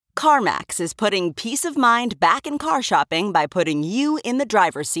CarMax is putting peace of mind back in car shopping by putting you in the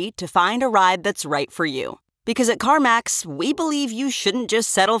driver's seat to find a ride that's right for you. Because at CarMax, we believe you shouldn't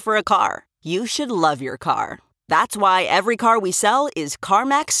just settle for a car. You should love your car. That's why every car we sell is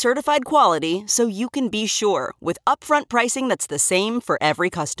CarMax certified quality, so you can be sure with upfront pricing that's the same for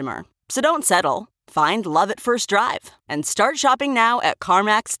every customer. So don't settle. Find love at first drive and start shopping now at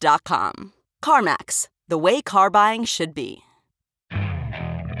CarMax.com. CarMax, the way car buying should be.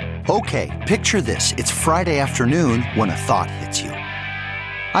 Okay, picture this. It's Friday afternoon when a thought hits you.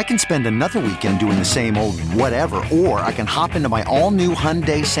 I can spend another weekend doing the same old whatever, or I can hop into my all-new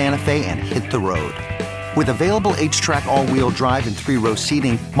Hyundai Santa Fe and hit the road. With available H-Track all-wheel drive and 3-row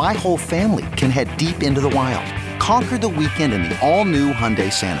seating, my whole family can head deep into the wild. Conquer the weekend in the all-new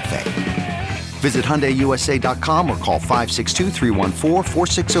Hyundai Santa Fe. Visit HyundaiUSA.com or call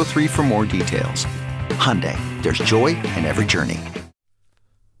 562-314-4603 for more details. Hyundai, there's joy in every journey.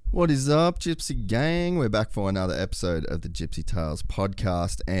 What is up, Gypsy Gang? We're back for another episode of the Gypsy Tales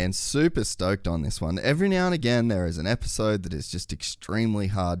podcast, and super stoked on this one. Every now and again, there is an episode that is just extremely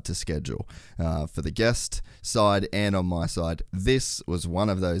hard to schedule for the guest side and on my side. This was one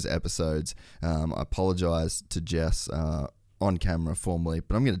of those episodes. I apologize to Jess on camera formally,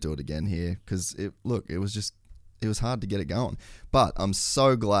 but I'm going to do it again here because it was hard to get it going. But I'm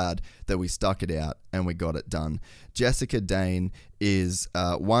so glad that we stuck it out and we got it done. Jessica Dane is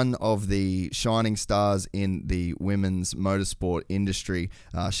one of the shining stars in the women's motorsport industry.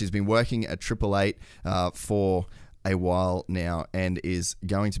 She's been working at Triple Eight for a while now and is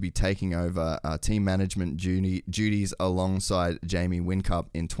going to be taking over team management duties alongside Jamie Whincup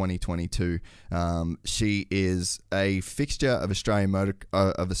in 2022. She is a fixture of Australian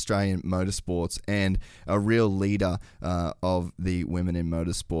motorsports and a real leader of the women in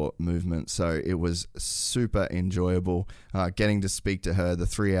motorsport movement. So it was super enjoyable getting to speak to her. The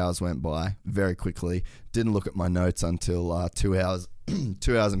 3 hours went by very quickly. Didn't look at my notes until 2 hours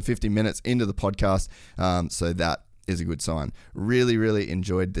 2 hours and 50 minutes into the podcast. So that is a good sign. Really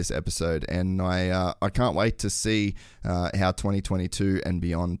enjoyed this episode, and I can't wait to see how 2022 and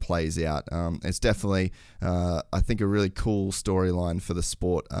beyond plays out. It's definitely I think a really cool storyline for the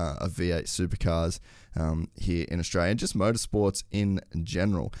sport of V8 supercars here in Australia, and just motorsports in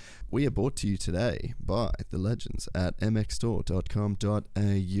general. We are brought to you today by the legends at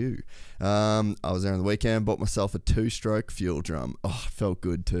mxstore.com.au. I was there on the weekend, bought myself a 2-stroke fuel drum. Oh, it felt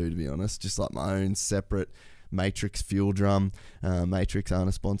good too, to be honest. Just like my own separate Matrix fuel drum. Matrix aren't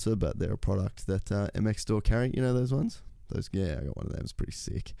a sponsor, but they're a product that MX Store carry. You know those ones? I got one of them. It's pretty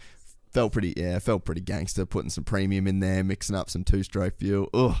sick. Felt pretty gangster, putting some premium in there, mixing up some 2-stroke fuel.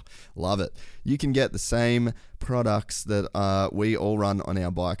 Ugh, love it. You can get the same products that we all run on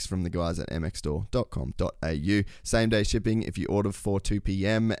our bikes from the guys at mxstore.com.au. Same day shipping if you order before 2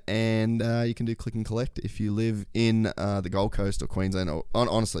 p.m. and you can do click and collect if you live in the Gold Coast or Queensland. Or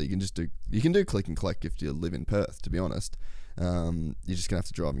honestly, you can do click and collect if you live in Perth, to be honest. You're just gonna have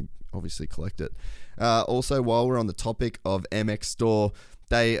to drive and obviously collect it. Also, while we're on the topic of MX Store,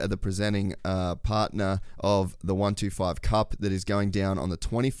 they are the presenting partner of the 125 Cup that is going down on the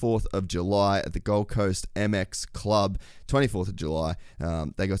 24th of July at the Gold Coast MX Club. 24th of July.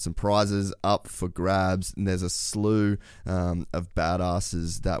 They got some prizes up for grabs, and there's a slew of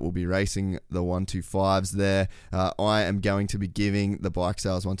badasses that will be racing the 125s there. I am going to be giving the Bike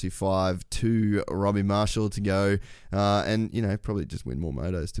Sales 125 to Robbie Marshall to go and, probably just win more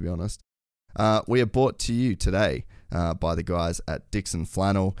motos, to be honest. We are brought to you today by the guys at Dixon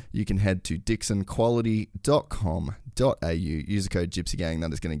Flannel. You can head to dixonquality.com.au. Use the code GYPSYGANG.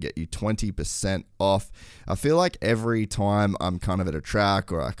 That is going to get you 20% off. I feel like every time I'm kind of at a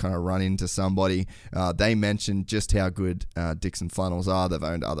track or I kind of run into somebody, they mention just how good Dixon Flannels are. They've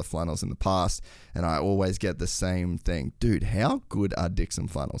owned other flannels in the past, and I always get the same thing. Dude, how good are Dixon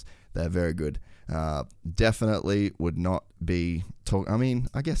Flannels? They're very good. Definitely would not be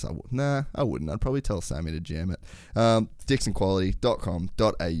I guess I would. Nah, I wouldn't. I'd probably tell Sammy to jam it.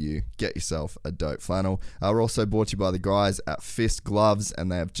 DixonQuality.com.au. Get yourself a dope flannel. We're also brought to you by the guys at Fist Gloves, and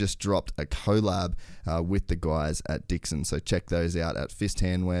they have just dropped a collab with the guys at Dixon. So check those out at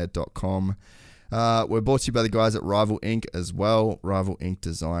fisthandwear.com. We're brought to you by the guys at Rival Ink as well,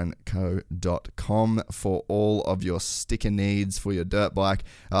 rivalinkdesignco.com for all of your sticker needs for your dirt bike.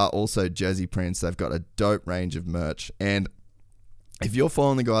 Also, jersey prints. They've got a dope range of merch. And if you're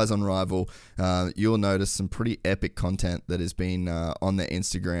following the guys on Rival, you'll notice some pretty epic content that has been on their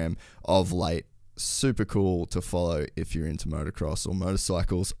Instagram of late. Super cool to follow if you're into motocross or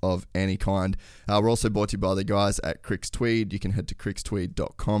motorcycles of any kind. We're also brought to you by the guys at Cricks Tweed. You can head to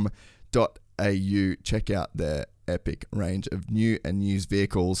crickstweed.com.au. Check out their epic range of new and used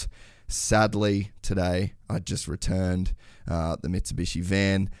vehicles. Sadly, today I just returned the Mitsubishi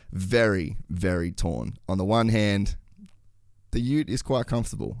van. Very, very torn. On the one hand, the ute is quite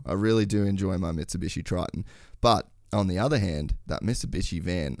comfortable. I really do enjoy my Mitsubishi Triton. But on the other hand, that Mitsubishi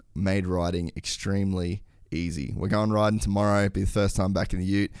van made riding extremely easy. We're going riding tomorrow. It'll be the first time back in the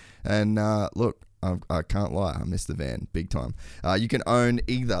ute. And look, I can't lie. I miss the van big time. You can own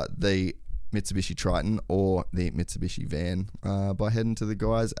either the Mitsubishi Triton or the Mitsubishi van by heading to the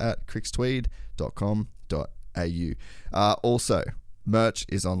guys at crickstweed.com.au. Also, merch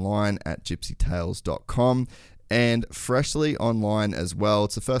is online at gypsytales.com and freshly online as well.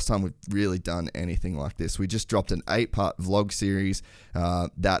 It's the first time we've really done anything like this. We just dropped an 8-part vlog series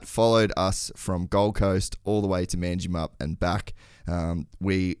that followed us from Gold Coast all the way to Manjimup and back.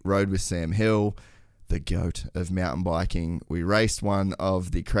 We rode with Sam Hill, the GOAT of mountain biking. We raced one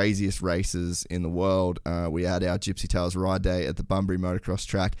of the craziest races in the world. We had our Gypsy Tales ride day at the Bunbury motocross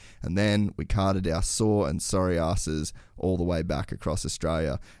track, and then we carted our sore and sorry asses all the way back across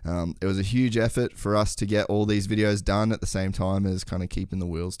Australia. It was a huge effort for us to get all these videos done at the same time as kind of keeping the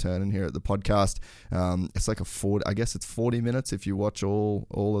wheels turning here at the podcast. It's like 40 minutes if you watch all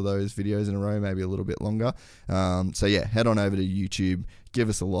of those videos in a row, maybe a little bit longer. So yeah, head on over to YouTube, give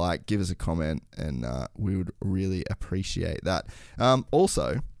us a like, give us a comment, and we would really appreciate that.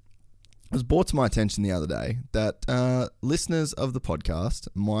 Also, it was brought to my attention the other day that listeners of the podcast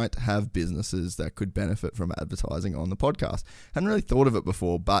might have businesses that could benefit from advertising on the podcast. Hadn't really thought of it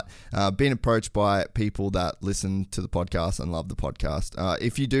before, but been approached by people that listen to the podcast and love the podcast.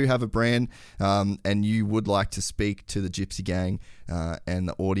 If you do have a brand and you would like to speak to the Gypsy Gang and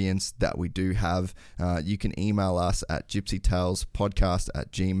the audience that we do have, you can email us at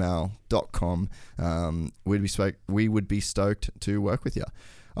gypsytalespodcast@gmail.com. We would be stoked to work with you.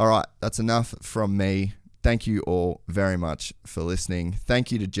 All right, that's enough from me. Thank you all very much for listening.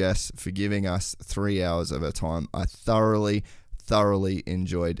 Thank you to Jess for giving us 3 hours of her time. I thoroughly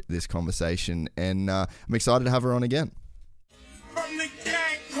enjoyed this conversation, and I'm excited to have her on again. From the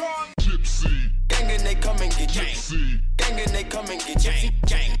gang called Gypsy. Gang and they come and get Gypsy. Gang and they come and get Gypsy.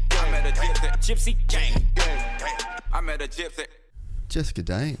 Gang. I met a Gypsy. Gang. I met a Gypsy. Jessica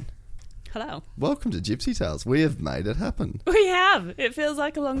Dane. Hello. Welcome to Gypsy Tales. We have made it happen. We have. It feels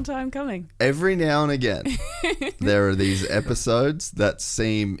like a long time coming. Every now and again, there are these episodes that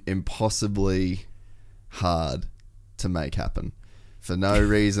seem impossibly hard to make happen for no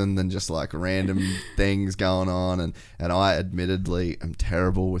reason than just like random things going on. And I admittedly am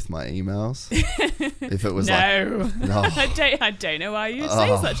terrible with my emails. If it was no. I don't know why you would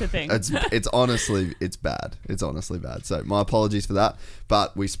say such a thing. It's honestly bad. It's honestly bad. So my apologies for that.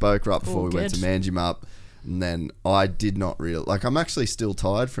 But we spoke right before we went to Manjimup, and then I did not really I'm actually still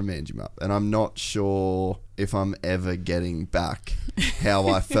tired from Manjimup, and I'm not sure if I'm ever getting back how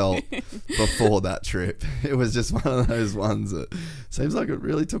I felt before that trip. It was just one of those ones that seems like it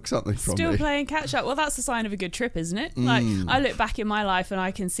really took something from me. Still playing catch up. Well, that's a sign of a good trip, isn't it? Like, I look back in my life and I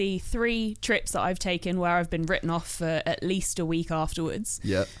can see 3 trips that I've taken where I've been written off for at least a week afterwards.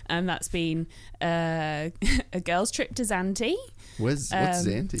 Yep. And that's been a girls' trip to Zante. What's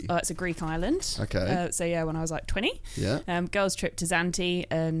Zante? Oh, it's a Greek island. Okay. So yeah, when I was like 20. Yeah. Girls' trip to Zante,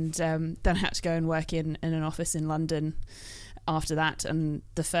 and then I had to go and work in an office in London after that. And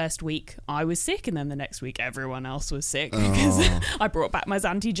the first week I was sick, and then the next week everyone else was sick because I brought back my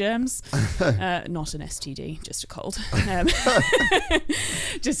Zante germs. Not an STD, just a cold.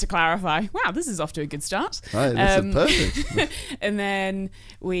 Just to clarify. Wow, this is off to a good start. Right, this is perfect. And then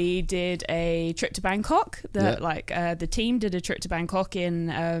we did a trip to Bangkok. The team did a trip to Bangkok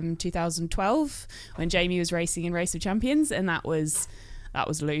in 2012 when Jamie was racing in Race of Champions, and that was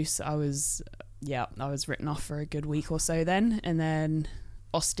loose. I was written off for a good week or so then. And then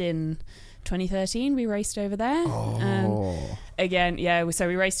Austin 2013, we raced over there. Again, yeah, so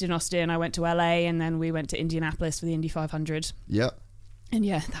we raced in Austin. I went to LA, and then we went to Indianapolis for the Indy 500. Yep. And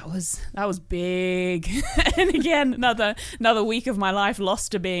yeah, that was big. And again, another week of my life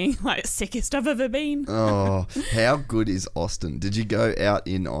lost to being like sickest I've ever been. Oh, how good is Austin? Did you go out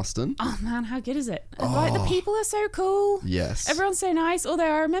in Austin? Oh man, how good is it? Like, the people are so cool. Yes. Everyone's so nice.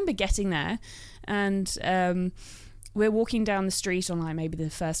 Although I remember getting there and we're walking down the street on like maybe the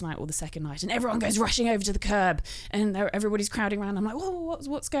first night or the second night, and everyone goes rushing over to the curb, and everybody's crowding around. I'm like, whoa,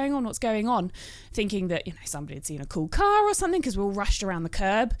 what's going on? What's going on? Thinking that, somebody had seen a cool car or something, because we all rushed around the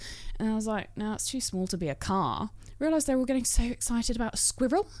curb. And I was like, no, it's too small to be a car. Realised they were all getting so excited about a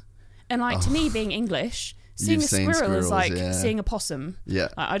squirrel. And like, to me, being English, seeing a squirrel is like seeing a possum. Yeah.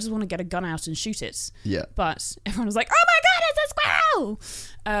 I just want to get a gun out and shoot it. Yeah. But everyone was like, oh my God, it's a squirrel! wow.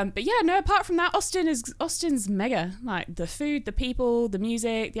 But yeah, no, apart from that, Austin's mega. Like the food, the people, the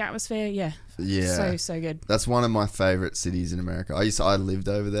music, the atmosphere. Yeah. So good. That's one of my favorite cities in America. I lived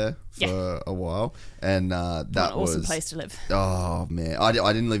over there for a while, and that was an awesome place to live. Oh man, I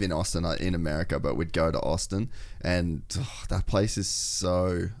didn't live in Austin in America, but we'd go to Austin, and that place is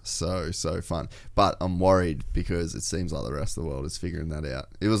so fun. But I'm worried because it seems like the rest of the world is figuring that out.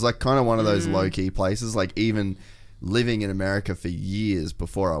 It was like kind of one of those low key places. Like even living in America for years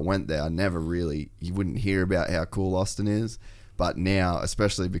before I went there, you wouldn't hear about how cool Austin is. But now,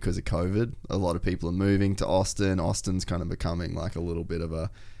 especially because of COVID, a lot of people are moving to Austin. Austin's kind of becoming like a little bit of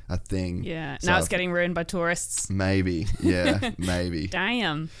a thing. Yeah, so now it's getting ruined by tourists. Maybe, yeah, maybe.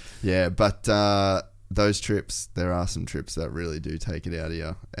 Damn. Yeah, but those trips, there are some trips that really do take it out of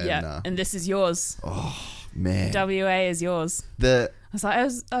you. And, and this is yours. Oh, man. WA is yours. I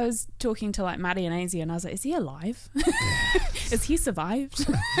was talking to like Maddie and Ainsley, and I was like, is he alive? Has he survived?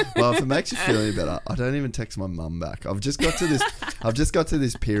 Well, if it makes you feel any better, I don't even text my mum back. I've just got to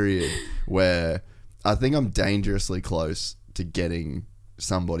this period where I think I'm dangerously close to getting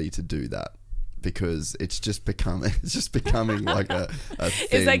somebody to do that, because it's just becoming like a thing.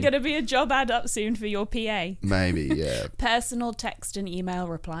 Is there going to be a job ad up soon for your PA? Maybe, yeah. Personal text and email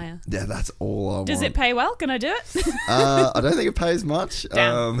replier. Yeah, that's all I want. Does it pay well? Can I do it? I don't think it pays much.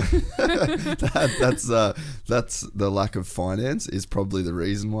 Damn. That's the lack of finance is probably the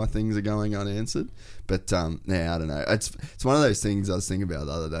reason why things are going unanswered. But I don't know. It's one of those things I was thinking about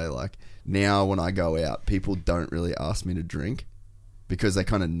the other day. Like now when I go out, people don't really ask me to drink, because they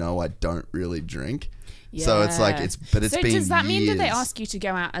kind of know I don't really drink. Yeah. So it's like, it's been years. So does that mean that they ask you to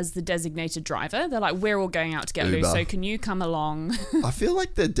go out as the designated driver? They're like, we're all going out together, Uber. So can you come along? I feel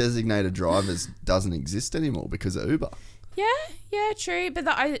like the designated drivers doesn't exist anymore because of Uber. Yeah, true.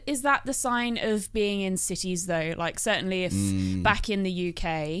 But is that the sign of being in cities though? Like certainly if back in the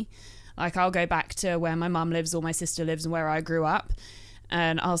UK, like I'll go back to where my mum lives or my sister lives and where I grew up,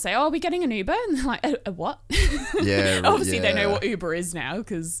 and I'll say, oh, are we getting an Uber? And they're like, what? Yeah. Obviously, they know what Uber is now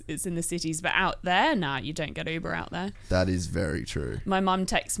because it's in the cities. But out there, nah, you don't get Uber out there. That is very true. My mum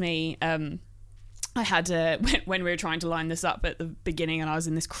texts me. I had when we were trying to line this up at the beginning, and I was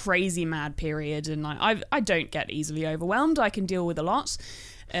in this crazy mad period. And I don't get easily overwhelmed. I can deal with a lot.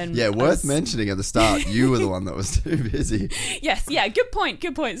 And yeah, worth mentioning at the start, you were the one that was too busy. Yes, yeah, good point.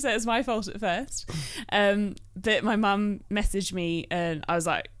 So it was my fault at first. But my mum messaged me, and I was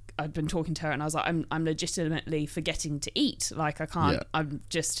like, I'd been talking to her, and I was like, I'm legitimately forgetting to eat. Like I can't.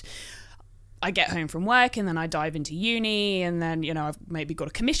 Yeah. I get home from work and then I dive into uni, and then, you know, I've maybe got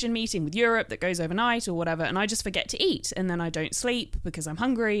a commission meeting with Europe that goes overnight or whatever, and I just forget to eat, and then I don't sleep because I'm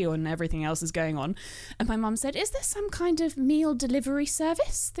hungry and everything else is going on. And my mum said, is there some kind of meal delivery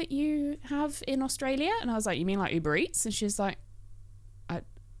service that you have in Australia? And I was like, you mean like Uber Eats? And she's like,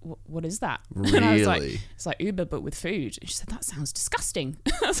 what is that? Really? And I was like, it's like Uber but with food. And she said, that sounds disgusting.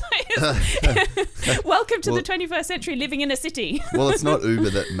 I was like, welcome to the 21st century, living in a city. Well, it's not Uber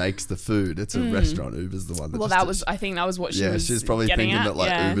that makes the food, it's a restaurant. Uber's the one that I think that was what she was she's probably thinking that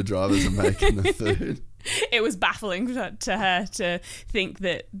like Uber drivers are making the food. It was baffling to her to think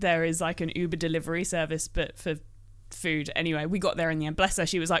that there is like an Uber delivery service but for food. Anyway, we got there in the end. Bless her,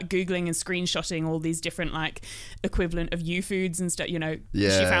 she was like googling and screenshotting all these different like equivalent of U foods and stuff, you know. She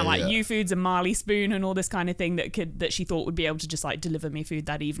found like U foods and Marley Spoon and all this kind of thing that she thought would be able to just like deliver me food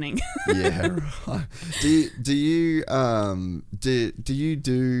that evening. Yeah, right. Do you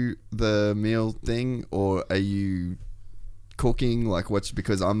do the meal thing, or are you cooking? Like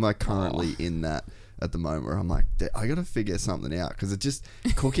because I'm like currently in that at the moment where I'm like, I gotta figure something out, because it just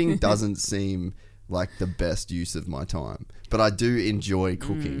cooking doesn't seem like the best use of my time, but I do enjoy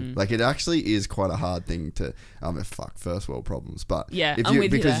cooking. Like it actually is quite a hard thing to first world problems, but yeah,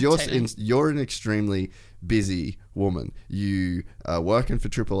 because totally. you're an extremely busy woman. You are working for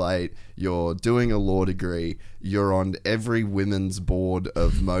 888, you're doing a law degree, you're on every women's board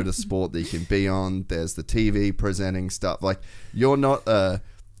of motorsport that you can be on, there's the TV presenting stuff. Like you're not a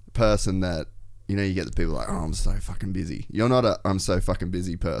person that, you know, you get the people like, oh, I'm so fucking busy. You're not a I'm so fucking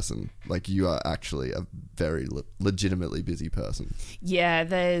busy person. Like you are actually a very legitimately busy person.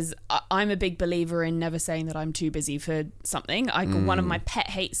 Yeah, I'm a big believer in never saying that I'm too busy for something. One of my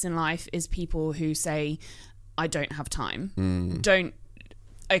pet hates in life is people who say, I don't have time.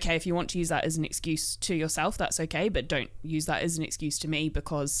 Okay, if you want to use that as an excuse to yourself, that's okay, but don't use that as an excuse to me,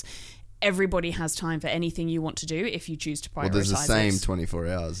 because everybody has time for anything you want to do if you choose to prioritize. Well, there's the same 24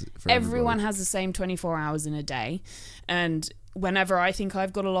 hours for everyone has the same 24 hours in a day, and whenever I think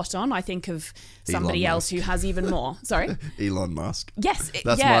I've got a lot on, I think of somebody else who has even more. Sorry? Elon Musk. Yes.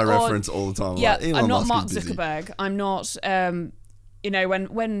 That's my reference all the time. Yeah, like, Elon I'm not Musk Mark Zuckerberg. I'm not...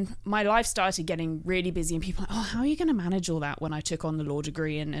 when my life started getting really busy and people were like, oh, how are you going to manage all that? When I took on the law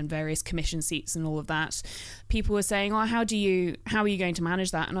degree and various commission seats and all of that, people were saying, oh, how are you going to manage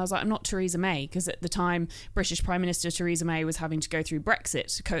that? And I was like, I'm not Theresa May, because at the time, British Prime Minister Theresa May was having to go through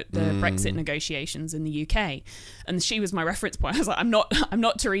Brexit, Brexit negotiations in the UK. And she was my reference point. I was like, I'm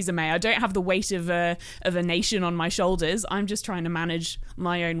not Theresa May. I don't have the weight of a nation on my shoulders. I'm just trying to manage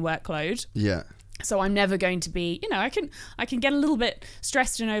my own workload. Yeah. So I'm never going to be, I can get a little bit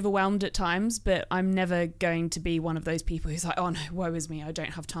stressed and overwhelmed at times, but I'm never going to be one of those people who's like, oh no, woe is me, I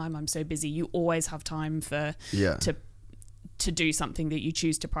don't have time, I'm so busy. You always have time to do something that you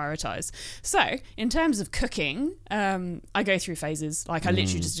choose to prioritize. So in terms of cooking, I go through phases. Like I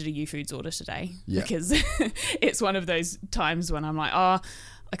literally just did a U-Foods order today because it's one of those times when I'm like, I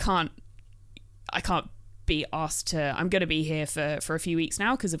can't be asked to. I'm going to be here for a few weeks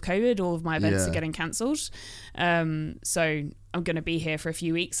now because of COVID. All of my events are getting cancelled, so I'm going to be here for a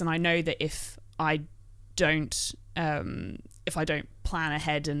few weeks. And I know that if I don't plan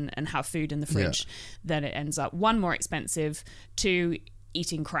ahead and have food in the fridge, then it ends up, one, more expensive, two,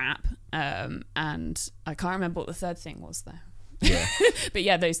 eating crap, and I can't remember what the third thing was there. Yeah, but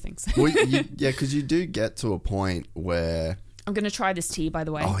yeah, those things. Well, because you do get to a point where I'm going to try this tea, by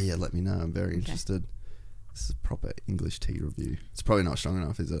the way. Oh yeah, let me know. I'm very interested. This is a proper English tea review. It's probably not strong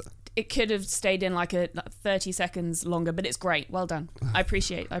enough, is it? It could have stayed in like 30 seconds longer, but it's great. Well done. I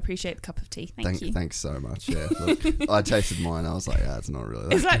appreciate the cup of tea. Thank you. Thanks so much. Yeah, look, I tasted mine. I was like, it's not really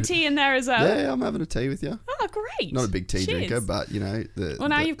that Is that tea in there as well? Yeah, I'm having a tea with you. Oh, great. Not a big tea drinker, but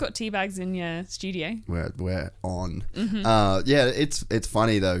now you've got tea bags in your studio. We're on. Mm-hmm. It's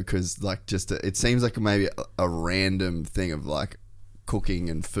funny though, because like it seems like maybe a random thing of like cooking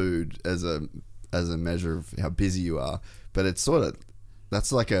and food as a measure of how busy you are, but it's sort of,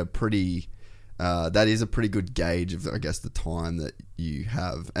 that's like a pretty that is a pretty good gauge of, I guess, the time that you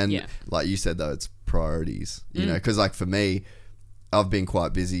have. And like you said though, it's priorities, you know, because like for me, I've been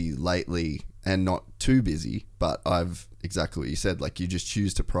quite busy lately, and not too busy, but I've, exactly what you said, like you just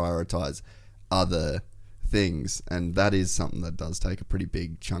choose to prioritize other things, and that is something that does take a pretty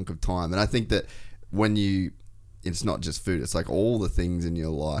big chunk of time. And I think that when it's not just food, it's like all the things in your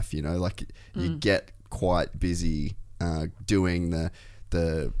life, like you get quite busy doing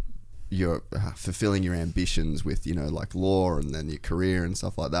you're fulfilling your ambitions with, like law and then your career and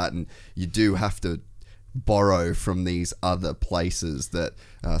stuff like that. And you do have to borrow from these other places that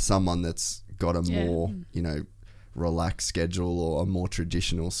someone that's got a more, relaxed schedule or a more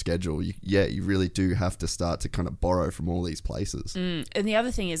traditional schedule, you really do have to start to kind of borrow from all these places. And the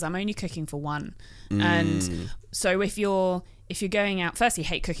other thing is, I'm only cooking for one. And so if you're going out, firstly,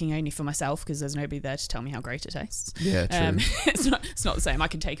 hate cooking only for myself because there's nobody there to tell me how great it tastes. Yeah, true. It's not the same. I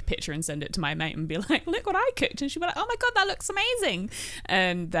can take a picture and send it to my mate and be like, look what I cooked, and she'll be like, oh my god, that looks amazing.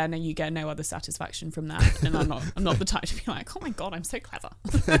 And then you get no other satisfaction from that. And I'm not the type to be like, oh my god, I'm so clever.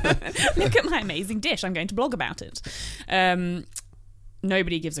 Look at my amazing dish, I'm going to blog about it.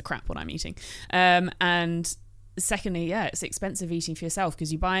 Nobody gives a crap what I'm eating. And secondly, it's expensive eating for yourself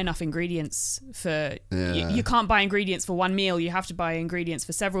because you buy enough ingredients for you can't buy ingredients for one meal. You have to buy ingredients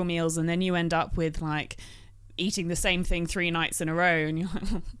for several meals, and then you end up with like eating the same thing 3 nights in a row, and you're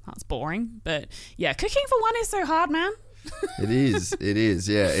like, that's boring. But yeah, cooking for one is so hard, man. It is.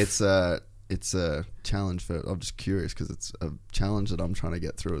 Yeah, it's a challenge I'm just curious because it's a challenge that I'm trying to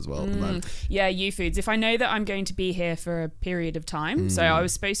get through as well at the moment. Yeah, U-Foods. If I know that I'm going to be here for a period of time, so I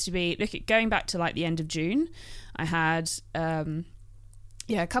was supposed to be going back to like the end of June. I had a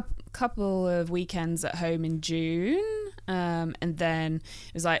couple of weekends at home in June, and then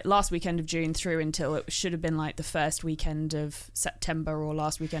it was like last weekend of June through until it should have been like the first weekend of September or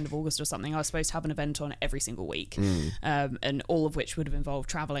last weekend of August or something. I was supposed to have an event on every single week, and all of which would have involved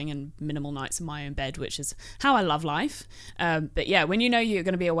traveling and minimal nights in my own bed, which is how I love life. But yeah, when you know you're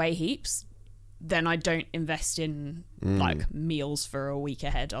going to be away heaps, then I don't invest in like meals for a week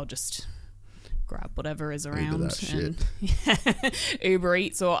ahead. I'll just grab whatever is around Uber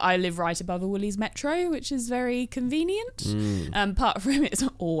Eats, or I live right above a Woolies Metro, which is very convenient. Apart from it's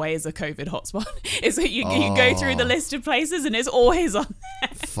always a COVID hotspot. It's like you go through the list of places and it's always on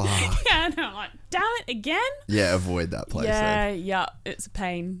there. Fuck. Yeah, and I'm like, damn it, again? Yeah, avoid that place. Yeah, it's a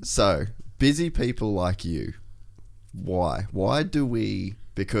pain. So, busy people like you, why? Why do we?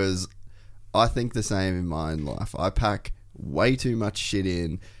 Because I think the same in my own life. I pack way too much shit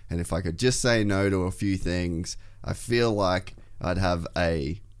in, and if I could just say no to a few things, I feel like I'd have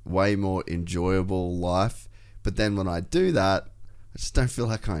a way more enjoyable life. But then when I do that, I just don't feel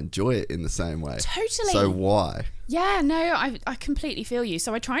like I enjoy it in the same way. Totally. So why? Yeah, no, I completely feel you.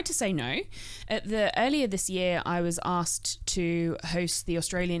 So I tried to say no. Earlier this year, I was asked to host the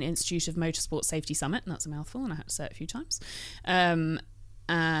Australian Institute of Motorsport Safety Summit, and that's a mouthful, and I had to say it a few times. And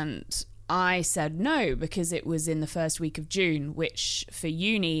I said no because it was in the first week of June, which for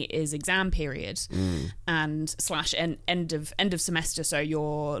uni is exam period and / end of semester. So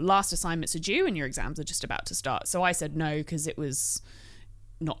your last assignments are due and your exams are just about to start. So I said no because it was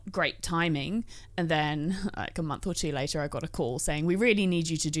not great timing. And then like a month or two later, I got a call saying, we really need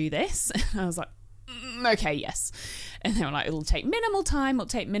you to do this. And I was like, okay, yes. And they were like, it'll take minimal time, it'll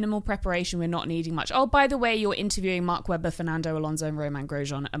take minimal preparation, we're not needing much. Oh, by the way, you're interviewing Mark Webber, Fernando Alonso and Romain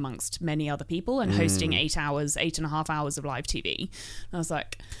Grosjean amongst many other people and hosting 8.5 hours of live TV. And I was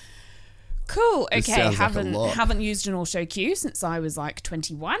like, cool, okay, haven't used an auto cue since I was like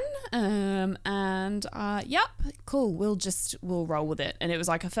 21. Yep, cool, we'll roll with it. And it was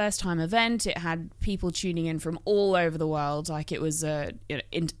like a first time event. It had people tuning in from all over the world. Like it was a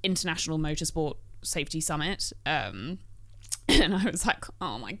international motorsport safety summit. And I was like,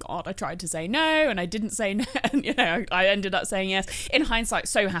 oh my God, I tried to say no and I didn't say no. And, I ended up saying yes. In hindsight,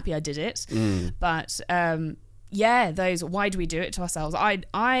 so happy I did it. But why do we do it to ourselves?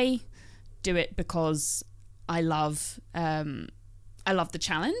 I do it because I love the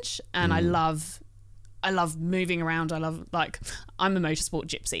challenge and I love moving around. I'm a motorsport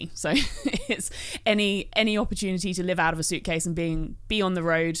gypsy, so it's any opportunity to live out of a suitcase and be on the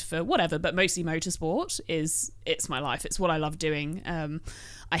road for whatever, but mostly motorsport it's my life. It's what I love doing.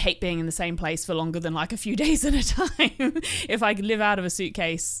 I hate being in the same place for longer than like a few days at a time. If I could live out of a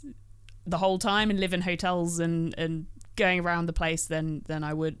suitcase the whole time and live in hotels and going around the place, then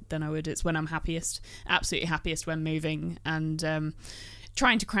I would. It's when I'm happiest, absolutely happiest, when moving and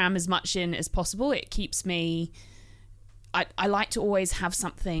trying to cram as much in as possible. It keeps me, I like to always have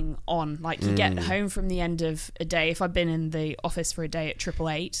something on. Like you get home from the end of a day, if I've been in the office for a day at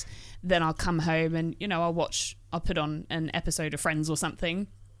 888, then I'll come home and I'll put on an episode of Friends or something,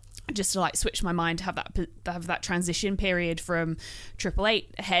 just to like switch my mind, have that transition period from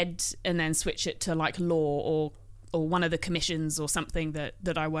 888 head and then switch it to like law or one of the commissions or something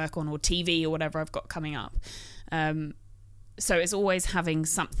that I work on, or TV or whatever I've got coming up. So it's always having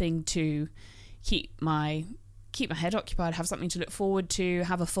something to keep my head occupied, have something to look forward to,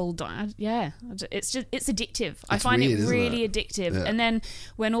 have a full diet. Yeah, it's addictive. I find it really addictive. Yeah. And then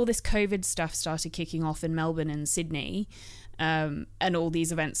when all this COVID stuff started kicking off in Melbourne and Sydney, and all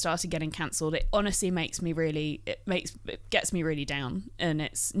these events started getting cancelled, it honestly gets me really down. And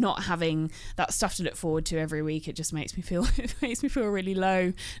it's not having that stuff to look forward to every week. It just makes me feel really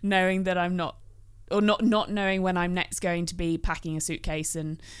low, knowing that I'm not knowing when I'm next going to be packing a suitcase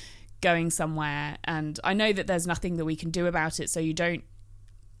and going somewhere. And I know that there's nothing that we can do about it, so you don't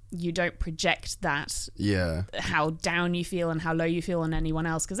project that, how down you feel and how low you feel on anyone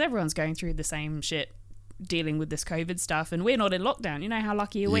else, because everyone's going through the same shit, dealing with this COVID stuff, and we're not in lockdown. How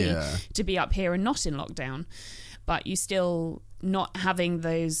lucky are we to be up here and not in lockdown? But you still not having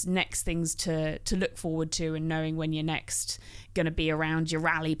those next things to look forward to, and knowing when you're next going to be around your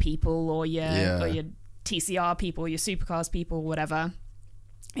rally people or your TCR people, your supercars people, whatever.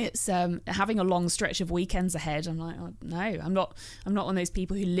 It's having a long stretch of weekends ahead. I'm like, oh, no, I'm not one of those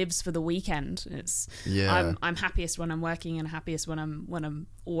people who lives for the weekend. It's I'm happiest when I'm working and happiest when I'm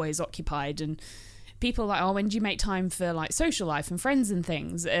always occupied. And people are like, oh, when do you make time for like social life and friends and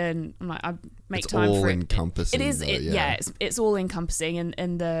things? And I'm like, I make time for it. It's all encompassing. It is. It's all encompassing,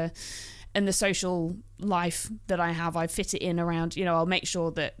 and the social life that I have, I fit it in around, I'll make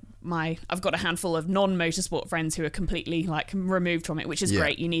sure that I've got a handful of non-motorsport friends who are completely like removed from it, which is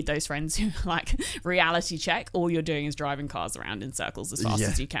great. You need those friends who like reality check. All you're doing is driving cars around in circles as fast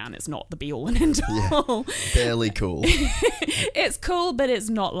as you can. It's not the be all and end all. Barely cool. It's cool, but it's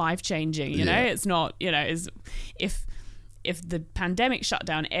not life-changing, It's not, if the pandemic shut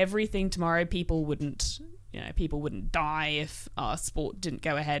down everything tomorrow, people wouldn't die if our sport didn't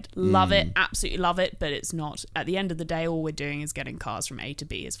go ahead. Love it, absolutely love it, but it's not. At the end of the day, all we're doing is getting cars from A to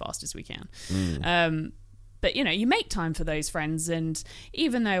B as fast as we can. But you make time for those friends, and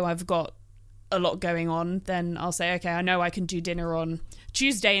even though I've got a lot going on, then I'll say, okay, I know I can do dinner on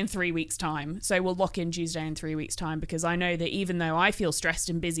Tuesday in 3 weeks' time, so we'll lock in Tuesday in 3 weeks' time, because I know that even though I feel stressed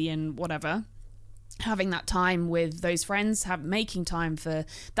and busy and whatever, having that time with those friends, making time for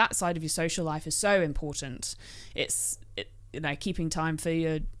that side of your social life is so important. Keeping time for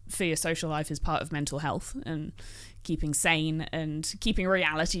your social life is part of mental health and keeping sane and keeping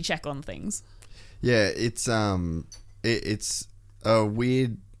reality check on things. Yeah, it's a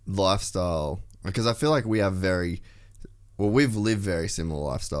weird lifestyle because I feel like we have we've lived very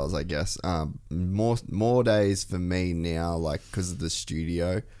similar lifestyles, I guess. More days for me now, like, because of the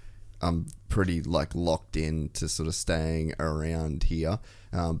studio, I'm pretty, like, locked in to sort of staying around here.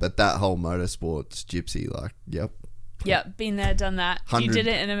 But that whole motorsports gypsy, like, yep. Yep, been there, done that. You did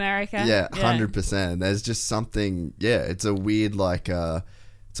it in America. Yeah, 100%. There's just something, it's a weird, like,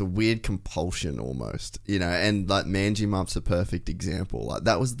 it's a weird compulsion almost, you know, and like Mangy Mump's a perfect example. Like,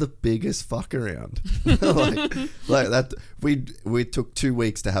 that was the biggest fuck around. like that, we took 2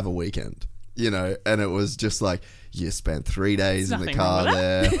 weeks to have a weekend, you know, and it was just like, you spent 3 days in the car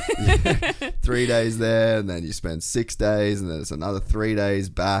there, 3 days there, and then you spend 6 days, and then it's another 3 days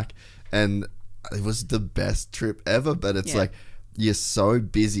back, and it was the best trip ever. But it's like, you're so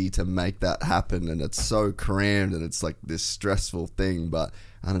busy to make that happen, and it's so crammed, and it's like this stressful thing. But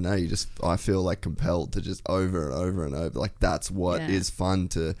I don't know, I feel like compelled to just over and over and over. Like, that's what is fun,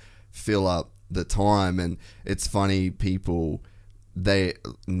 to fill up the time. And it's funny, people, they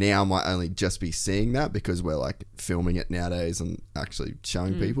now might only just be seeing that because we're like filming it nowadays and actually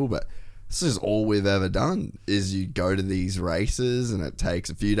showing people, but this is all we've ever done, is you go to these races and it takes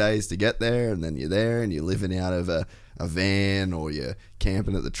a few days to get there, and then you're there and you're living out of a van, or you're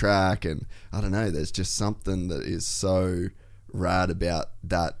camping at the track. And I don't know, there's just something that is so rad about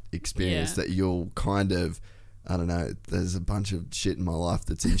that experience that you'll kind of, I don't know, there's a bunch of shit in my life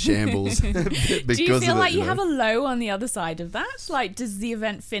that's in shambles. Do you feel like you have a low on the other side of that? Like, does the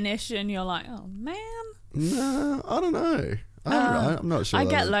event finish and you're like, oh man? No, I don't know. I'm not sure. I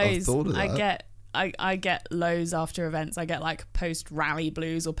get lows. I've thought of that. I get lows after events. I get like post rally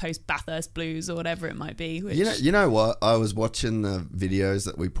blues or post Bathurst blues or whatever it might be. Which... You know what? I was watching the videos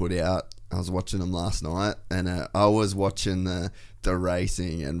that we put out. I was watching them last night, and I was watching the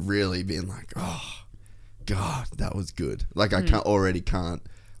racing and really being like, oh God, that was good. Like, I can't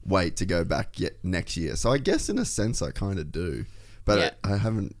wait to go back yet next year. So I guess in a sense I kind of do, but I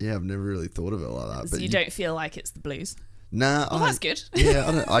haven't. Yeah, I've never really thought of it like that. So but you don't feel like it's the blues. Nah, well, that's good.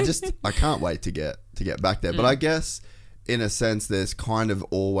 Yeah, I can't wait to get back there. But I guess in a sense, there's kind of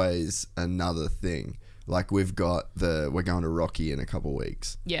always another thing. Like, we're going to Rocky in a couple of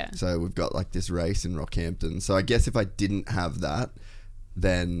weeks. Yeah. So we've got like this race in Rockhampton. So I guess if I didn't have that,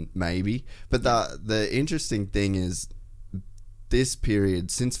 then maybe. But the interesting thing is, this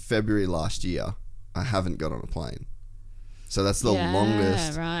period since February last year, I haven't got on a plane. So that's the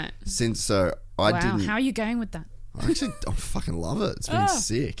longest since. So I didn't. How are you going with that? I fucking love it. It's been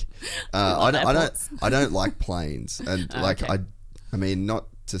sick. I don't like planes, and like okay. I mean, not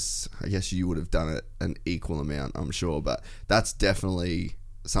to. I guess you would have done it an equal amount, I'm sure, but that's definitely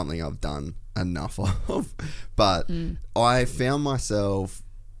something I've done enough of. But I found myself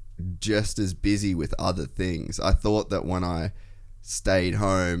just as busy with other things. I thought that when I stayed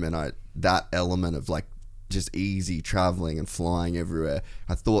home and that element of like just easy traveling and flying everywhere,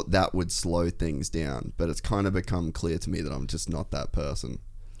 I thought that would slow things down, but it's kind of become clear to me that I'm just not that person.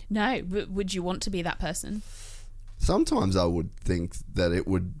 No, would you want to be that person? Sometimes I would think that it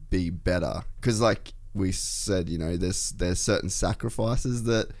would be better, because like we said, you know, there's certain sacrifices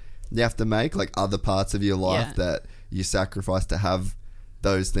that you have to make, like other parts of your life that you sacrifice to have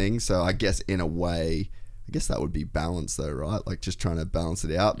those things. So I guess in a way, I guess that would be balance though, right? Like just trying to balance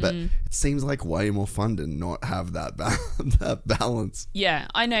it out. But it seems like way more fun to not have that that balance. Yeah,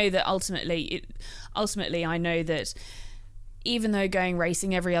 I know that ultimately I know that even though going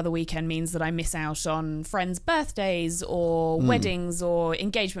racing every other weekend means that I miss out on friends' birthdays or weddings or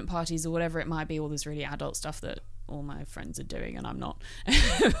engagement parties or whatever it might be, all this really adult stuff that all my friends are doing and I'm not.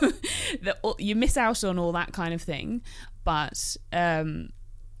 You miss out on all that kind of thing. But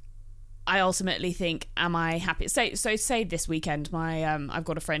I ultimately think, am I happy? Say this weekend, I've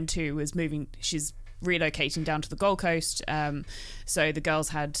got a friend who was moving. She's relocating down to the Gold Coast. So the girls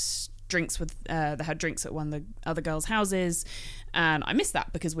had drinks they had drinks at one of the other girls' houses, and I missed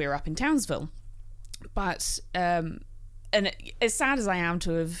that because we were up in Townsville. But and as sad as I am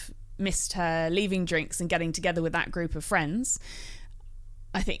to have missed her leaving drinks and getting together with that group of friends,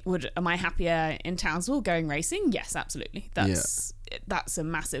 I think, am I happier in Townsville going racing? Yes, absolutely. That's a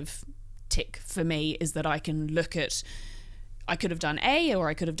massive tick for me, is that I can look at, I could have done A or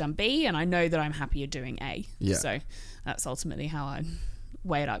I could have done B, and I know that I'm happier doing A. Yeah. So that's ultimately how I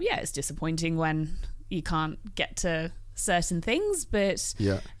weigh it up. Yeah, it's disappointing when you can't get to certain things, but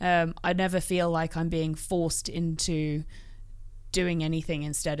I never feel like I'm being forced into doing anything.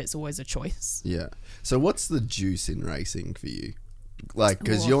 Instead, it's always a choice. Yeah. So what's the juice in racing for you? Like,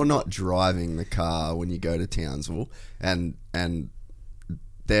 because you're not driving the car when you go to Townsville, and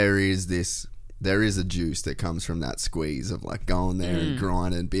there is this there is a juice that comes from that squeeze of like going there and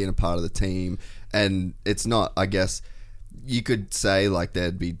grinding, being a part of the team. And it's not, I guess, you could say like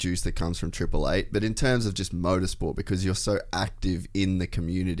there'd be juice that comes from Triple Eight, but in terms of just motorsport, because you're so active in the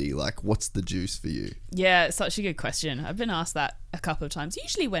community, like what's the juice for you? Yeah, it's such a good question. I've been asked that a couple of times,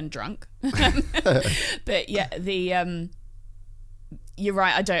 usually when drunk. But yeah, you're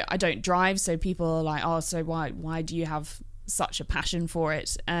right. I don't drive, so people are like, oh, so why do you have such a passion for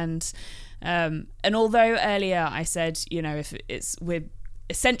it? And although earlier I said, you know, if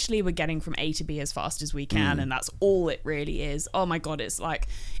we're getting from A to B as fast as we can, and that's all it really is. Oh my God, it's like,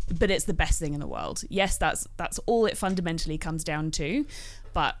 but it's the best thing in the world. Yes, that's all it fundamentally comes down to,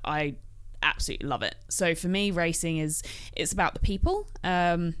 but I absolutely love it. So for me, racing it's about the people.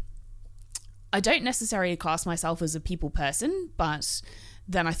 I don't necessarily class myself as a people person, but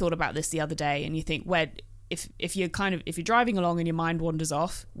then I thought about this the other day, and you think, if you're driving along and your mind wanders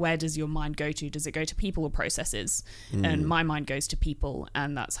off, where does your mind go to? Does it go to people or processes? And my mind goes to people,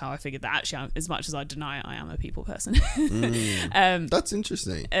 and that's how I figured that actually, as much as I deny it, I am a people person. That's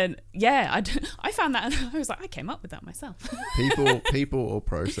interesting. And yeah, I found that, and I was like, I came up with that myself. people or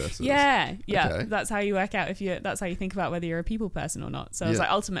processes. Yeah. Okay. That's how you work out that's how you think about whether you're a people person or not. So I was like,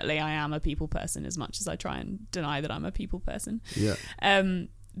 ultimately, I am a people person as much as I try and deny that I'm a people person. Yeah.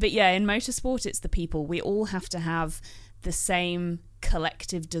 But yeah, in motorsport, it's the people. We all have to have the same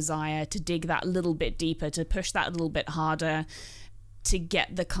collective desire to dig that little bit deeper, to push that a little bit harder, to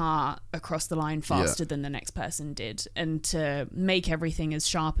get the car across the line faster than the next person did, and to make everything as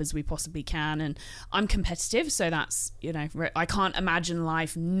sharp as we possibly can. And I'm competitive, so that's, you know, I can't imagine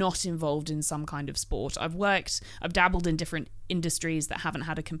life not involved in some kind of sport. I've dabbled in different industries that haven't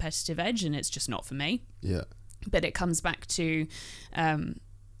had a competitive edge, and it's just not for me. Yeah. But it comes back to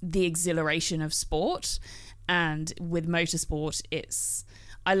the exhilaration of sport, and with motorsport,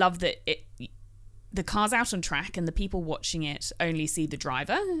 I love that the car's out on track and the people watching it only see the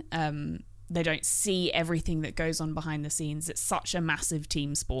driver. They don't see everything that goes on behind the scenes. It's such a massive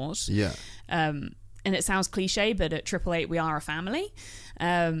team sport. Yeah. And it sounds cliche, but at Triple Eight we are a family.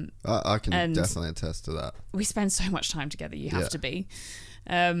 I can definitely attest to that. We spend so much time together. You have to be.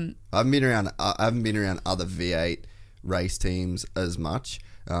 I haven't been around other V8 race teams as much,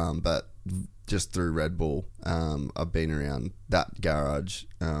 but just through Red Bull, I've been around that garage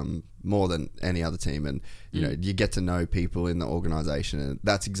more than any other team, and you know, you get to know people in the organisation, and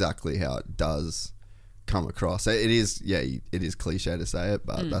that's exactly how it does come across. It is cliche to say it,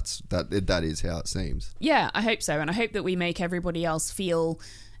 but that is how it seems. Yeah, I hope so, and I hope that we make everybody else feel.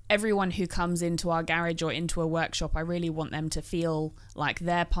 Everyone who comes into our garage or into a workshop, I really want them to feel like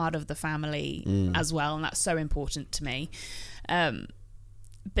they're part of the family as well, and that's so important to me.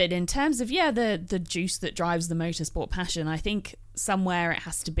 But in terms of, the juice that drives the motorsport passion, I think somewhere it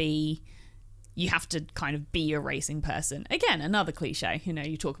has to be, you have to kind of be a racing person. Again, another cliche, you know,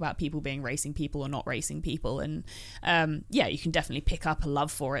 you talk about people being racing people or not racing people, and you can definitely pick up a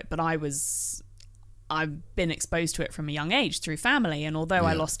love for it, but I've been exposed to it from a young age through family, and although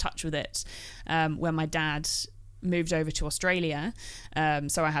I lost touch with it when my dad moved over to Australia,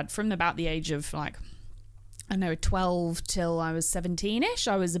 so I had from about the age of 12 till I was 17-ish,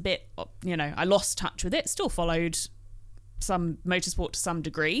 I was a bit, I lost touch with it, still followed some motorsport to some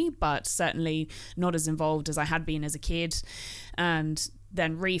degree, but certainly not as involved as I had been as a kid, and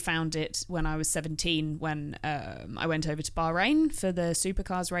then refound it when I was 17 when I went over to Bahrain for the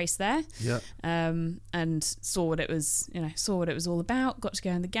supercars race there. And saw what it was all about. Got to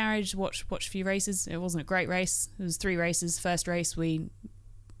go in the garage, watch a few races. It wasn't a great race. It was 3 races. First race we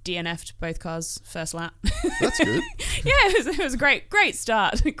DNF'd both cars first lap. That's good. It was a great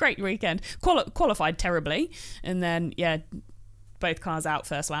start. Great weekend. Qualified terribly, and then both cars out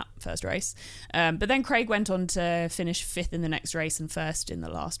first lap, first race. But then Craig went on to finish 5th in the next race and 1st in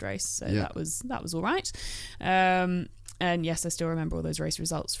the last race. So that was all right. And yes, I still remember all those race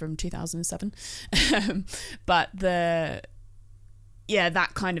results from 2007. But that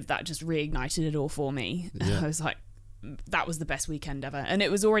just reignited it all for me. I was like, that was the best weekend ever. And it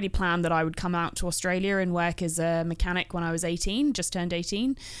was already planned that I would come out to Australia and work as a mechanic when I was 18, just turned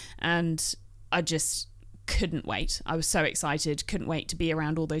 18. And I just couldn't wait. I was so excited, couldn't wait to be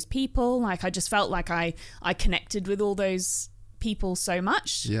around all those people. Like, I just felt like I connected with all those people so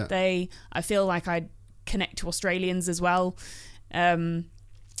much. I feel like I connect to Australians as well,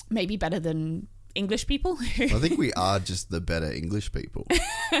 maybe better than English people. I think we are just the better English people.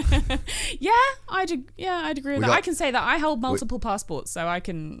 I'd agree with that. I can say that I hold multiple passports, so I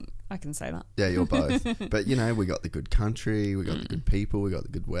can say that. Yeah, you're both. But we got the good country, we got the good people, we got the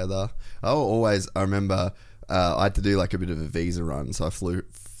good weather. I remember I had to do like a bit of a visa run, so I flew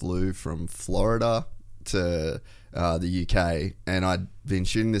flew from Florida to the UK, and I'd been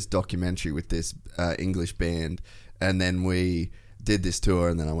shooting this documentary with this English band, and then we did this tour,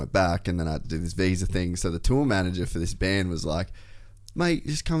 and then I went back, and then I had to do this visa thing. So the tour manager for this band was like, mate,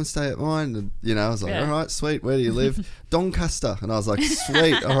 just come and stay at mine. And, you know, I was like, all right, sweet. Where do you live? Doncaster. And I was like,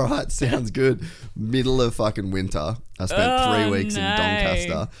 sweet. All right, sounds good. Middle of fucking winter. I spent 3 weeks in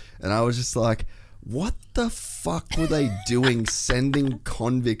Doncaster. And I was just like, what the fuck were they doing sending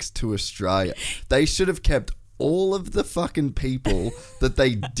convicts to Australia? They should have kept all of the fucking people that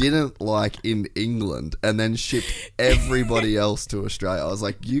they didn't like in England and then shipped everybody else to Australia. I was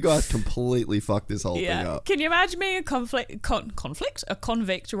like, you guys completely fucked this whole thing up. Can you imagine being a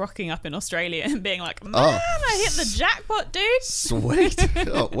convict rocking up in Australia and being like, man, I hit the jackpot, dude. Sweet.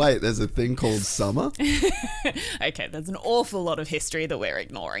 Oh, wait, there's a thing called summer? Okay, there's an awful lot of history that we're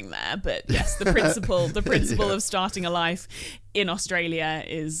ignoring there, but yes, the principle of starting a life in Australia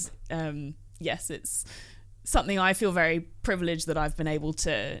is, yes, it's something I feel very privileged that I've been able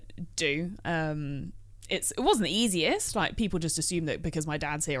to do. It wasn't the easiest. Like, people just assume that because my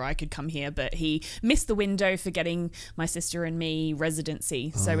dad's here, I could come here, but he missed the window for getting my sister and me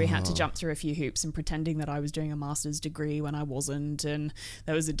residency. So we had to jump through a few hoops and pretending that I was doing a master's degree when I wasn't. And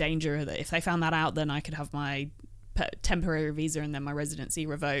there was a danger that if they found that out, then I could have my temporary visa and then my residency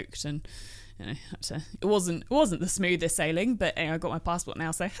revoked. And you know, it wasn't the smoothest sailing, but I got my passport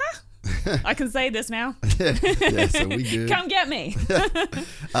now, so I can say this now. Yeah, so we good. Come get me.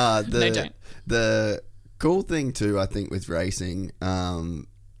 No, don't. The cool thing too, I think, with racing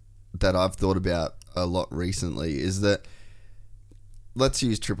that I've thought about a lot recently is that, let's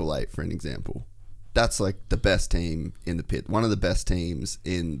use Triple Eight for an example. That's like the best team in the pit, one of the best teams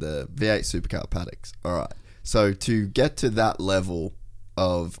in the V8 Supercar paddocks. All right. So to get to that level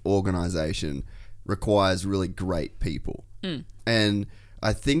of organisation requires really great people. And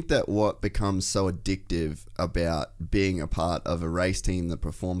I think that what becomes so addictive about being a part of a race team that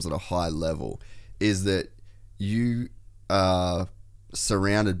performs at a high level is that you are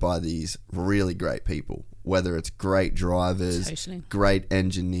surrounded by these really great people, whether it's great drivers, great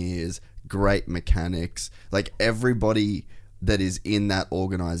engineers, great mechanics. Like, everybody that is in that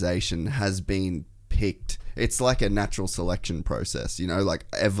organisation has been picked. It's like a natural selection process, you know, like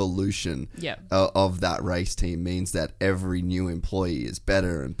evolution of that race team means that every new employee is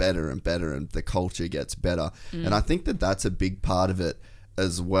better and better and better, and the culture gets better. And I think that that's a big part of it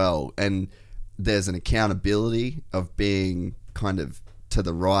as well. And there's an accountability of being kind of to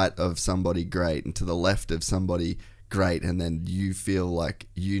the right of somebody great and to the left of somebody great, and then you feel like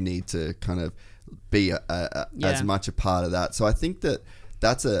you need to kind of be as much a part of that. So I think that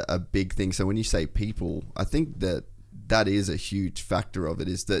that's a big thing. So when you say people, I think that that is a huge factor of it,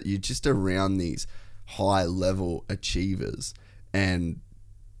 is that you're just around these high level achievers. And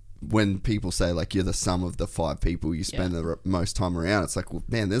when people say like you're the sum of the 5 people you spend the most time around, it's like, well,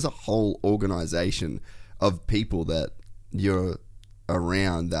 man, there's a whole organization of people that you're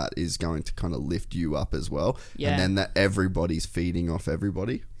around that is going to kind of lift you up as well. And then that everybody's feeding off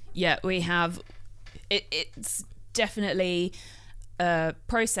everybody. Yeah, we have it's definitely a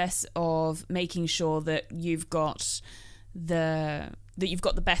process of making sure that you've got the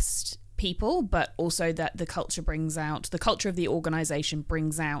best people, but also that the culture of the organization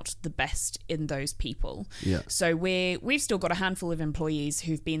brings out the best in those people. So we've still got a handful of employees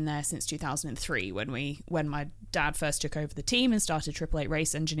who've been there since 2003 when my dad first took over the team and started Triple Eight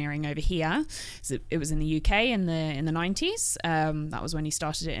Race Engineering over here. So it was in the UK in the 90s. That was when he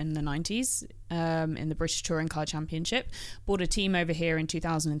started it in the 90s. In the British Touring Car Championship, bought a team over here in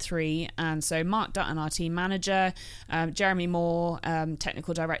 2003, and so Mark Dutton, our team manager, Jeremy Moore,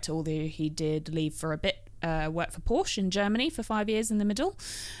 technical director, although he did leave for a bit, worked for Porsche in Germany for 5 years in the middle.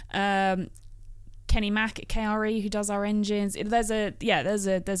 Kenny Mack at KRE, who does our engines. There's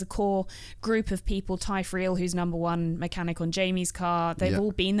a core group of people. Ty Friel, who's number 1 mechanic on Jamie's car. They've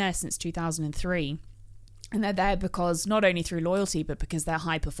all been there since 2003. And they're there because not only through loyalty, but because they're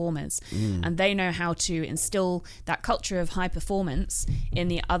high performers. And they know how to instill that culture of high performance in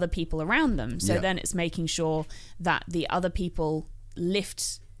the other people around them. So then it's making sure that the other people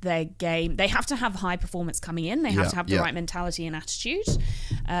lift their game. They have to have high performance coming in. They have to have the right mentality and attitude.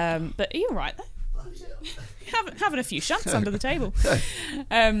 But are you all right there? Having a few shunts under the table.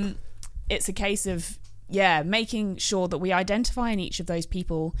 It's a case of making sure that we identify in each of those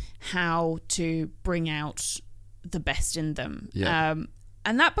people how to bring out the best in them.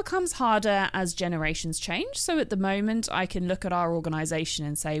 And that becomes harder as generations change. So at the moment, I can look at our organisation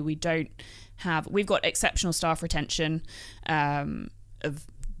and say we've got exceptional staff retention of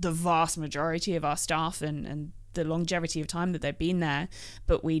the vast majority of our staff, and the longevity of time that they've been there,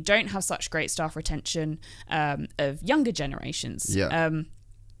 but we don't have such great staff retention of younger generations. Yeah.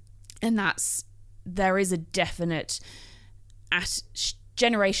 And there is a definite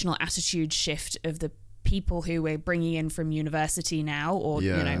generational attitude shift of the people who we're bringing in from university now, or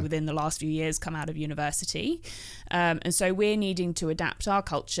within the last few years come out of university, and so we're needing to adapt our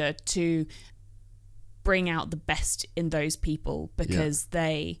culture to bring out the best in those people, because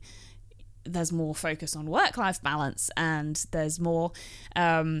there's more focus on work-life balance, and there's more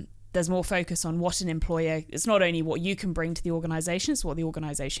focus on what an employer, it's not only what you can bring to the organization, it's what the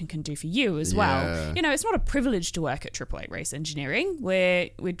organization can do for you as well. It's not a privilege to work at Triple Eight Race Engineering.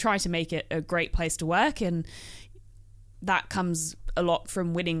 We try to make it a great place to work, and that comes a lot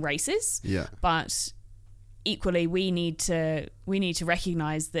from winning races. But equally, we need to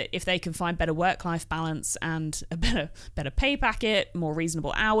recognize that if they can find better work-life balance and a better pay packet, more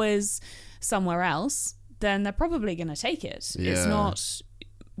reasonable hours somewhere else, then they're probably going to take it. It's not,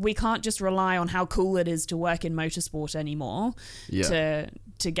 we can't just rely on how cool it is to work in motorsport anymore to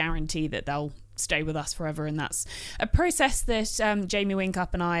guarantee that they'll stay with us forever. And that's a process that Jamie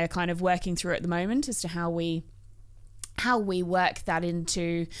Winkup and I are kind of working through at the moment, as to how we work that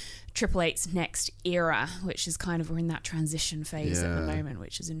into Triple Eight's next era, which is kind of, we're in that transition phase at the moment,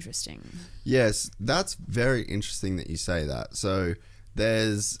 which is interesting. Yes, that's very interesting that you say that. So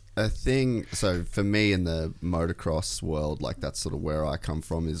there's a thing, so for me in the motocross world, like that's sort of where I come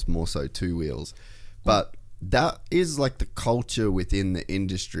from, is more so two wheels. But that is like the culture within the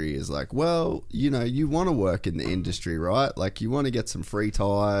industry is like, well, you want to work in the industry, right? Like you want to get some free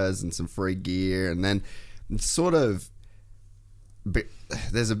tires and some free gear, and then sort of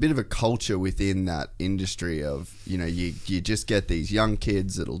there's a bit of a culture within that industry of, you just get these young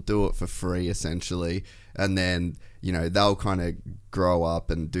kids that'll do it for free essentially, and then they'll kind of grow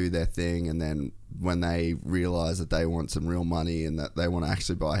up and do their thing, and then when they realize that they want some real money and that they want to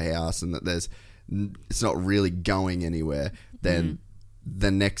actually buy a house and that it's not really going anywhere, then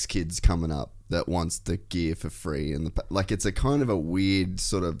the next kid's coming up that wants the gear for free, and like it's a kind of a weird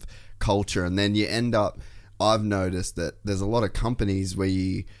sort of culture. And then you end up, I've noticed that there's a lot of companies where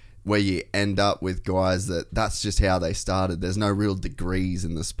you end up with guys that's just how they started. There's no real degrees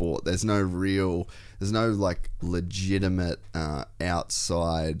in the sport. There's no like legitimate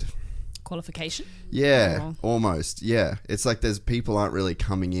outside qualification. Yeah, almost. Yeah, it's like there's people aren't really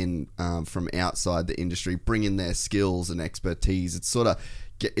coming in from outside the industry, bringing their skills and expertise. It's sort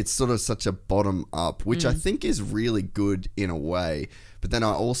of such a bottom up, which I think is really good in a way. But then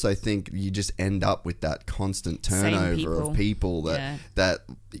I also think you just end up with that constant turnover of people that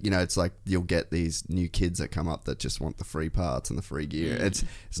it's like you'll get these new kids that come up that just want the free parts and the free gear. It's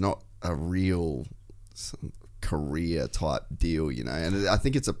not a real career type deal, and I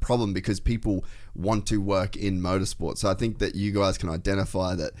think it's a problem because people want to work in motorsport. So I think that you guys can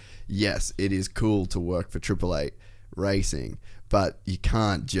identify that, yes, it is cool to work for Triple Eight Racing, but you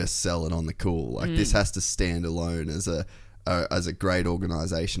can't just sell it on the cool. Like this has to stand alone as a great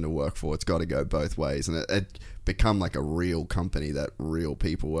organization to work for. It's got to go both ways, and it become like a real company that real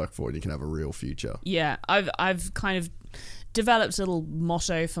people work for, and you can have a real future. Yeah, I've kind of developed a little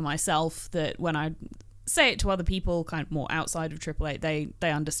motto for myself that when I say it to other people kind of more outside of Triple Eight, they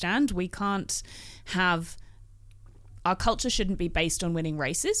understand. We can't have, our culture shouldn't be based on winning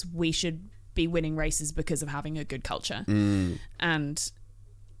races. We should be winning races because of having a good culture. And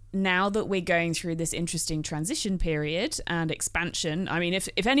now that we're going through this interesting transition period and expansion, I mean,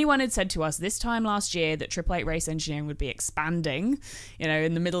 if anyone had said to us this time last year that Triple Eight Race Engineering would be expanding,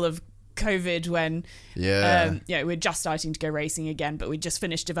 in the middle of COVID, when we're just starting to go racing again, but we just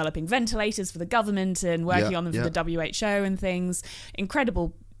finished developing ventilators for the government and working on them for the WHO and things,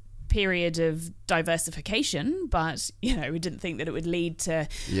 incredible period of diversification, but we didn't think that it would lead to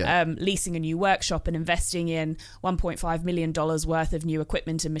leasing a new workshop and investing in $1.5 million worth of new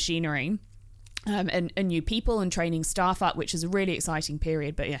equipment and machinery, and new people and training staff up, which is a really exciting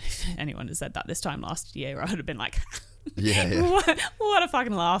period. But if anyone had said that this time last year, I would have been like what a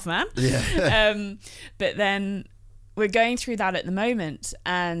fucking laugh, man. But then we're going through that at the moment,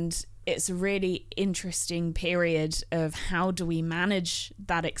 and it's a really interesting period of how do we manage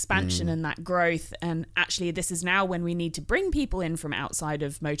that expansion and that growth. And actually this is now when we need to bring people in from outside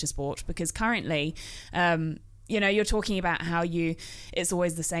of motorsport, because currently you're talking about how it's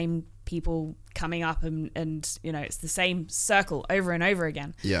always the same people coming up and it's the same circle over and over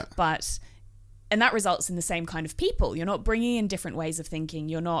again, and that results in the same kind of people. You're not bringing in different ways of thinking.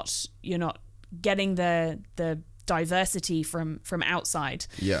 You're not getting the diversity from outside.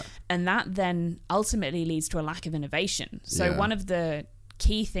 And that then ultimately leads to a lack of innovation. So one of the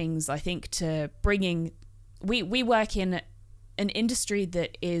key things, I think, to bringing we work in an industry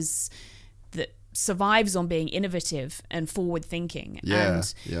that survives on being innovative and forward thinking.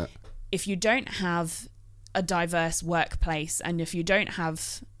 And if you don't have a diverse workplace, and if you don't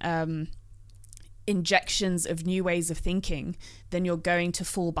have injections of new ways of thinking, then you're going to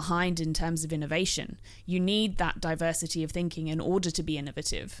fall behind in terms of innovation. You need that diversity of thinking in order to be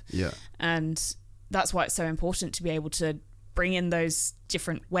innovative. And that's why it's so important to be able to bring in those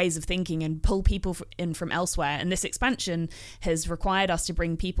different ways of thinking and pull people in from elsewhere. And this expansion has required us to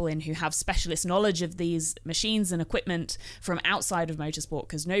bring people in who have specialist knowledge of these machines and equipment from outside of motorsport,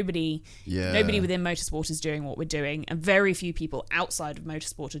 because nobody within motorsport is doing what we're doing, and very few people outside of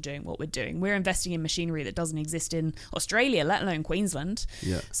motorsport are doing what we're doing. We're investing in machinery that doesn't exist in Australia, let alone Queensland.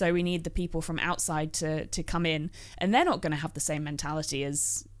 So we need the people from outside to come in, and they're not going to have the same mentality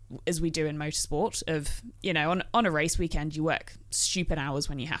as we do in motorsport of, you know, on a race weekend you work stupid hours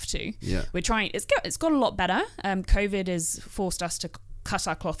when you have to. We're trying, it's got a lot better. COVID has forced us to cut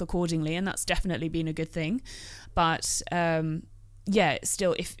our cloth accordingly, and that's definitely been a good thing. But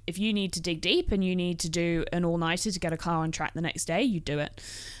still, if you need to dig deep and you need to do an all-nighter to get a car on track the next day, you do it.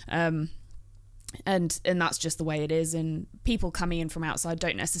 And that's just the way it is, and people coming in from outside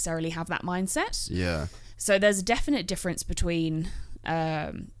don't necessarily have that mindset. So there's a definite difference between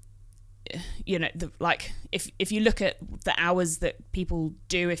you know, if you look at the hours that people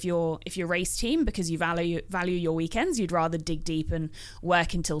do, if you're race team, because you value your weekends, you'd rather dig deep and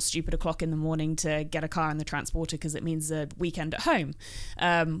work until stupid o'clock in the morning to get a car in the transporter because it means a weekend at home.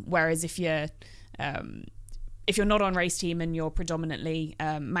 Whereas if you're not on race team and you're predominantly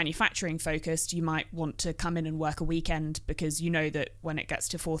manufacturing focused, you might want to come in and work a weekend because you know that when it gets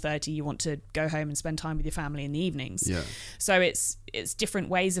to 4:30 you want to go home and spend time with your family in the evenings. So it's different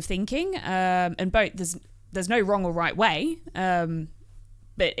ways of thinking, and both there's no wrong or right way,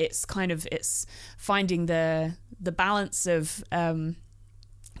 but it's finding the balance of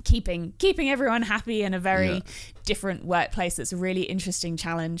keeping everyone happy in a very different workplace. It's a really interesting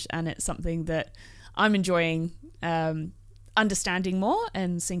challenge, and it's something that I'm enjoying understanding more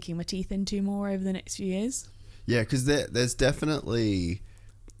and sinking my teeth into more over the next few years. Yeah, because there's definitely,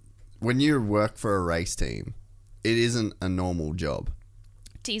 when you work for a race team, it isn't a normal job.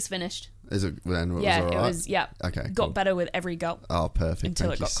 Tea's finished. Is it? Then yeah, it was all right? It was. Yeah. Okay. Got cool. better with every gulp. Oh, perfect. Until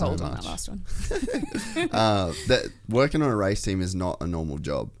Thank it got you so cold on much. that last one. Working on a race team is not a normal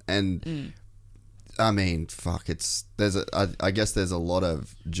job, and I mean, fuck. I guess there's a lot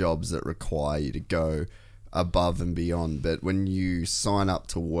of jobs that require you to go above and beyond, but when you sign up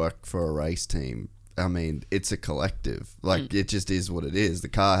to work for a race team, I mean, it's a collective. Like, it just is what it is. The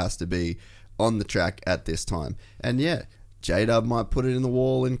car has to be on the track at this time, and J-Dub might put it in the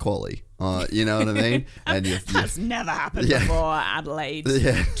wall in quali. You know what I mean? And that's never happened before Adelaide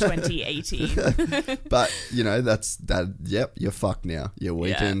 2018. But, you know, you're fucked now. Your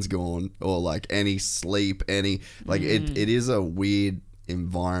weekend's gone, or like any sleep, it is a weird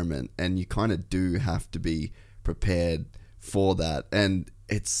environment, and you kind of do have to be prepared for that. And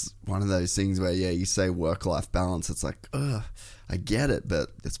it's one of those things where, you say work-life balance, it's like, ugh, I get it,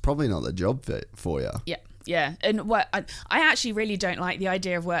 but it's probably not the job for you. Yeah, and what I actually really don't like the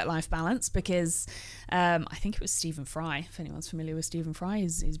idea of work-life balance, because I think it was Stephen Fry. If anyone's familiar with Stephen Fry,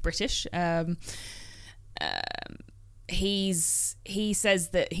 he's British. He says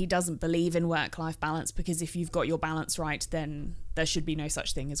that he doesn't believe in work-life balance, because if you've got your balance right, then there should be no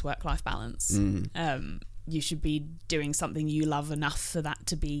such thing as work-life balance. You should be doing something you love enough for that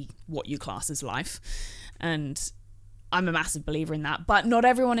to be what you class as life, and I'm a massive believer in that, but not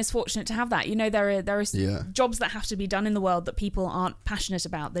everyone is fortunate to have that. You know, there are jobs that have to be done in the world that people aren't passionate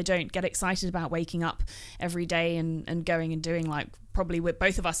about. They don't get excited about waking up every day and going and doing, like probably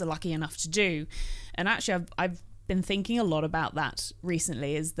both of us are lucky enough to do. And actually, I've been thinking a lot about that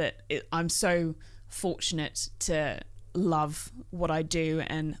recently, is that I'm so fortunate to love what I do.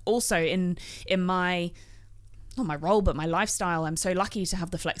 And also in my, not my role, but my lifestyle, I'm so lucky to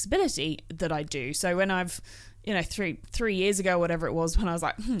have the flexibility that I do. So when I've, you know, three years ago, whatever it was, when I was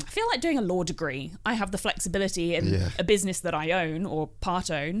like, I feel like doing a law degree, I have the flexibility in a business that I own or part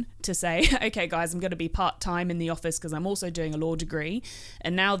own to say, okay, guys, I'm going to be part-time in the office because I'm also doing a law degree.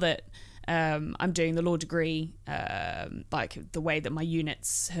 And now that I'm doing the law degree, like the way that my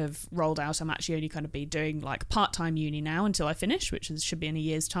units have rolled out, I'm actually only going to be doing like part-time uni now until I finish, which should be in a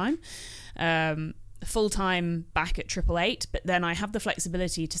year's time. Full-time back at 888, but then I have the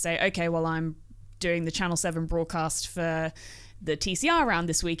flexibility to say, okay, well, I'm doing the Channel 7 broadcast for the TCR round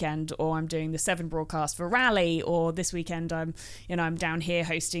this weekend, or I'm doing the 7 broadcast for Rally, or this weekend I'm down here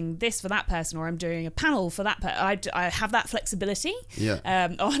hosting this for that person, or I'm doing a panel for that person. I have that flexibility. Yeah.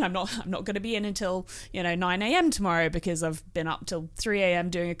 And I'm not going to be in until 9 a.m. tomorrow because I've been up till 3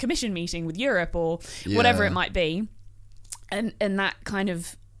 a.m. doing a commission meeting with Europe or whatever it might be. And that kind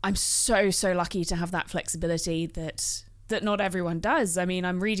of, I'm so lucky to have that flexibility that not everyone does. I mean,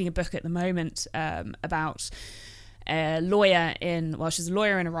 I'm reading a book at the moment about a lawyer she's a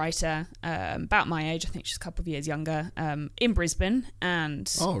lawyer and a writer, about my age. I think she's a couple of years younger, in Brisbane.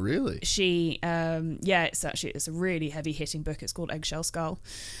 And oh, really? She, it's a really heavy hitting book. It's called Eggshell Skull.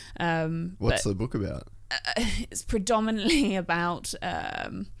 What's the book about? It's predominantly about,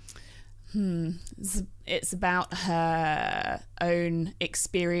 it's about her own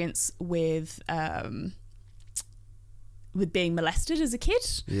experience with being molested as a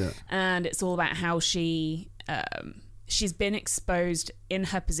kid. Yeah. And it's all about how she's been exposed in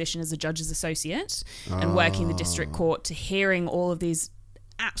her position as a judge's associate and working the district court to hearing all of these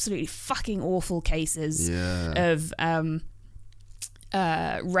absolutely fucking awful cases of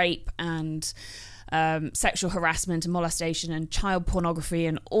rape and sexual harassment and molestation and child pornography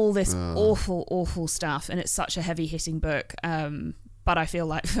and all this awful stuff. And it's such a heavy hitting book. But I feel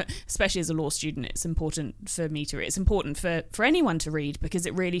like, especially as a law student, it's important for me to read. It's important for anyone to read because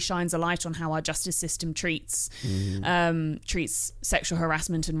it really shines a light on how our justice system treats sexual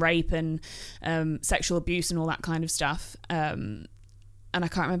harassment and rape and sexual abuse and all that kind of stuff. And I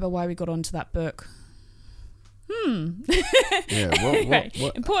can't remember why we got onto that book. Anyway,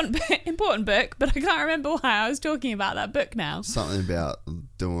 what? Important book, but I can't remember why I was talking about that book now. Something about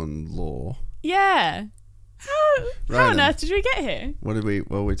doing law. Yeah. How on earth did we get here? What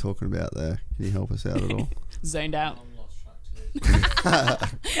were we talking about there? Can you help us out at all? Zoned out.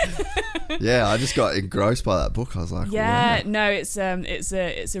 Yeah, I just got engrossed by that book. I was like, yeah, wow. no, it's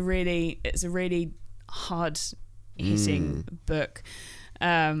a really hard hitting book,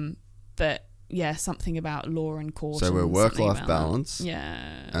 but yeah, something about law and court. So we're work-life balance. That.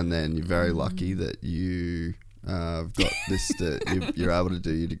 Yeah, and then you're very lucky that you got this. You're able to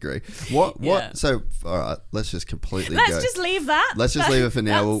do your degree. What? Yeah. So, all right, let's just completely. Let's just leave that. Let's just leave it for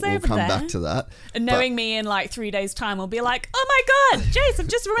now. We'll come back to that. And knowing me in like 3 days' time, we'll be like, oh my god, Jace, I've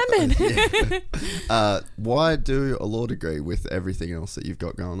just remembered. Why do a law degree with everything else that you've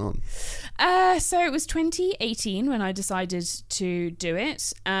got going on? So it was 2018 when I decided to do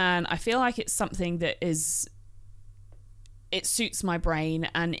it, and I feel like it's something that it suits my brain,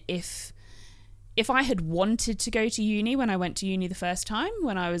 and if I had wanted to go to uni when I went to uni the first time,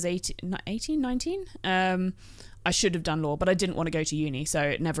 when I was 19, I should have done law, but I didn't want to go to uni, so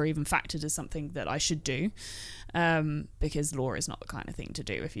it never even factored as something that I should do, because law is not the kind of thing to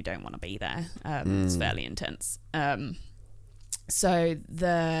do if you don't want to be there. It's fairly intense. So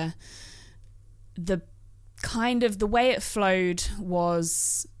the kind of the way it flowed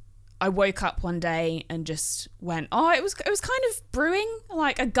was, I woke up one day and just went, it was kind of brewing,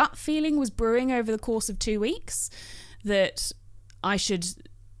 like a gut feeling was brewing over the course of 2 weeks that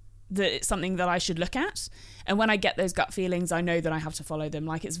it's something that I should look at. And when I get those gut feelings, I know that I have to follow them.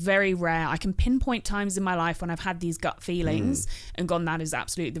 Like, it's very rare. I can pinpoint times in my life when I've had these gut feelings and gone, that is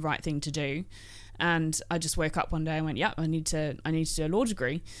absolutely the right thing to do. And I just woke up one day and went, yeah, I need to do a law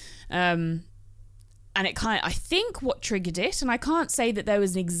degree. And it I think what triggered it, and I can't say that there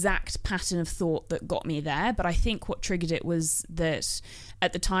was an exact pattern of thought that got me there, but I think what triggered it was that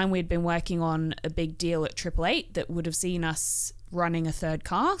at the time we'd been working on a big deal at 888 that would have seen us running a third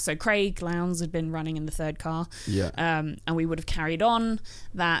car. So Craig Lowndes had been running in the third car. Yeah. And we would have carried on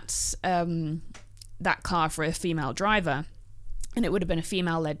that car for a female driver. And it would have been a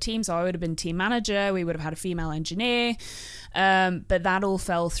female-led team, so I would have been team manager. We would have had a female engineer. But that all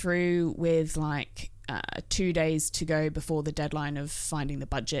fell through with 2 days to go before the deadline of finding the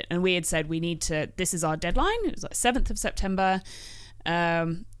budget. And we had said this is our deadline. It was 7th of September.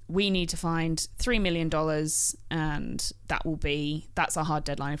 We need to find $3 million, and that's our hard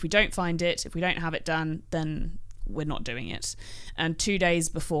deadline. If we don't find it, if we don't have it done, then we're not doing it. And 2 days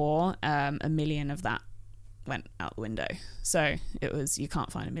before, $1 million of that went out the window. So it was, you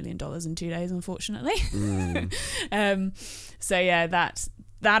can't find $1 million in 2 days, unfortunately. So yeah,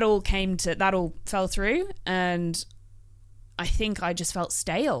 that all fell through, and I think I just felt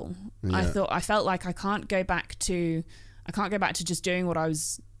stale. Yeah. I felt like I can't go back to just doing what I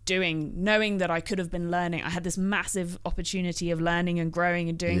was doing, knowing that I could have been learning. I had this massive opportunity of learning and growing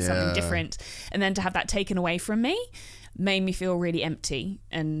and doing something different, and then to have that taken away from me made me feel really empty.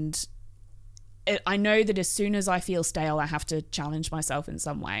 And I know that as soon as I feel stale, I have to challenge myself in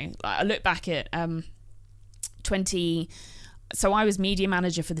some way. I look back at so I was media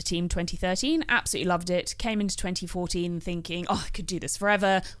manager for the team 2013, absolutely loved it. Came into 2014 thinking, I could do this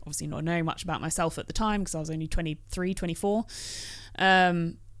forever. Obviously not knowing much about myself at the time because I was only 23, 24.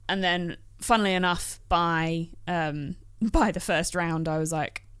 And then, funnily enough, by the first round, I was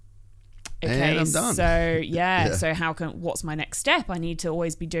like, okay, and I'm done. So so what's my next step? I need to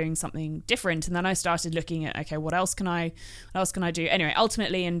always be doing something different. And then I started looking at, okay, what else can I do? Anyway,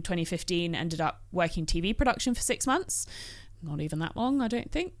 ultimately in 2015, ended up working TV production for 6 months. Not even that long, I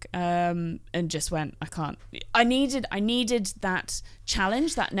don't think. And just went, I needed that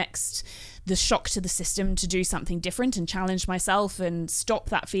challenge, the shock to the system to do something different and challenge myself and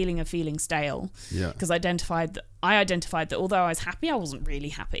stop that feeling of feeling stale. Yeah. Because I identified that although I was happy, I wasn't really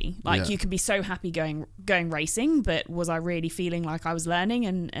happy. Like, you can be so happy going racing, but was I really feeling like I was learning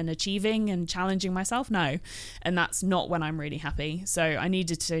and achieving and challenging myself? No. And that's not when I'm really happy. So I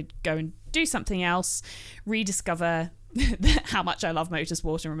needed to go and do something else, rediscover how much I love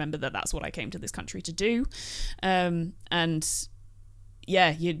motorsport, and remember that that's what I came to this country to do. How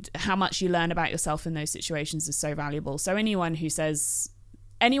much you learn about yourself in those situations is so valuable. So anyone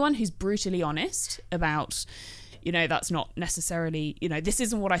who's brutally honest about, that's not necessarily, this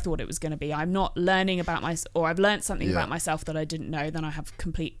isn't what I thought it was going to be, I'm not learning about or I've learned something about myself that I didn't know, then I have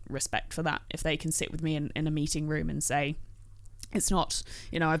complete respect for that. If they can sit with me in a meeting room and say, it's not,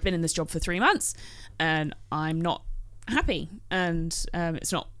 I've been in this job for 3 months and I'm not happy, and I've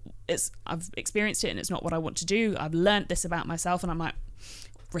experienced it and it's not what I want to do. I've learnt this about myself, and I'm like,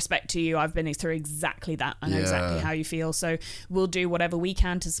 respect to you, I've been through exactly that. I know exactly how you feel, so we'll do whatever we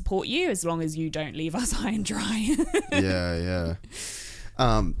can to support you, as long as you don't leave us high and dry.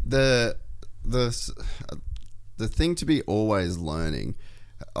 The thing to be always learning,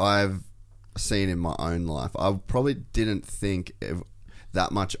 I've seen in my own life, I probably didn't think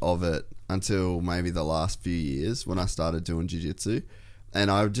that much of it until maybe the last few years when I started doing jiu-jitsu.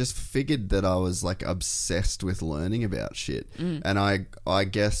 And I just figured that I was like obsessed with learning about shit. And I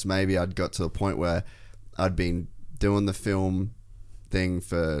guess maybe I'd got to a point where I'd been doing the film thing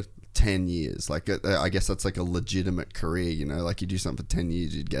for 10 years. Like, I guess that's like a legitimate career, like you do something for 10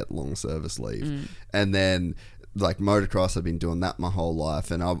 years, you'd get long service leave. And then like motocross, I've been doing that my whole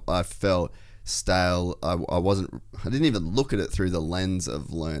life. And I felt stale. I didn't even look at it through the lens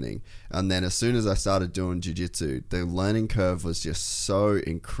of learning. And then as soon as I started doing jiu-jitsu, the learning curve was just so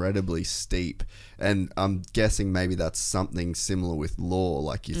incredibly steep. And I'm guessing maybe that's something similar with law.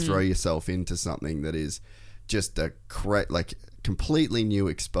 Like, you throw yourself into something that is just a completely new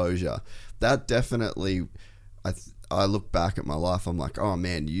exposure. That definitely, I look back at my life, I'm like, oh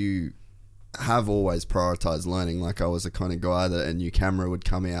man, you have always prioritized learning. Like, I was the kind of guy that a new camera would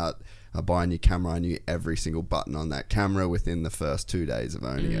come out, I'd buy a new camera, I knew every single button on that camera within the first 2 days of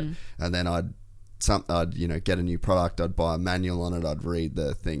owning it. And then I'd get a new product, I'd buy a manual on it, I'd read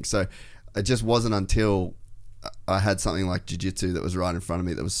the thing. So it just wasn't until I had something like jiu-jitsu that was right in front of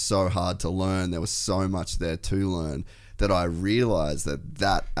me that was so hard to learn, there was so much there to learn, that I realized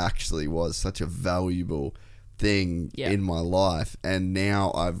that actually was such a valuable thing in my life. And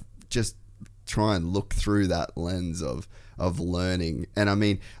now I've just try and look through that lens of learning. And I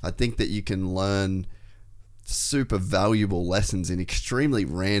mean, I think that you can learn super valuable lessons in extremely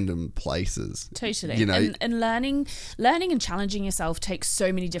random places. Totally. And learning and challenging yourself takes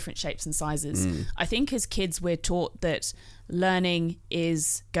so many different shapes and sizes. I think as kids we're taught that learning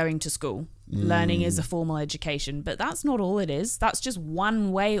is going to school. Learning is a formal education, but that's not all it is. That's just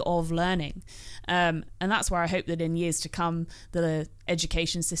one way of learning. And that's where I hope that in years to come, the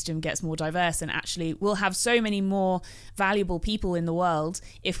education system gets more diverse, and actually we'll have so many more valuable people in the world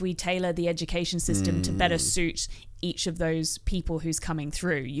if we tailor the education system to better suit each of those people who's coming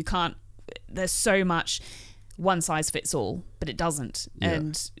through. There's so much one size fits all, but it doesn't.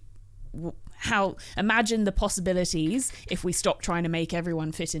 And imagine the possibilities if we stop trying to make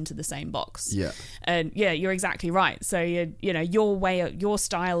everyone fit into the same box. And you're exactly right. So your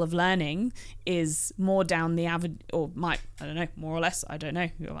style of learning is more down the more or less, I don't know,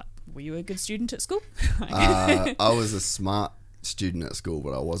 were you a good student at school? I was a smart student at school,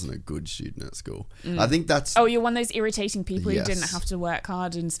 but I wasn't a good student at school. I think that's... Oh, you're one of those irritating people who didn't have to work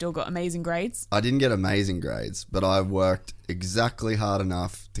hard and still got amazing grades? I didn't get amazing grades, but I worked exactly hard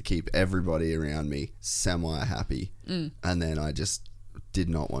enough to keep everybody around me semi-happy. And then I just did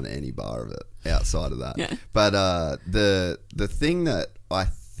not want any bar of it outside of that. But the thing that I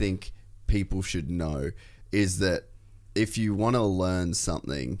think people should know is that if you want to learn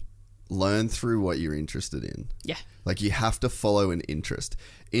something, learn through what you're interested in. Like, you have to follow an interest.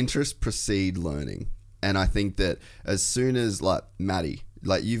 Interest precede learning. And I think that as soon as, like, Maddie,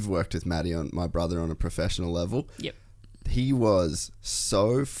 like, you've worked with Maddie, my brother, on a professional level. he was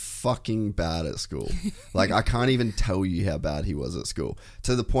so fucking bad at school. Like, I can't even tell you how bad he was at school.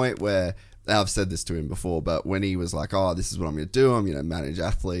 To the point where, I've said this to him before, but when he was like, oh, this is what I'm going to do. I'm going to manage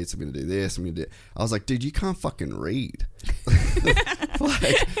athletes. I'm going to do this. I'm going to do... I was like, dude, you can't fucking read.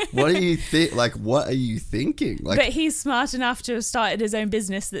 Like, what do you think? Like, what are you thinking? Like, but he's smart enough to have started his own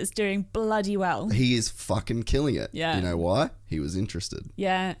business that's doing bloody well. He is fucking killing it. Yeah. You know why? He was interested.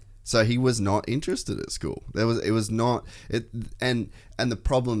 Yeah. So he was not interested at school. It was not it, and the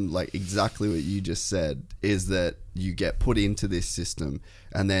problem, like exactly what you just said, is that you get put into this system,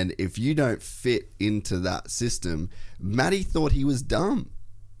 and then if you don't fit into that system, Maddie thought he was dumb.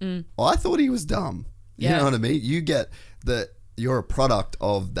 I thought he was dumb. You know what I mean? You get that you're a product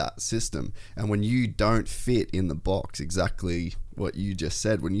of that system, and when you don't fit in the box, exactly what you just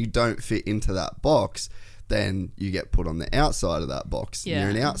said, when you don't fit into that box, then you get put on the outside of that box. Yeah.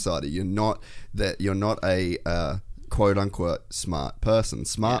 You're an outsider. You're not a quote unquote smart person.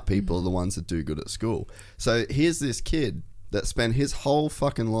 Smart people are the ones that do good at school. So here's this kid that spent his whole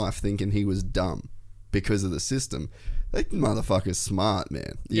fucking life thinking he was dumb because of the system. That motherfucker's smart,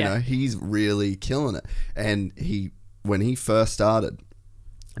 man. You know, he's really killing it. And when he first started,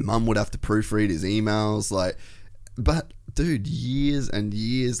 Mum would have to proofread his emails, but dude, years and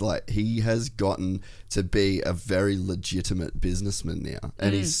years, he has gotten to be a very legitimate businessman now,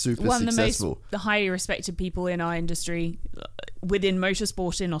 and he's super successful. The highly respected people in our industry within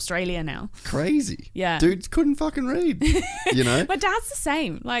motorsport in Australia now. Crazy. Yeah. Dude couldn't fucking read, you know? My dad's the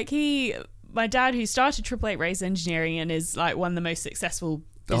same. My dad, who started Triple Eight Race Engineering and is one of the most successful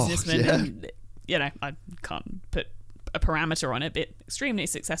businessmen, and, I can't put a parameter on it, but extremely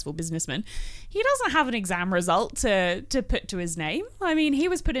successful businessman. He doesn't have an exam result to put to his name. I mean, he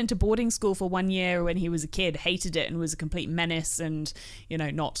was put into boarding school for 1 year when he was a kid, hated it, and was a complete menace, and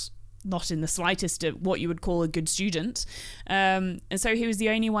not in the slightest what you would call a good student. And so he was the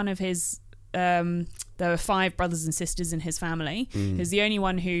only one of his. There were 5 brothers and sisters in his family. He was the only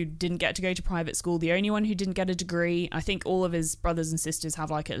one who didn't get to go to private school, the only one who didn't get a degree. I think all of his brothers and sisters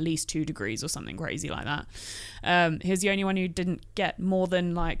have at least 2 degrees or something crazy like that. He was the only one who didn't get more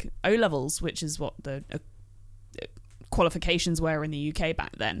than O-levels, which is what the qualifications were in the UK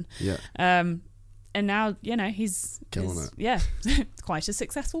back then. Yeah. And now, he's killing it. Yeah, quite a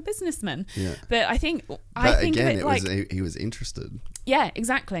successful businessman. Yeah. But I think he was interested. Yeah,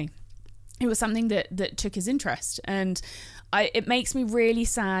 exactly. It was something that took his interest, and it makes me really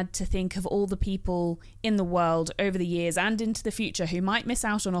sad to think of all the people in the world over the years and into the future who might miss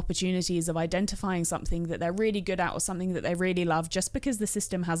out on opportunities of identifying something that they're really good at or something that they really love just because the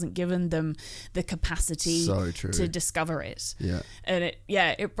system hasn't given them the capacity to discover it. Yeah. And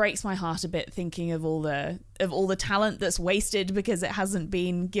it breaks my heart a bit thinking of all the talent that's wasted because it hasn't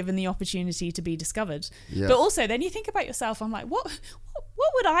been given the opportunity to be discovered. Yeah. But also then you think about yourself, I'm like, what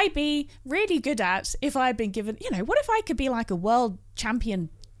would I be really good at if I had been given, what if I could be a world champion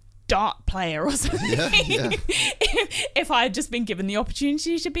dart player or something? Yeah. If I had just been given the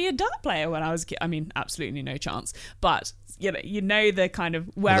opportunity to be a dart player when I was a kid. I mean, absolutely no chance. But, the kind of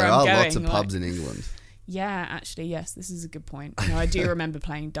where I'm going. There are lots of pubs in England. Yeah, actually, yes, this is a good point. I do remember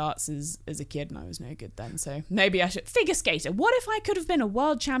playing darts as a kid, and I was no good then. So maybe I should figure skater. What if I could have been a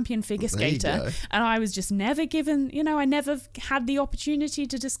world champion figure skater, and I was just never given? I never had the opportunity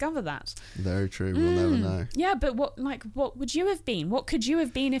to discover that. Very true. We'll never know. Yeah, but what would you have been? What could you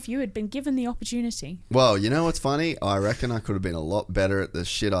have been if you had been given the opportunity? Well, you know what's funny? I reckon I could have been a lot better at the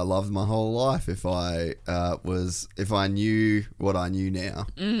shit I loved my whole life if I knew what I knew now.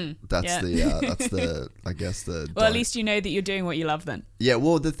 That's the. I guess well, at least you know that you're doing what you love then. Yeah,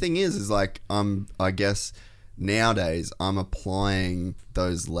 well, the thing is I guess nowadays I'm applying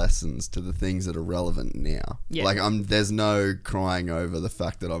those lessons to the things that are relevant now. Yeah. There's no crying over the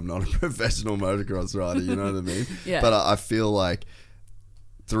fact that I'm not a professional motocross rider, you know what I mean? Yeah. But I feel like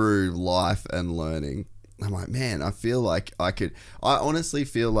through life and learning, I'm like, man, I honestly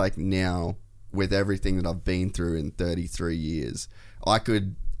feel like now with everything that I've been through in 33 years, I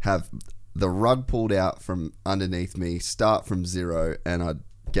could have the rug pulled out from underneath me, start from zero, and I'd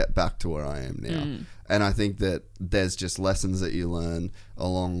get back to where I am now. And I think that there's just lessons that you learn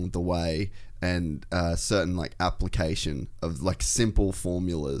along the way, and certain application of simple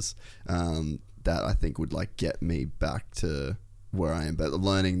formulas that I think would get me back to where I am. But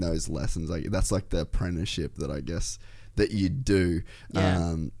learning those lessons, that's the apprenticeship that I guess that you do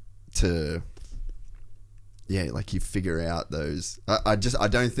to. Yeah, you figure out those. I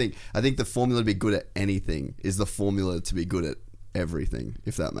think the formula to be good at anything is the formula to be good at everything,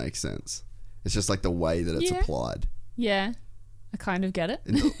 if that makes sense. It's just the way that it's applied. Yeah. I kind of get it.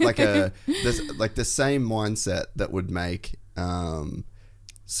 There's like the same mindset that would make,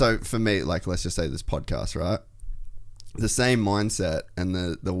 so for me, like, let's just say this podcast, right? The same mindset and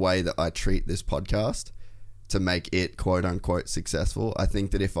the way that I treat this podcast to make it quote unquote successful. I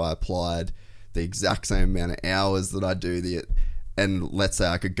think that if I applied the exact same amount of hours that I do and let's say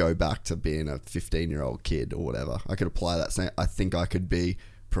I could go back to being a 15-year-old kid or whatever, I could apply that same, I think I could be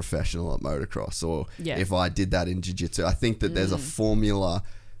professional at motocross, or if I did that in jiu-jitsu. I think that there's a formula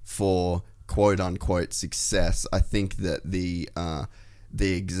for quote unquote success. I think that the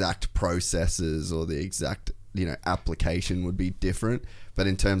exact processes or the exact application would be different, but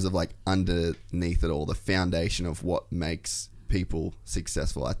in terms of like underneath it all, the foundation of what makes people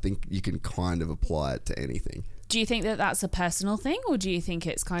successful, I think you can kind of apply it to anything. Do you think that that's a personal thing, or do you think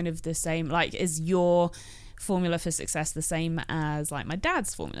it's kind of the same? Like, is your formula for success the same as like my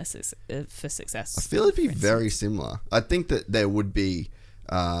dad's formula for success? I feel it'd be very similar. I think that there would be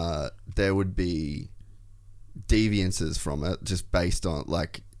deviances from it, just based on,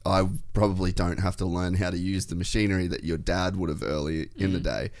 like, I probably don't have to learn how to use the machinery that your dad would have early in the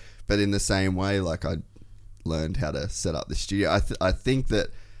day, but in the same way, like, I learned how to set up the studio. I think that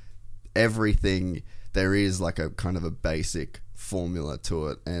everything, there is like a kind of a basic formula to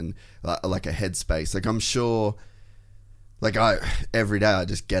it, and like a headspace. Like, I'm sure, like, every day I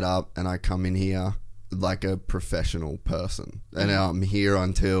just get up and I come in here like a professional person, and I'm here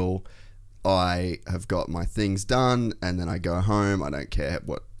until I have got my things done, and then I go home. I don't care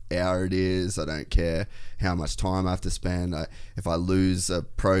what hour it is. I don't care how much time I have to spend. If I lose a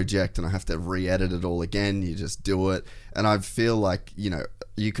project and I have to re-edit it all again, you just do it. And I feel like,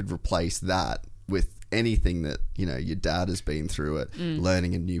 you could replace that with anything that, your dad has been through it,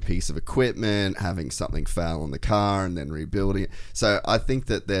 learning a new piece of equipment, having something fail on the car and then rebuilding it. So I think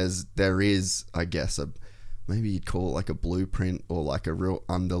that there is, I guess, maybe you'd call it like a blueprint, or like a real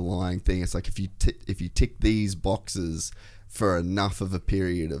underlying thing. It's like if you tick these boxes for enough of a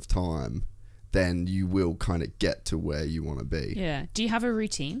period of time, then you will kind of get to where you want to be. Yeah. Do you have a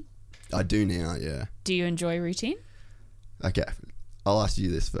routine? I do now, yeah. Do you enjoy routine? Okay. I'll ask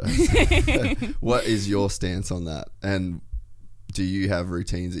you this first. What is your stance on that? And do you have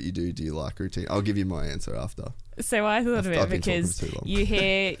routines that you do? Do you like routine? I'll give you my answer after. So I thought of it because you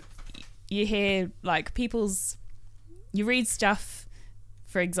hear like you read stuff,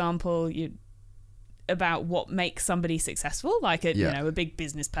 for example, about what makes somebody successful, like a big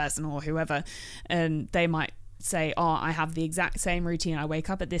business person or whoever, and they might say, I have the exact same routine. I wake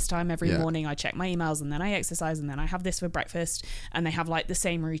up at this time every morning, I check my emails, and then I exercise, and then I have this for breakfast. And they have like the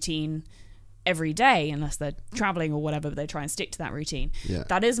same routine every day, unless they're traveling or whatever, but they try and stick to that routine.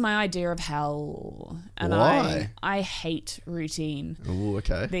 That is my idea of hell. And why? I hate routine. Oh,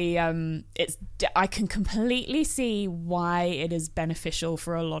 okay. I can completely see why it is beneficial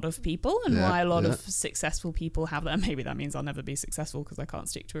for a lot of people, and why a lot of successful people have that. Maybe that means I'll never be successful because I can't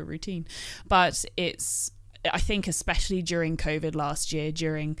stick to a routine. But I think especially during COVID last year,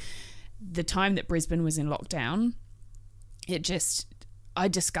 during the time that Brisbane was in lockdown, I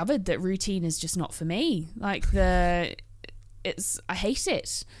discovered that routine is just not for me. Like, I hate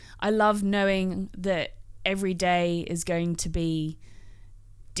it. I love knowing that every day is going to be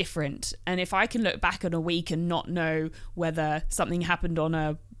different. And if I can look back on a week and not know whether something happened on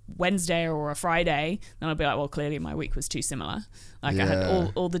a Wednesday or a Friday, then I'll be like, well, clearly my week was too similar. Like, I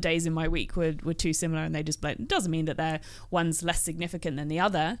had all the days in my week were too similar, and they just it doesn't mean that one's less significant than the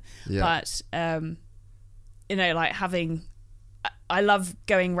other. But like having, I love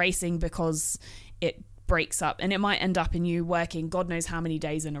going racing because it breaks up, and it might end up in you working God knows how many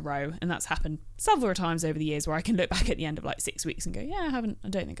days in a row. And that's happened several times over the years, where I can look back at the end of like 6 weeks and go, I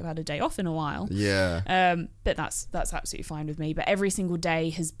don't think I've had a day off in a while. But that's absolutely fine with me. But every single day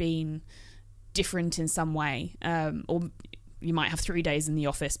has been different in some way. Or you might have 3 days in the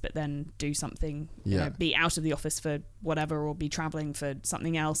office, but then do something, be out of the office for whatever, or be traveling for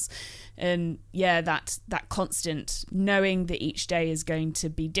something else. And that constant knowing that each day is going to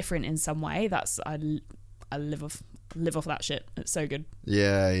be different in some way, I live off that shit. It's so good.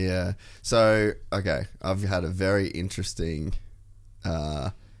 Yeah. So, okay, I've had a very interesting,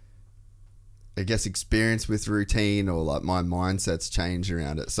 I guess, experience with routine, or like my mindset's changed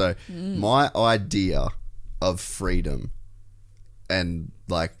around it. So my idea of freedom, and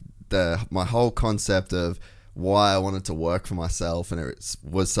like my whole concept of why I wanted to work for myself, and it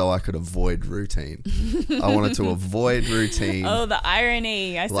was so I could avoid routine. I wanted to avoid routine. Oh, the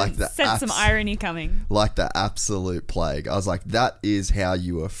irony. I sense some irony coming. Like the absolute plague. I was like, that is how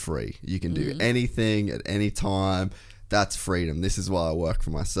you are free. You can do anything at any time. That's freedom. This is why I work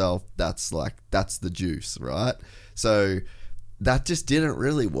for myself. That's the juice, right? So that just didn't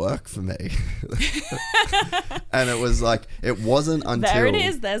really work for me. And it was like, it wasn't until... There it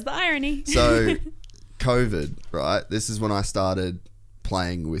is. There's the irony. So COVID, right? This is when I started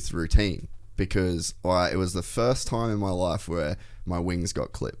playing with routine, because it was the first time in my life where my wings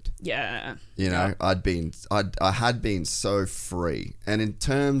got clipped. Yeah. You know, I had been so free. And in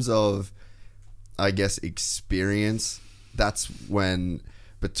terms of, I guess, experience, that's when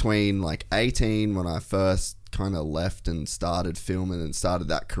between like 18, when I first kind of left and started filming and started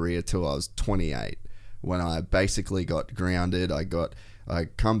that career, till I was 28, when I basically got grounded. I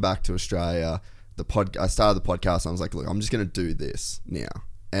come back to Australia. I started the podcast and I was like, look, I'm just going to do this now.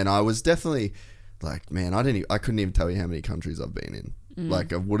 And I was definitely like, man, I couldn't even tell you how many countries I've been in.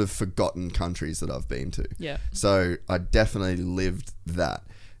 Like, I would have forgotten countries that I've been to. Yeah. So I definitely lived that.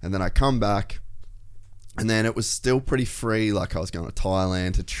 And then I come back, and then it was still pretty free. Like, I was going to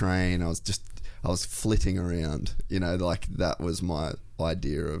Thailand to train. I was flitting around, you know, like that was my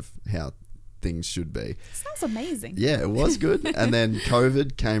idea of how things should be. Sounds amazing. Yeah, it was good. And then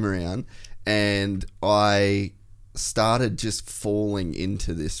COVID came around, and I started just falling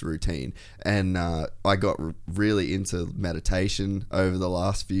into this routine, and I got really into meditation over the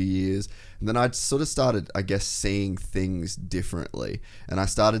last few years, and then I sort of started, I guess, seeing things differently, and I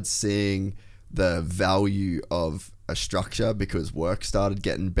started seeing the value of a structure, because work started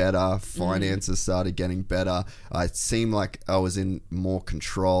getting better, finances started getting better. I seemed like I was in more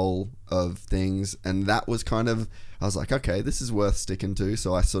control of things, and that was kind of, I was like, okay, this is worth sticking to.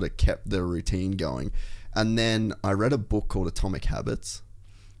 So I sort of kept the routine going. And then I read a book called Atomic Habits.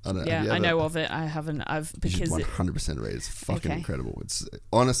 I know of it. I haven't. You should 100% read it. It's fucking incredible. It's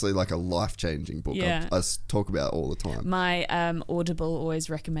honestly like a life-changing book. Yeah. I talk about it all the time. My Audible always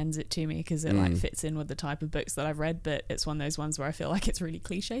recommends it to me because it like fits in with the type of books that I've read, but it's one of those ones where I feel like it's really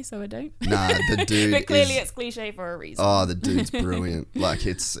cliche, so I don't. Nah, the dude but clearly it's cliche for a reason. Oh, the dude's brilliant. Like,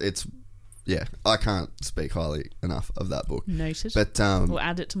 it's yeah, I can't speak highly enough of that book. Noted. But we'll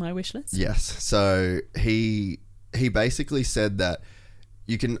add it to my wish list. Yes. So he basically said that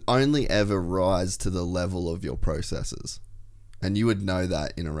you can only ever rise to the level of your processes, and you would know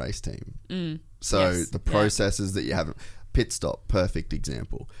that in a race team. So the processes that you have, pit stop, perfect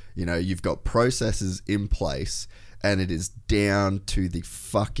example. You know, you've got processes in place, and it is down to the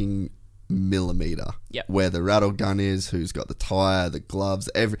fucking millimeter where the rattle gun is, who's got the tire, the gloves,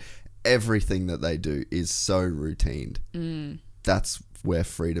 everything that they do is so routine. That's where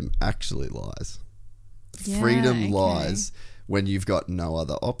freedom actually lies. Freedom lies when you've got no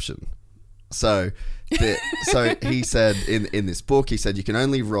other option. So he said in this book, he said you can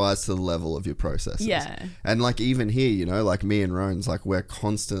only rise to the level of your processes. Yeah. And like, even here, you know, like me and Roan's, like, we're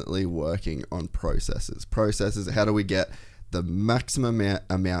constantly working on processes. How do we get the maximum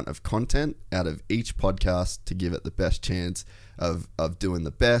amount of content out of each podcast to give it the best chance of doing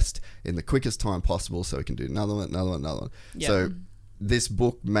the best in the quickest time possible, so we can do another one. Yep. So this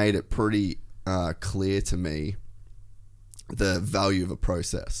book made it pretty clear to me the value of a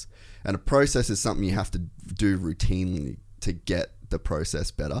process. And a process is something you have to do routinely to get the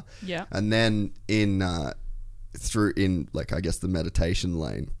process better. Yeah. And then in like, I guess, the meditation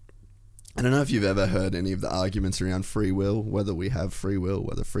lane, I don't know if you've ever heard any of the arguments around free will, whether we have free will,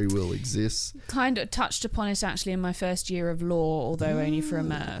 whether free will exists. Kind of touched upon it actually in my first year of law, although only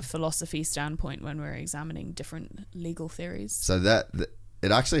from a philosophy standpoint when we're examining different legal theories. So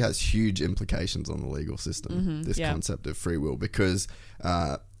it actually has huge implications on the legal system, this concept of free will, because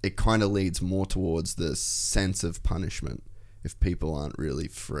it kind of leads more towards the sense of punishment if people aren't really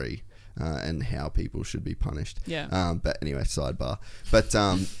free. And how people should be punished. Yeah. But anyway, sidebar. But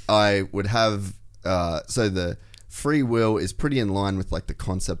I would have... so the free will is pretty in line with like the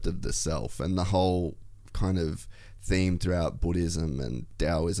concept of the self, and the whole kind of theme throughout Buddhism and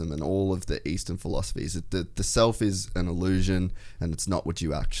Taoism and all of the Eastern philosophies. The self is an illusion, and it's not what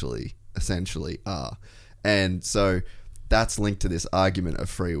you actually essentially are. And so that's linked to this argument of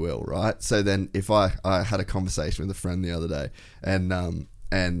free will, right? So then if I had a conversation with a friend the other day,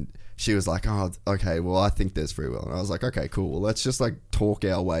 and she was like, oh, okay, well, I think there's free will. And I was like, okay, cool. Well, let's just like talk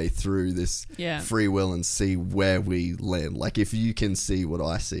our way through this free will and see where we land. Like, if you can see what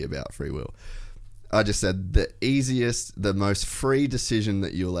I see about free will. I just said the easiest, the most free decision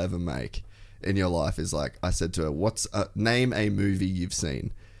that you'll ever make in your life is, like, I said to her, name a movie you've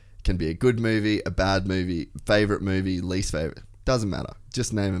seen. It can be a good movie, a bad movie, favorite movie, least favorite. Doesn't matter.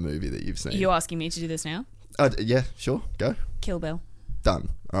 Just name a movie that you've seen. Are you asking me to do this now? Yeah, sure. Go. Kill Bill. Done.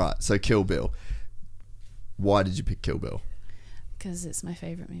 All right. So Kill Bill. Why did you pick Kill Bill? Because it's my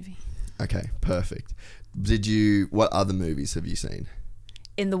favourite movie. Okay, perfect. What other movies have you seen?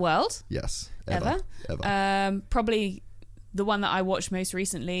 In the world? Yes. Ever? Probably The one that I watched most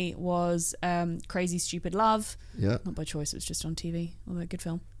recently was Crazy Stupid Love. Yeah. Not by choice, it was just on TV. Although, good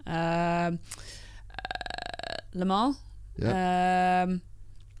film. Le Mans. Yeah.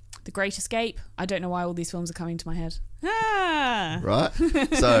 The Great Escape. I don't know why all these films are coming to my head. Ah! Right?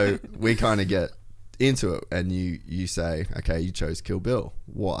 So we kind of get into it, and you say, okay, you chose Kill Bill.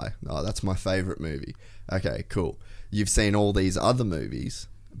 Why? Oh, that's my favourite movie. Okay, cool. You've seen all these other movies,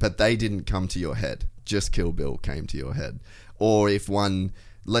 but they didn't come to your head. Just Kill Bill came to your head. Or if one,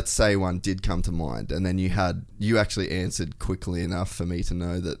 let's say one did come to mind, and then you actually answered quickly enough for me to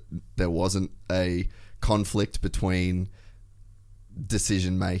know that there wasn't a conflict between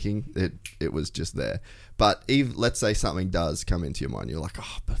decision making. It was just there. But let's say something does come into your mind. You're like,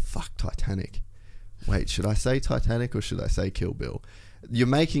 oh, but fuck Titanic. Wait, should I say Titanic or should I say Kill Bill? You're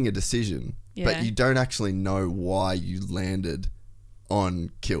making a decision, but you don't actually know why you landed on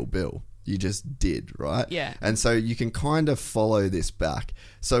Kill Bill. You just did, right? Yeah. And so you can kind of follow this back.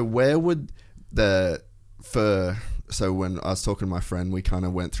 So where would so when I was talking to my friend, we kind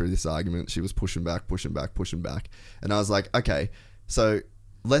of went through this argument. She was pushing back. And I was like, okay, so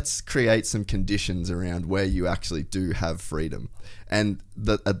let's create some conditions around where you actually do have freedom. And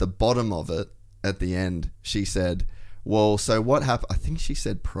at the bottom of it, at the end, she said, well, so what happened? I think she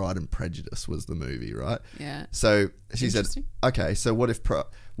said Pride and Prejudice was the movie, right? Yeah. So she said, okay, so what if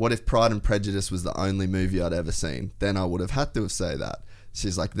Pride and Prejudice was the only movie I'd ever seen? Then I would have had to have said that.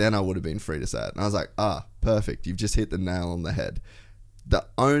 She's like, then I would have been free to say it. And I was like, perfect. You've just hit the nail on the head. The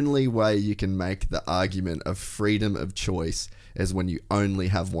only way you can make the argument of freedom of choice is when you only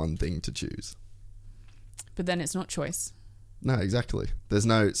have one thing to choose. But then it's not choice. No, exactly. There's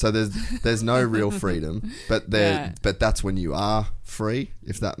no real freedom, but that's when you are free,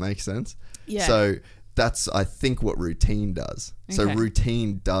 if that makes sense. Yeah. So that's, I think, what routine does. Okay. So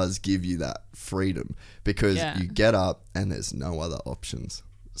routine does give you that freedom because you get up and there's no other options.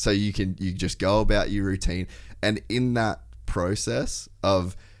 So you just go about your routine, and in that process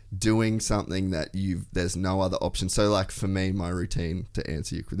of doing something that there's no other option. So like for me, my routine, to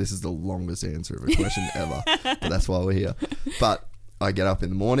answer you, this is the longest answer of a question ever, but that's why we're here. But I get up in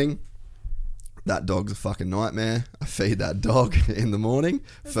the morning. That dog's a fucking nightmare. I feed that dog in the morning.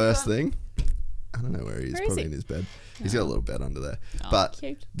 First thing. I don't know where he is. Probably in his bed. He's got a little bed under there. But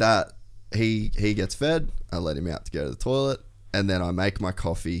cute. That he gets fed. I let him out to go to the toilet, and then I make my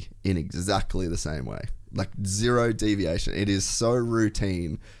coffee in exactly the same way. Like zero deviation. It is so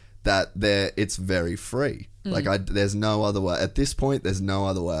routine that it's very free. Like there's no other way. At this point, there's no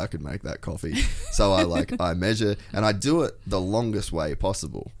other way I could make that coffee. So I measure, and I do it the longest way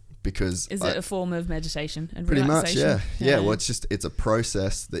possible because is it a form of meditation and pretty relaxation? Much, yeah. Well, it's a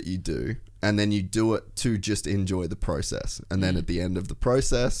process that you do, and then you do it to just enjoy the process, and then at the end of the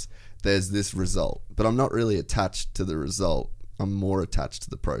process, there's this result. But I'm not really attached to the result. I'm more attached to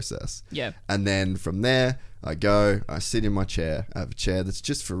the process. Yeah. And then from there, I sit in my chair. I have a chair that's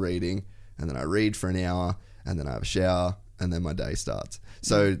just for reading, and then I read for an hour, and then I have a shower, and then my day starts.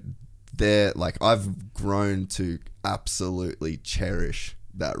 So I've grown to absolutely cherish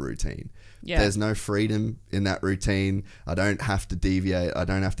that routine. Yeah. There's no freedom in that routine. I don't have to deviate. I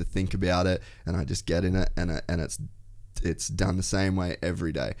don't have to think about it, and I just get in it, and it's done the same way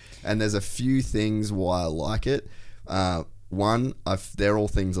every day. And there's a few things why I like it. One, they're all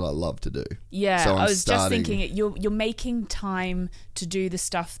things that I love to do. Yeah, so I was just thinking you're making time to do the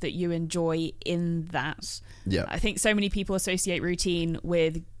stuff that you enjoy in that. Yeah. I think so many people associate routine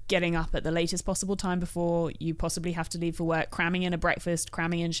with getting up at the latest possible time before you possibly have to leave for work, cramming in a breakfast,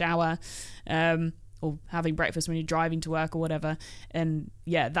 cramming in shower, or having breakfast when you're driving to work or whatever. And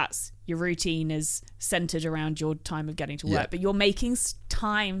yeah, that's your routine is centered around your time of getting to work. But you're making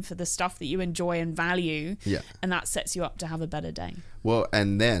time for the stuff that you enjoy and value. Yeah. And that sets you up to have a better day. Well,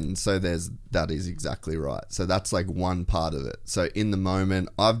 and then, that is exactly right. So that's like one part of it. So in the moment,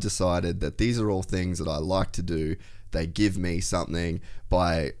 I've decided that these are all things that I like to do. They give me something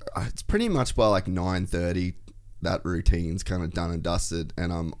it's pretty much by like 9:30, that routine's kind of done and dusted,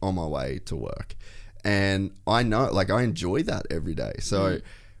 and I'm on my way to work. And I know, I enjoy that every day. So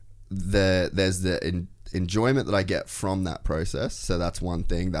there's the enjoyment that I get from that process. So that's one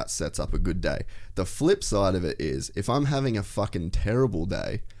thing that sets up a good day. The flip side of it is, if I'm having a fucking terrible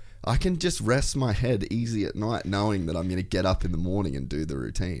day, I can just rest my head easy at night knowing that I'm going to get up in the morning and do the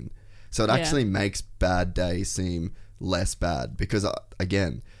routine. So it actually makes bad days seem less bad because,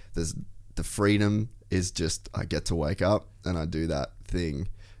 again, there's the freedom is just I get to wake up and I do that thing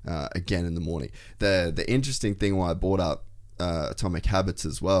again in the morning. The interesting thing why I brought up Atomic Habits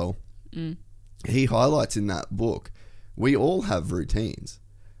as well, he highlights in that book, we all have routines,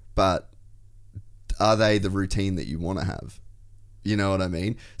 but are they the routine that you want to have? You know what I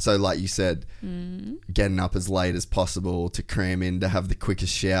mean? So like you said, getting up as late as possible to cram in, to have the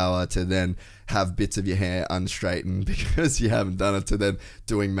quickest shower, to then have bits of your hair unstraightened because you haven't done it, to then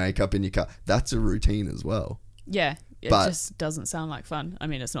doing makeup in your car. That's a routine as well. Yeah. It just doesn't sound like fun. I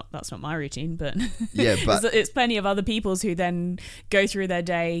mean, that's not my routine, but yeah, but it's plenty of other people's who then go through their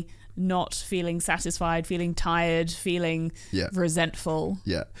day not feeling satisfied, feeling tired, feling resentful.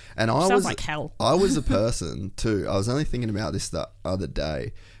 Yeah, and sounds like hell. I was a person too. I was only thinking about this the other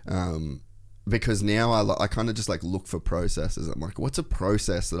day, because now I kind of just like look for processes. I'm like, what's a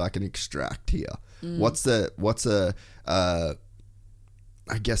process that I can extract here? What's a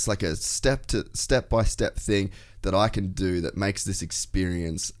I guess like a step by step thing that I can do that makes this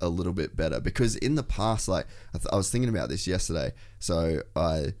experience a little bit better. Because in the past, like I was thinking about this yesterday. So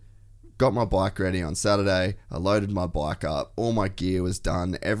I got my bike ready on Saturday. I loaded my bike up. All my gear was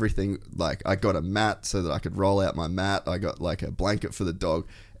done. Everything, like I got a mat so that I could roll out my mat. I got like a blanket for the dog.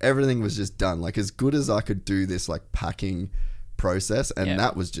 Everything was just done. Like as good as I could do this like packing process, and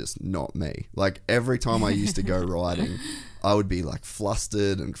that was just not me. Like every time I used to go riding, I would be like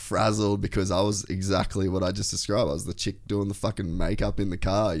flustered and frazzled because I was exactly what I just described. I was the chick doing the fucking makeup in the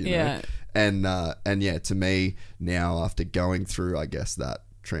car, you know? And yeah, to me now, after going through, I guess, that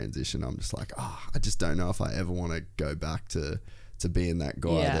transition, I'm just like, I just don't know if I ever want to go back to being that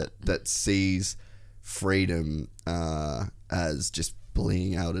guy that sees freedom as just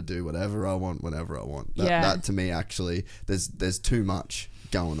being able to do whatever I want, whenever I want. That to me, actually, there's too much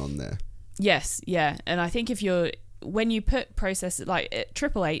going on there. Yes, yeah. And I think when you put processes like at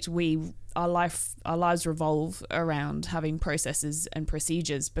 888, our lives revolve around having processes and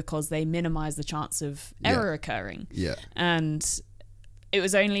procedures because they minimize the chance of error occurring. Yeah. And it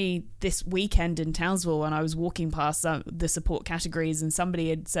was only this weekend in Townsville when I was walking past the support categories and somebody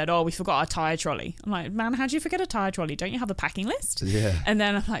had said, we forgot our tire trolley. I'm like, man, how'd you forget a tire trolley? Don't you have a packing list? Yeah. And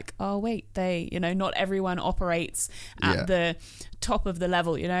then I'm like, oh, wait, not everyone operates at the top of the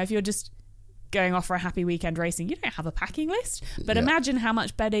level. You know, if you're just going off for a happy weekend racing, you don't have a packing list. But imagine how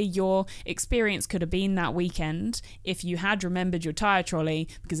much better your experience could have been that weekend if you had remembered your tire trolley,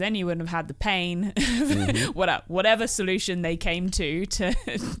 because then you wouldn't have had the pain of whatever solution they came to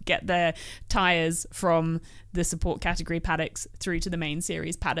get their tires from the support category paddocks through to the main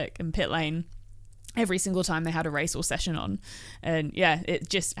series paddock and pit lane every single time they had a race or session on. And it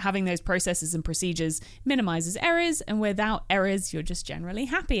just having those processes and procedures minimizes errors, and without errors you're just generally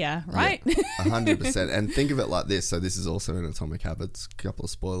happier, right? 100%. And think of it like this. So this is also in Atomic Habits. A couple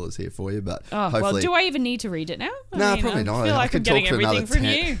of spoilers here for you, but hopefully... do I even need to read it now? No, probably not. I feel like I'm getting everything from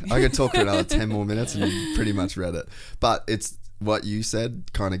you. I could talk for another 10 more minutes and you pretty much read it. But it's what you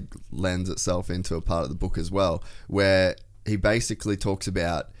said kind of lends itself into a part of the book as well, where he basically talks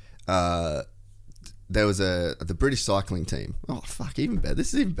about there was the British cycling team. Oh, fuck, even better.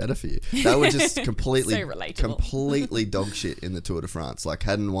 This is even better for you. They were just completely dog shit in the Tour de France. Like,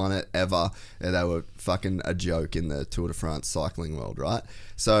 hadn't won it ever. They were fucking a joke in the Tour de France cycling world, right?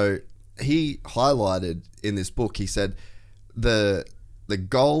 So he highlighted in this book, he said, the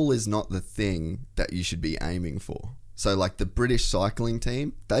goal is not the thing that you should be aiming for. So, like, the British cycling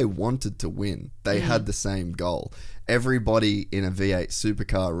team, they wanted to win. They had the same goal. Everybody in a V8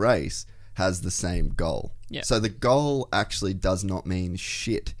 supercar race has the same goal. Yep. So the goal actually does not mean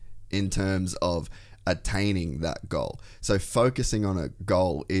shit in terms of attaining that goal. So focusing on a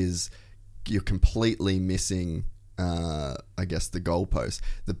goal you're completely missing, I guess, the goalpost.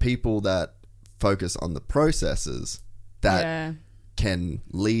 The people that focus on the processes that can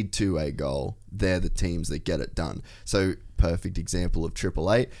lead to a goal, they're the teams that get it done. So perfect example of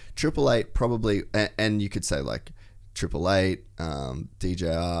 888. 888 probably, and you could say like 888,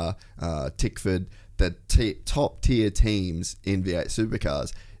 DJR, Tickford, the top tier teams in V8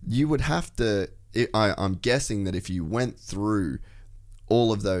 supercars, you would have to, I'm guessing that if you went through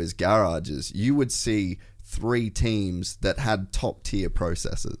all of those garages, you would see 3 teams that had top tier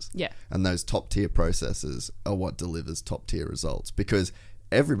processes. Yeah. And those top tier processes are what delivers top tier results, because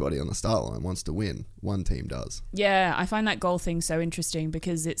everybody on the start line wants to win. One team does. Yeah, I find that goal thing so interesting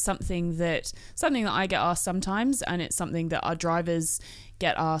because it's something that I get asked sometimes, and it's something that our drivers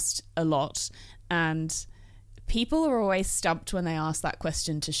get asked a lot. And people are always stumped when they ask that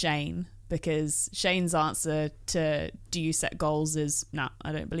question to Shane, because Shane's answer to do you set goals is, no,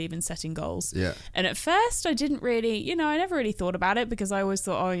 I don't believe in setting goals. Yeah. And at first I didn't really, I never really thought about it, because I always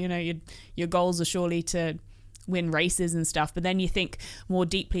thought, your goals are surely to win races and stuff. But then you think more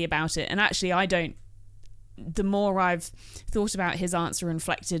deeply about it, and actually I don't. The more I've thought about his answer and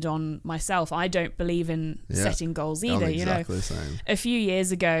reflected on myself, I don't believe in setting goals either. I'm exactly the same. A few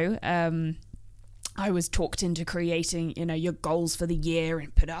years ago, I was talked into creating, your goals for the year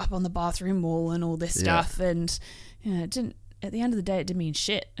and put it up on the bathroom wall and all this stuff. And, it didn't, at the end of the day, it didn't mean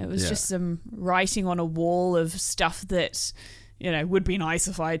shit. It was just some writing on a wall of stuff that, would be nice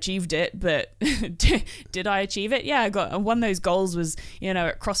if I achieved it. But did I achieve it? Yeah, one of those goals was,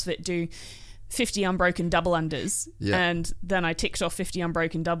 at CrossFit, do 50 unbroken double unders. Yeah. And then I ticked off 50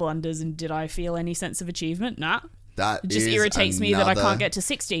 unbroken double unders. And did I feel any sense of achievement? Nah. That it just irritates me that I can't get to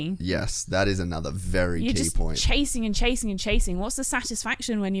 16. Yes, that is another very key point. Chasing and chasing and chasing. What's the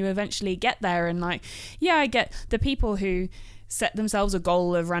satisfaction when you eventually get there? And I get the people who set themselves a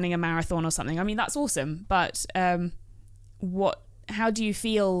goal of running a marathon or something. I mean, that's awesome. But how do you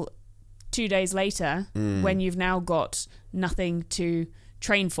feel 2 days later when you've now got nothing to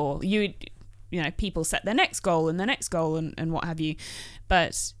train for? People set their next goal and what have you.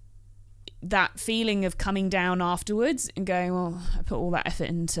 But that feeling of coming down afterwards and going, well, I put all that effort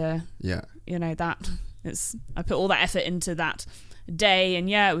into, I put all that effort into that day, and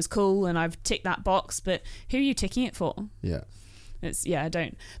it was cool, and I've ticked that box, but who are you ticking it for? Yeah. I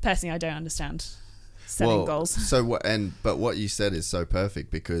don't understand setting goals. But what you said is so perfect,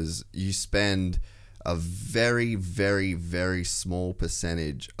 because you spend a very, very, very small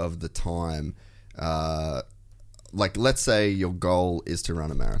percentage of the time, like let's say your goal is to run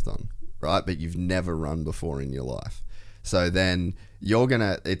a marathon, right? But you've never run before in your life. So then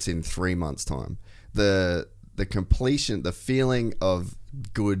it's in 3 months' time. The completion, the feeling of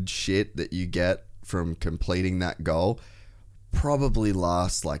good shit that you get from completing that goal probably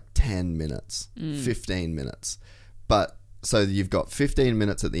lasts like 10 minutes, 15 minutes. But so you've got 15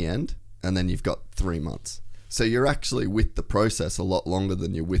 minutes at the end, and then you've got 3 months. So you're actually with the process a lot longer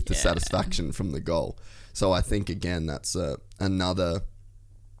than you're with the satisfaction from the goal. So I think, again, that's another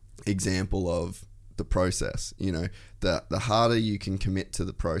example of the process. The harder you can commit to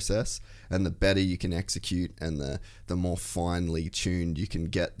the process, and the better you can execute, and the more finely tuned you can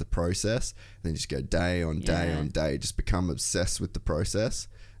get the process, then just go day on day on day, just become obsessed with the process.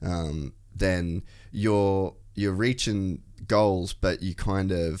 Then you're reaching goals, but you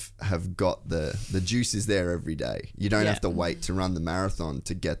kind of have got the juices there every day. You don't have to wait to run the marathon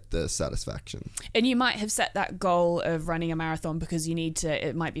to get the satisfaction. And you might have set that goal of running a marathon because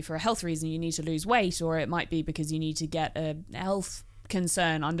it might be for a health reason, you need to lose weight, or it might be because you need to get a health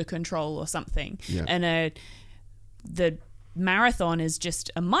concern under control or something. Yeah. And the marathon is just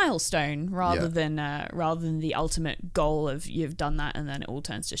a milestone rather than the ultimate goal of you've done that and then it all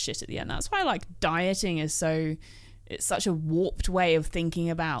turns to shit at the end. That's why dieting is it's such a warped way of thinking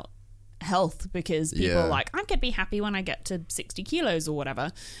about health, because people are like, I'm gonna be happy when I get to 60 kilos or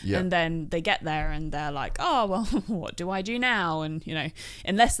whatever, and then they get there and they're like, oh well, what do I do now? And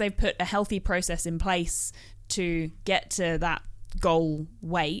unless they've put a healthy process in place to get to that goal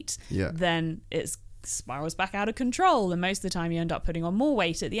weight, then it spirals back out of control, and most of the time you end up putting on more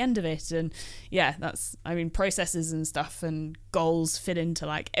weight at the end of it. And processes and stuff and goals fit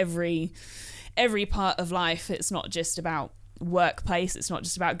into every part of life. It's not just about workplace, it's not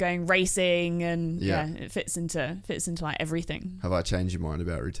just about going racing, and it fits into everything. Have I changed your mind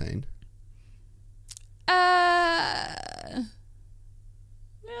about routine?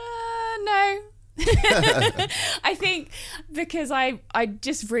 No. I think because I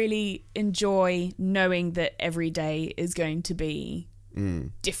just really enjoy knowing that every day is going to be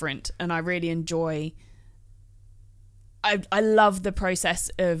different, and I really enjoy I love the process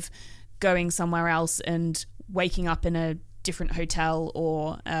of going somewhere else and waking up in a different hotel,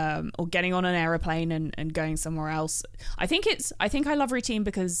 or getting on an aeroplane and going somewhere else. I think I love routine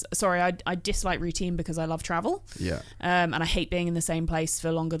because I dislike routine because I love travel. Yeah. And I hate being in the same place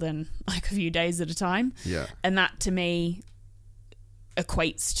for longer than a few days at a time. Yeah. And that to me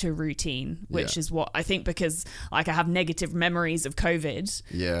equates to routine, which is what I think, because I have negative memories of COVID.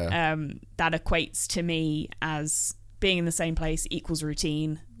 Yeah. That equates to me as being in the same place equals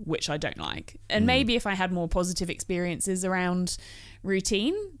routine, which I don't like. And maybe if I had more positive experiences around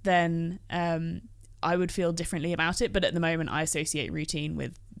routine, then I would feel differently about it. But at the moment, I associate routine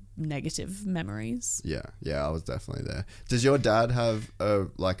with negative memories. Yeah, I was definitely there. Does your dad have a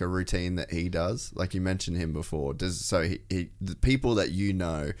routine that he does? Like you mentioned him before. The people that you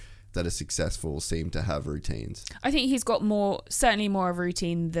know that are successful seem to have routines? I think he's got certainly more of a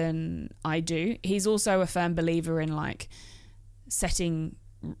routine than I do. He's also a firm believer in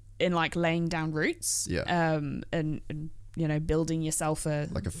laying down roots. Yeah. And building yourself a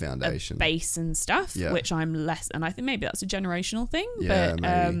foundation, a base and stuff, which I'm less, and I think maybe that's a generational thing. Yeah, but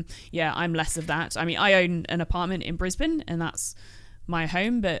I'm less of that. I mean, I own an apartment in Brisbane and that's my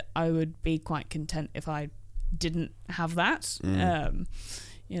home, but I would be quite content if I didn't have that.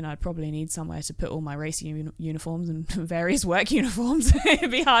 I'd probably need somewhere to put all my racing uniforms and various work uniforms.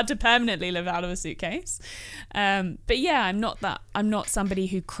 It'd be hard to permanently live out of a suitcase. But yeah, I'm not somebody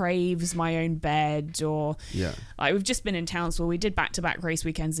who craves my own bed or like we've just been in Townsville. We did back-to-back race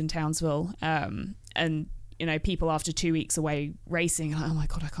weekends in Townsville. And people after 2 weeks away racing, like, oh my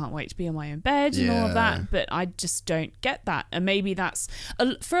God, I can't wait to be in my own bed and all of that. But I just don't get that. And maybe that's,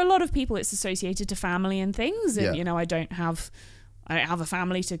 for a lot of people, it's associated to family and things. And, I don't have a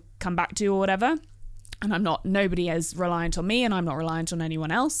family to come back to or whatever. And nobody is reliant on me and I'm not reliant on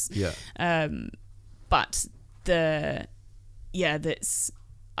anyone else. But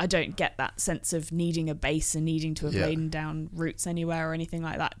I don't get that sense of needing a base and needing to have laden down roots anywhere or anything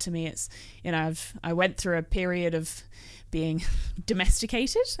like that. To me, it's, I went through a period of being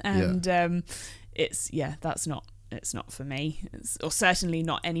domesticated and it's not for me. Or certainly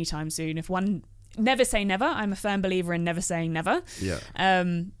not anytime soon. Never say never. I'm a firm believer in never saying never.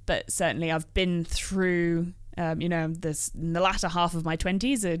 But certainly I've been through, this in the latter half of my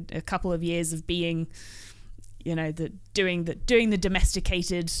 20s, a couple of years of being, doing the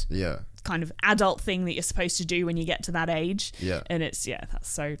domesticated kind of adult thing that you're supposed to do when you get to that age. And it's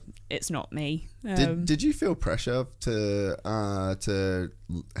it's not me. Did you feel pressure to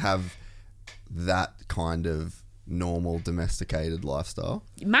have that kind of normal domesticated lifestyle?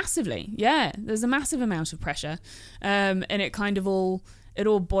 Massively, yeah. There's a massive amount of pressure, and it kind of all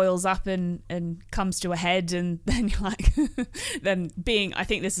boils up and comes to a head, and then you're like, I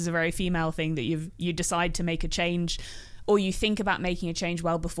think this is a very female thing that you decide to make a change, or you think about making a change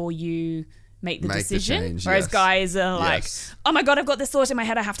well before you make the decision. Whereas guys are like, oh my God, I've got this thought in my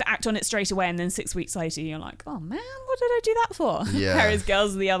head, I have to act on it straight away. And then 6 weeks later, you're like, oh man, what did I do that for? Whereas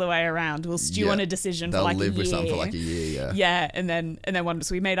girls are the other way around. We'll stew on a decision for like a year. They'll live with something for like a year, and then once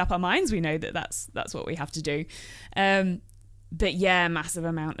we made up our minds, we know that that's what we have to do. But yeah, massive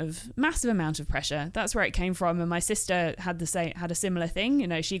amount of pressure. That's where it came from. And my sister had a similar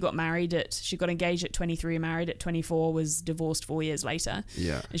thing. She got engaged at 23, married at 24, was divorced 4 years later.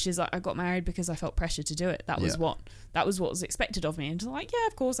 And she's like, I got married because I felt pressure to do it. That was what was expected of me. And she's like, yeah,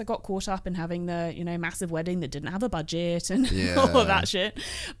 of course, I got caught up in having the, massive wedding that didn't have a budget and all of that shit.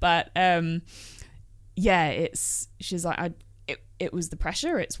 But she's like, it was the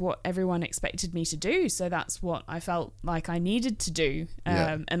pressure. It's what everyone expected me to do. So that's what I felt like I needed to do.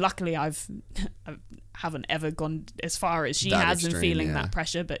 And luckily I haven't ever gone as far as she has in feeling that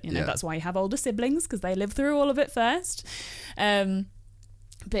pressure. But, that's why you have older siblings, because they live through all of it first. But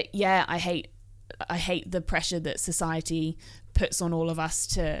yeah, I hate the pressure that society puts on all of us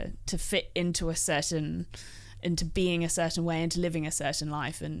to fit into being a certain way and to living a certain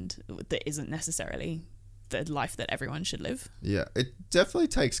life, and that isn't necessarily the life that everyone should live. Yeah, it definitely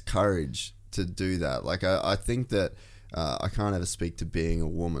takes courage to do that. Like I think that I can't ever speak to being a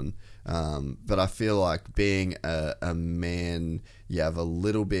woman, but I feel like being a man, you have a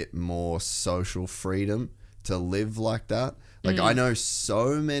little bit more social freedom to live like that. Like I know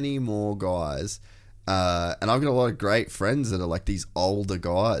so many more guys, and I've got a lot of great friends that are like these older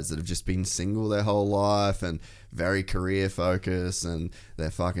guys that have just been single their whole life and very career focused, and they're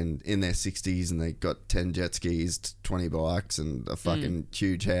fucking in their 60s and they got 10 jet skis, 20 bikes and a fucking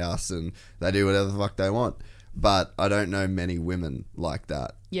huge house, and they do whatever the fuck they want. But I don't know many women like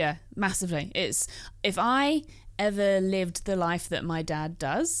that. Yeah, massively. It's, if I ever lived the life that my dad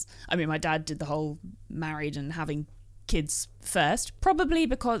does, I mean, my dad did the whole married and having kids first, probably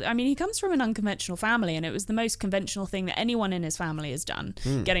because, I mean, he comes from an unconventional family, and it was the most conventional thing that anyone in his family has done,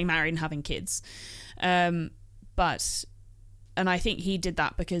 getting married and having kids. And I think he did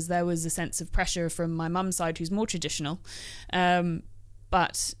that because there was a sense of pressure from my mum's side, who's more traditional.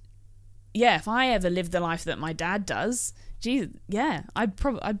 But yeah, if I ever lived the life that my dad does, geez, yeah,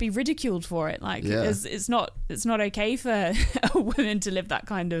 I'd be ridiculed for it. Like, it's not okay for a woman to live that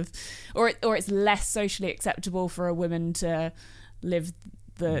kind of, or it's less socially acceptable for a woman to live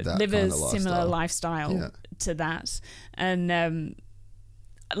a similar lifestyle to that. And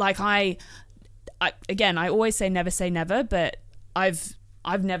like I always say never, but I've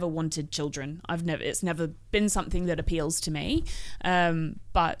never wanted children. It's never been something that appeals to me.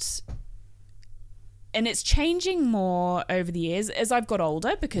 And it's changing more over the years as I've got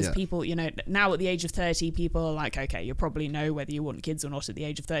older, because people, now at the age of 30, people are like, okay, you probably know whether you want kids or not at the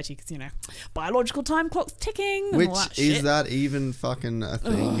age of 30, because, biological time clock's ticking. And all that shit. Is that even fucking a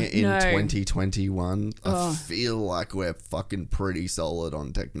thing in 2021? I feel like we're fucking pretty solid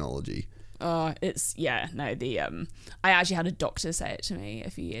on technology. It's I actually had a doctor say it to me a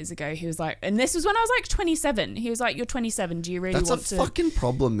few years ago. He was like, and this was when I was like 27. He was like, "You're 27. Do you really want to?" That's a fucking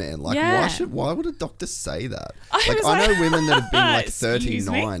problem, man. Like, why would a doctor say that? I know women that have been like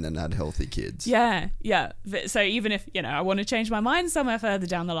 39 and had healthy kids. Yeah. But, so even if I want to change my mind somewhere further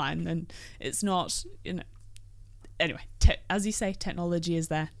down the line, then it's not. Anyway, as you say, technology is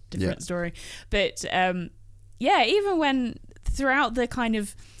there. Different story. But even when throughout the kind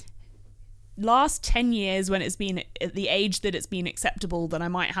of last 10 years when it's been at the age that it's been acceptable that I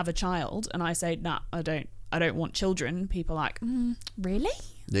might have a child, and I say, nah, I don't want children, people are like, really?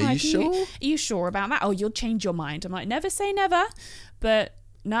 Are you sure? Are you sure about that? Oh, you'll change your mind. I'm like, never say never, but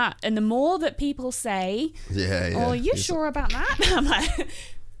nah. And the more that people say, oh, are you sure about that? I'm like,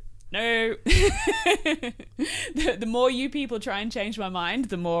 no. The more you people try and change my mind,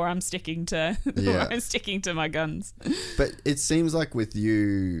 the more I'm sticking to my guns. But it seems like with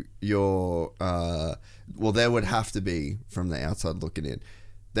you, you're there would have to be, from the outside looking in,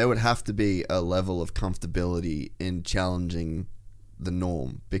 there would have to be a level of comfortability in challenging the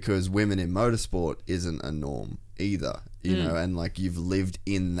norm, because women in motorsport isn't a norm either, you know, and like you've lived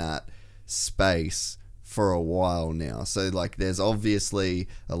in that space for a while now. So like there's obviously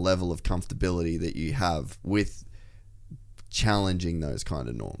a level of comfortability that you have with challenging those kind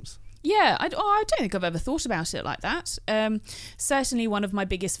of norms. Yeah, I don't think I've ever thought about it like that. Certainly one of my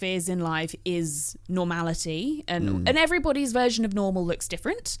biggest fears in life is normality, and everybody's version of normal looks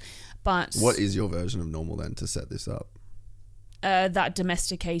different. But what is your version of normal then, to set this up? That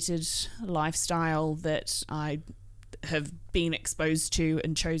domesticated lifestyle that I have been exposed to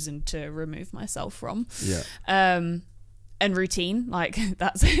and chosen to remove myself from. Yeah. And routine, like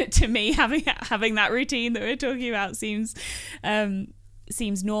that's to me, having that routine that we're talking about seems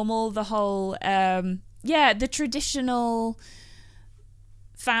normal. The whole the traditional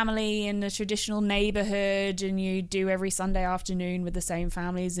family in the traditional neighborhood, and you do every Sunday afternoon with the same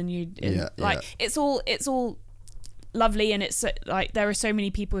families, and it's all lovely, and it's like there are so many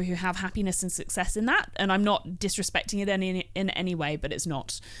people who have happiness and success in that, and I'm not disrespecting it in any way, but it's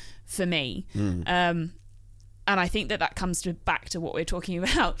not for me. And I think that comes back to what we're talking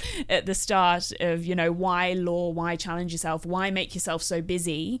about at the start of, why law, why challenge yourself, why make yourself so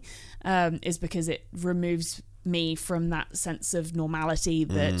busy, is because it removes me from that sense of normality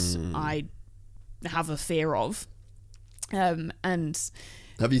that I have a fear of. And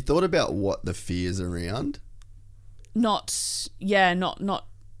have you thought about what the fears around? Not.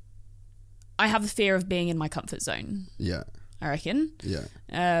 I have a fear of being in my comfort zone. Yeah. I reckon.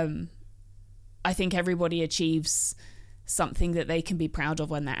 Yeah. I think everybody achieves something that they can be proud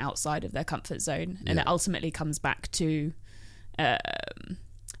of when they're outside of their comfort zone. And it ultimately comes back to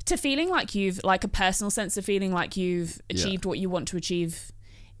feeling like a personal sense of feeling like you've achieved what you want to achieve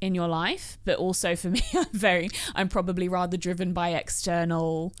in your life. But also for me, I'm probably rather driven by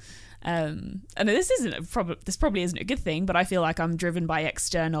external, and this probably isn't a good thing, but I feel like I'm driven by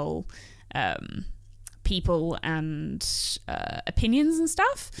external people and opinions and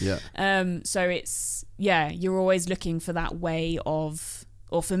stuff. So it's you're always looking for that way of,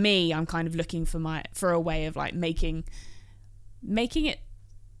 or for me, I'm kind of looking for a way of like making it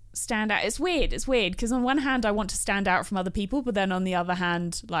stand out. It's weird because on one hand I want to stand out from other people, but then on the other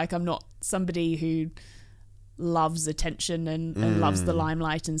hand, like, I'm not somebody who loves attention and loves the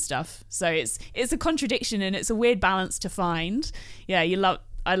limelight and stuff. So it's a contradiction, and it's a weird balance to find.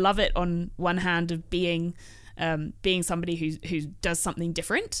 I love it on one hand of being somebody who does something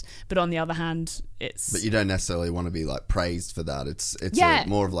different, but on the other hand, but you don't necessarily want to be like praised for that. It's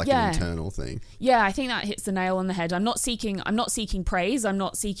more of like an internal thing. Yeah, I think that hits the nail on the head. I'm not seeking praise. I'm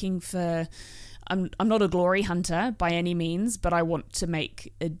not a glory hunter by any means, but I want to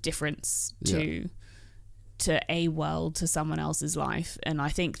make a difference to a world, to someone else's life. And I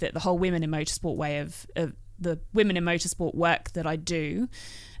think that the whole women in motorsport way of the women in motorsport work that I do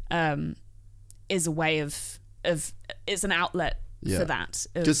is a way of it's an outlet for that.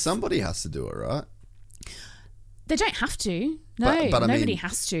 Because somebody has to do it, right? They don't have to. No, but nobody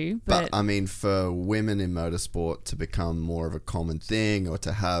has to. But I mean, for women in motorsport to become more of a common thing, or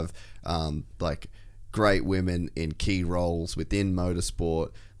to have like great women in key roles within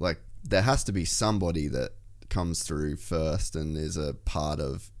motorsport, like there has to be somebody that comes through first and is a part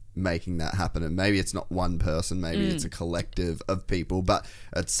of making that happen. And maybe it's not one person, maybe it's a collective of people, but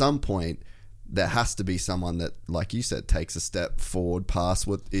at some point there has to be someone that, like you said, takes a step forward past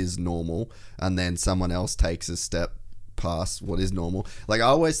what is normal, and then someone else takes a step past what is normal. Like, I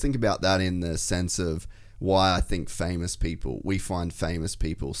always think about that in the sense of why I think we find famous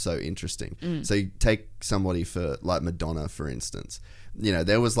people so interesting. So you take somebody like Madonna, for instance.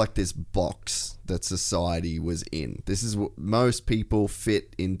 there was like this box that society was in. This is what most people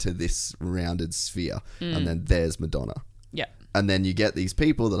fit into, this rounded sphere. And then there's Madonna. Yeah. And then you get these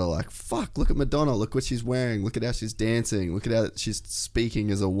people that are like, fuck, look at Madonna. Look what she's wearing. Look at how she's dancing. Look at how she's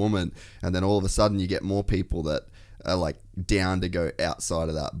speaking as a woman. And then all of a sudden you get more people that are like down to go outside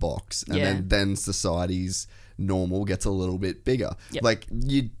of that box. And then society's normal gets a little bit bigger. Yep. Like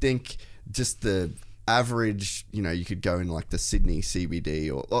you'd think just the average, you could go in like the Sydney CBD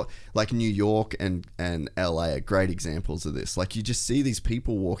or like New York and LA are great examples of this. Like you just see these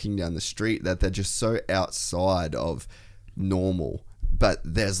people walking down the street that they're just so outside of normal, but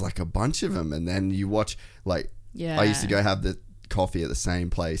there's like a bunch of them. And then you watch, like, I used to go have the coffee at the same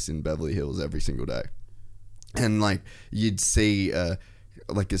place in Beverly Hills every single day, and like you'd see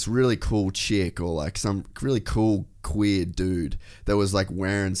like this really cool chick or like some really cool queer dude that was like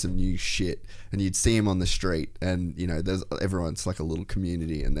wearing some new shit, and you'd see him on the street, and everyone's like a little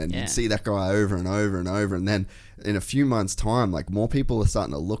community, and then you'd see that guy over and over and over, and then in a few months time, like more people are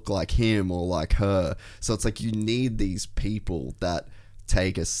starting to look like him or like her. So it's like you need these people that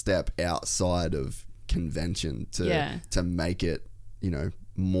take a step outside of convention to make it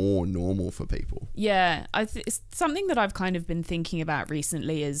more normal for people. It's something that I've kind of been thinking about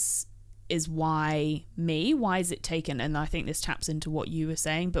recently is why is it taken, and I think this taps into what you were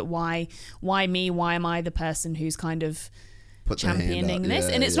saying, but why me, why am I the person who's kind of championing this?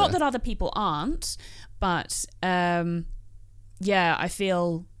 And it's not that other people aren't, but I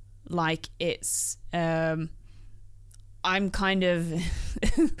feel like it's I'm kind of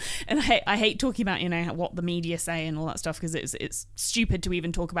and I hate talking about what the media say and all that stuff, because it's stupid to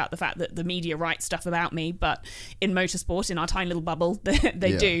even talk about the fact that the media write stuff about me, but in motorsport, in our tiny little bubble,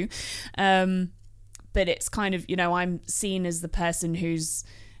 they do. But it's kind of, I'm seen as the person who's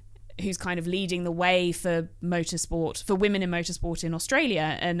kind of leading the way for motorsport, for women in motorsport in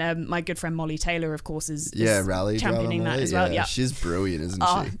Australia. And my good friend Molly Taylor, of course, is rally championing that as well. Yeah, she's brilliant, isn't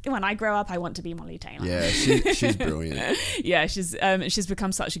she? When I grow up, I want to be Molly Taylor. Yeah, she's brilliant. She's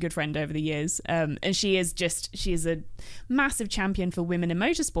become such a good friend over the years. And she is a massive champion for women in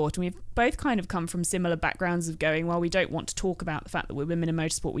motorsport. And we've both kind of come from similar backgrounds of going, well, we don't want to talk about the fact that we're women in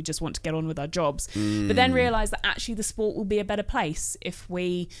motorsport. We just want to get on with our jobs. But then realize that actually the sport will be a better place if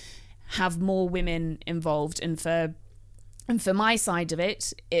we have more women involved. And for my side of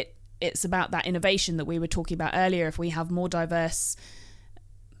it, it's about that innovation that we were talking about earlier. If we have more diverse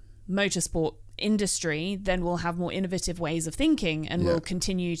motorsport industry, then we'll have more innovative ways of thinking, and we'll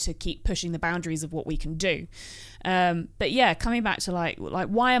continue to keep pushing the boundaries of what we can do. But coming back to like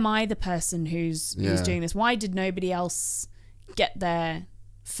why am I the person who's doing this? Why did nobody else get there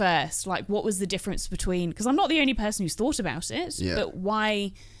first? Like, what was the difference between, because I'm not the only person who's thought about it, but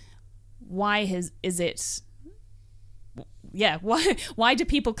why do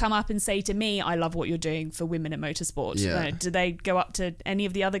people come up and say to me, I love what you're doing for women in motorsport? Do they go up to any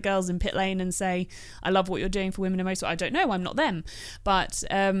of the other girls in pit lane and say, I love what you're doing for women in motorsport? I don't know, I'm not them. But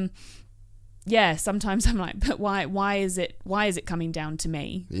sometimes I'm like, but why is it coming down to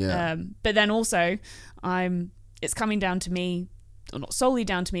me? But then also it's coming down to me, or not solely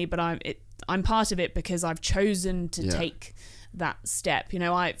down to me, but I'm part of it because I've chosen to take that step.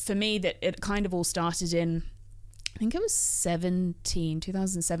 For me, that it kind of all started in, I think it was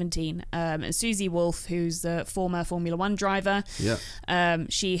 2017. And Susie Wolff, who's the former Formula One driver,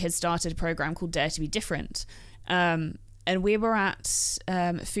 she had started a program called Dare to be Different. And we were at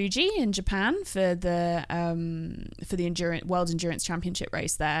Fuji in Japan for the World Endurance Championship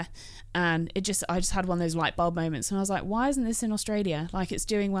race there, and I just had one of those light bulb moments, and I was like, why isn't this in Australia? Like, it's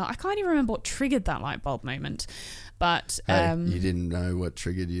doing well. I can't even remember what triggered that light bulb moment, but you didn't know what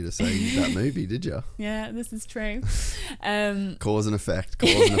triggered you to say that movie, did you? Yeah, this is true. Cause and effect,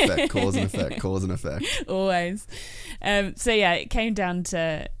 always. It came down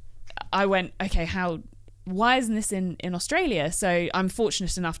to, I went, okay, why isn't this in Australia? So I'm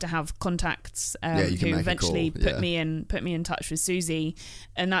fortunate enough to have contacts who eventually put me in touch with Susie,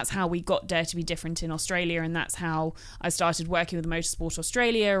 and that's how we got Dare to be Different in Australia, and that's how I started working with Motorsport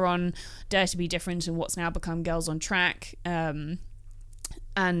Australia on Dare to be Different and what's now become Girls on Track. And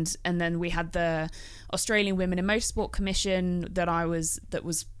then we had the Australian Women in Motorsport Commission that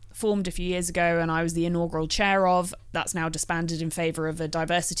was formed a few years ago, and I was the inaugural chair of. That's now disbanded in favour of a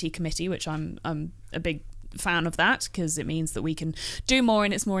diversity committee, which I'm a big fan of that, because it means that we can do more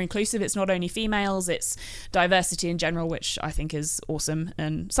and it's more inclusive. It's not only females, it's diversity in general, which I think is awesome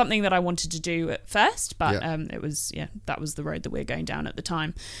and something that I wanted to do at first, but that was the road that we're going down at the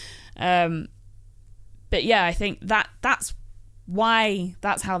time. I think that's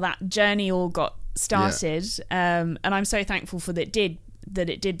how that journey all got started. And I'm so thankful for that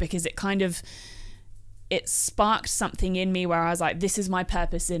it did because it kind of, it sparked something in me where I was like, this is my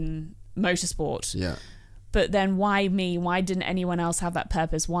purpose in motorsport. Yeah. But then why me? Why didn't anyone else have that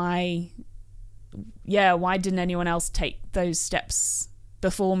purpose? Why didn't anyone else take those steps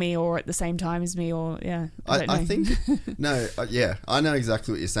before me or at the same time as me? Or I think I know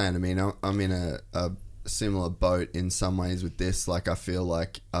exactly what you're saying. I mean, I'm in a similar boat in some ways with this. Like, I feel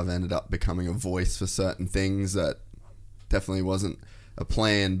like I've ended up becoming a voice for certain things that definitely wasn't a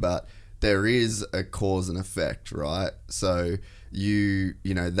plan, but there is a cause and effect, right? So you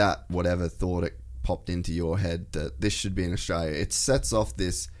know, that whatever thought it popped into your head that this should be in Australia, it sets off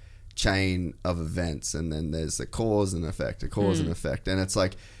this chain of events, and then there's a cause and effect, and it's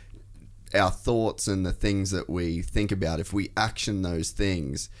like our thoughts and the things that we think about, if we action those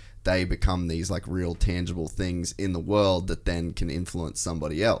things, they become these like real tangible things in the world that then can influence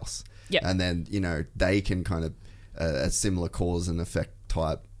somebody else. Yep. And then, you know, they can kind of a similar cause and effect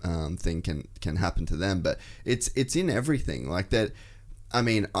type thing can happen to them. But it's in everything like that. I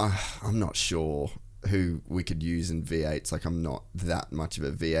mean, I'm not sure who we could use in V8s. Like, I'm not that much of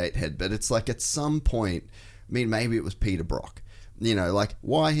a V8 head, but it's like at some point, I mean, maybe it was Peter Brock. You know, like,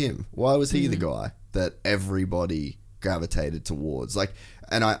 why him? Why was he the guy that everybody gravitated towards? Like,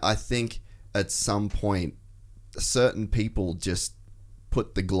 and I think at some point, certain people just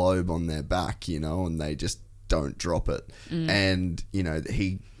put the globe on their back, you know, and they just don't drop it. And, you know,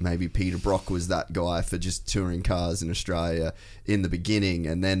 maybe Peter Brock was that guy for just touring cars in Australia in the beginning,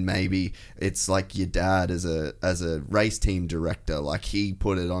 and then maybe it's like your dad as a race team director, like he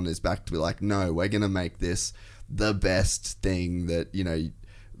put it on his back to be like, no, we're gonna make this the best thing that, you know,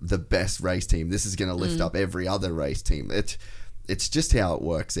 the best race team. This is gonna lift up every other race team. It's just how it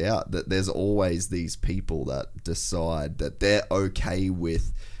works out, that there's always these people that decide that they're okay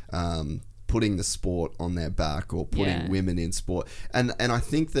with putting the sport on their back or putting women in sport. And I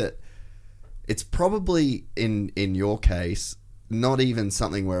think that it's probably in your case not even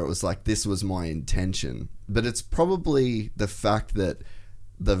something where it was like, this was my intention, but it's probably the fact that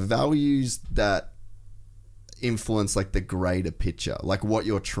the values that influence like the greater picture, like what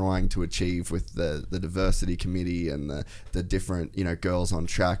you're trying to achieve with the diversity committee and the different, you know, girls on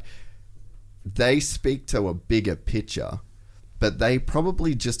track, they speak to a bigger picture, but they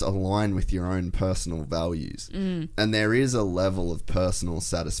probably just align with your own personal values. And there is a level of personal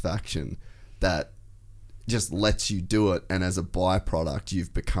satisfaction that just lets you do it, and as a byproduct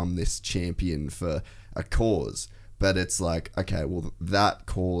you've become this champion for a cause. But it's like, okay, well, that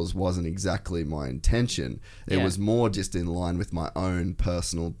cause wasn't exactly my intention. It was more just in line with my own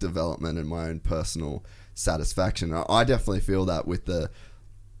personal development and my own personal satisfaction. I definitely feel that with the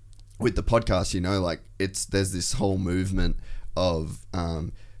podcast, you know, like there's this whole movement of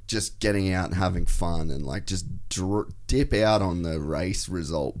just getting out and having fun and like just dip out on the race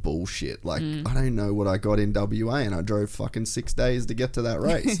result bullshit. Like, I don't know what I got in WA, and I drove fucking 6 days to get to that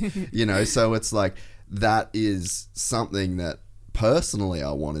race. You know, so it's like, that is something that personally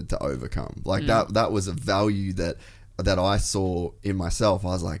I wanted to overcome. Like that was a value that I saw in myself. I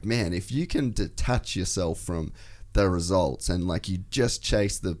was like, man, if you can detach yourself from the results and like you just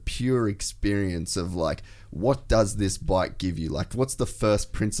chase the pure experience of like, what does this bike give you? Like, what's the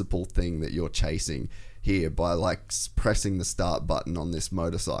first principle thing that you're chasing here by like pressing the start button on this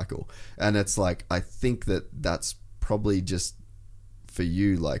motorcycle? And it's like, I think that's probably just for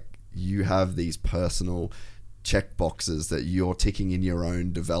you, like you have these personal check boxes that you're ticking in your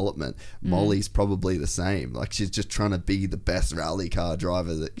own development. Molly's probably the same. Like, she's just trying to be the best rally car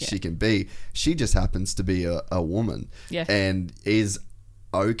driver that she can be. She just happens to be a woman and is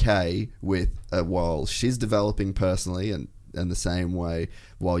okay with while she's developing personally and the same way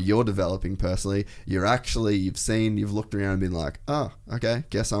while you're developing personally, you've looked around and been like, oh, okay,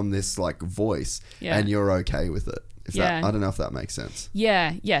 guess I'm this like voice, and you're okay with it. I don't know if that makes sense.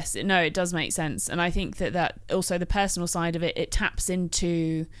 Yes, it does make sense. And I think that also the personal side of it taps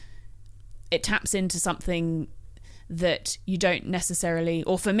into something that you don't necessarily,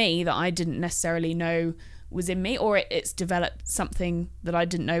 or for me, that I didn't necessarily know was in me, or it's developed something that I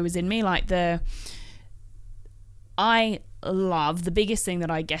didn't know was in me. Like I love, the biggest thing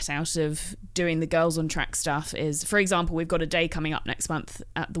that I get out of doing the girls on track stuff is, for example, we've got a day coming up next month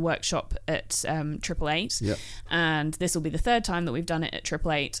at the workshop at 888, and this will be the third time that we've done it at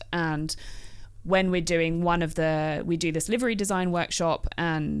 888. And when we're doing we do this livery design workshop,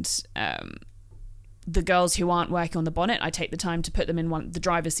 and the girls who aren't working on the bonnet, I take the time to put them in the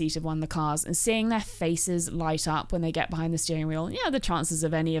driver's seat of one of the cars, and seeing their faces light up when they get behind the steering wheel. The chances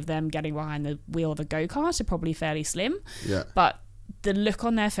of any of them getting behind the wheel of a go-kart are probably fairly slim. But the look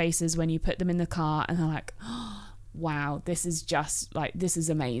on their faces when you put them in the car and they're like, oh, wow, this is just like, this is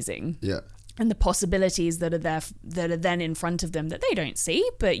amazing. Yeah. And the possibilities that are there, that are then in front of them that they don't see,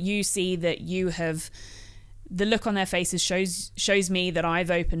 but you see that you have, the look on their faces shows me that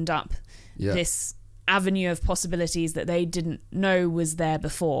I've opened up this avenue of possibilities that they didn't know was there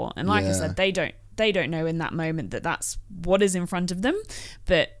before. And like I said, they don't know in that moment that that's what is in front of them,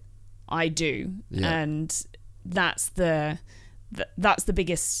 but I do. And that's the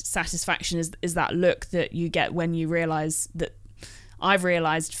biggest satisfaction is that look that you get when you realize that I've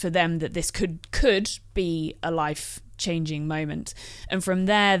realized for them that this could be a life-changing moment. And from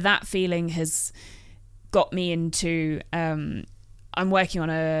there, that feeling has got me into, I'm working on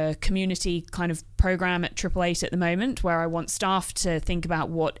a community kind of program at 888 at the moment, where I want staff to think about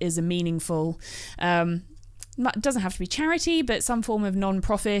what is a meaningful, it doesn't have to be charity, but some form of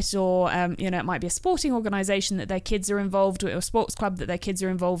non-profit, or it might be a sporting organisation that their kids are involved with, or a sports club that their kids are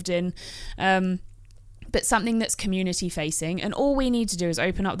involved in, but something that's community facing. And all we need to do is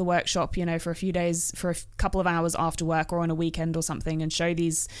open up the workshop, for a few days, for a couple of hours after work or on a weekend or something, and show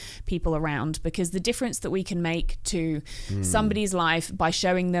these people around, because the difference that we can make to somebody's life by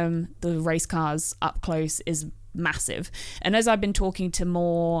showing them the race cars up close is massive. And as I've been talking to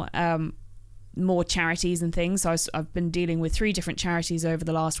more charities and things, so I've been dealing with 3 different charities over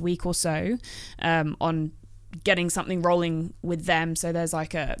the last week or so, on getting something rolling with them. So there's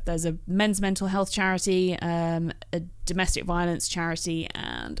a men's mental health charity, a domestic violence charity,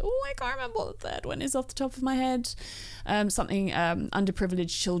 and I can't remember what the third one is off the top of my head. Something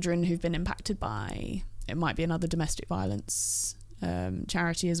underprivileged children who've been impacted by, it might be another domestic violence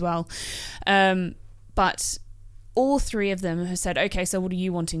charity as well. But all 3 of them have said, okay, so what are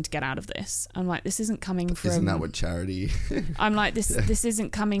you wanting to get out of this? I'm like, this isn't coming from... Isn't that what charity... I'm like, this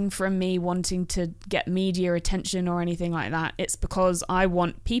isn't coming from me wanting to get media attention or anything like that. It's because I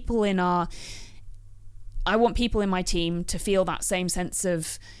want people in my team to feel that same sense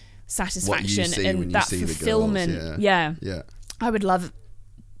of satisfaction and that fulfillment. Yeah. I would love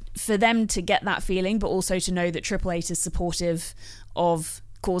for them to get that feeling, but also to know that 888 is supportive of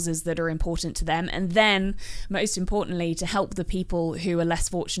causes that are important to them, and then most importantly to help the people who are less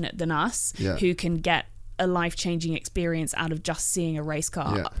fortunate than us, who can get a life-changing experience out of just seeing a race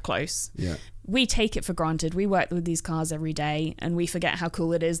car up close. We take it for granted. We work with these cars every day, and we forget how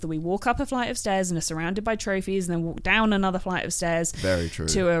cool it is that we walk up a flight of stairs and are surrounded by trophies, and then walk down another flight of stairs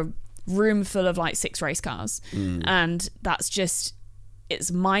to a room full of like 6 race cars. And that's just, it's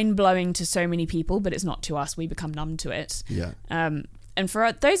mind-blowing to so many people, but it's not to us. We become numb to it. And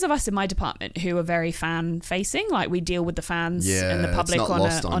for those of us in my department who are very fan-facing, like we deal with the fans and the public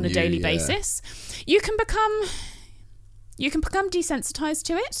on a daily basis, you can become desensitized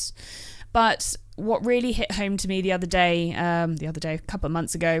to it. But what really hit home to me the other day, a couple of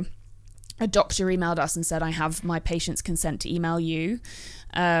months ago, a doctor emailed us and said, I have my patient's consent to email you.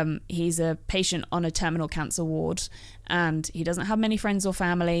 He's a patient on a terminal cancer ward, and he doesn't have many friends or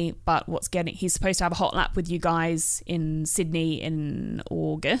family, but he's supposed to have a hot lap with you guys in Sydney in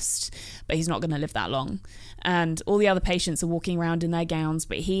August, but he's not going to live that long. And all the other patients are walking around in their gowns,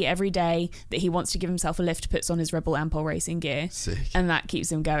 but he, every day that he wants to give himself a lift, puts on his Rebel Ampol racing gear. Sick. And that keeps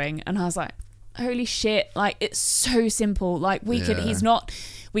him going. And I was like, holy shit, like it's so simple. Like we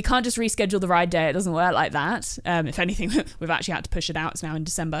can't just reschedule the ride day. It doesn't work like that. If anything, we've actually had to push it out. It's now in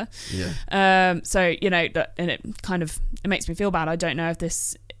December. So and it makes me feel bad. I don't know if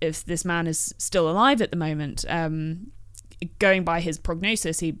this man is still alive at the moment. Going by his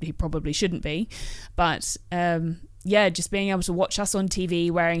prognosis, he probably shouldn't be, but just being able to watch us on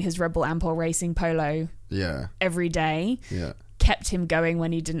TV wearing his Rebel Ampol racing polo every day kept him going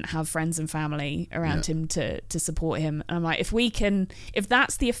when he didn't have friends and family around him to support him. And I'm like, if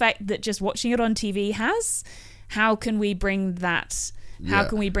that's the effect that just watching it on TV has, how can we bring that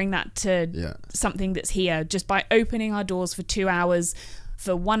to something that's here, just by opening our doors for 2 hours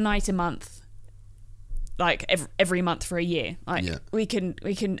for one night a month, like every month for a year. We can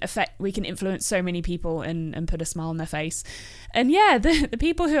influence so many people and put a smile on their face. And the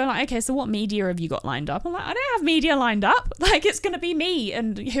people who are like, okay, so what media have you got lined up? I'm like, I don't have media lined up. Like, it's going to be me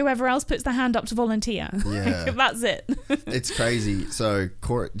and whoever else puts their hand up to volunteer. That's it. It's crazy. So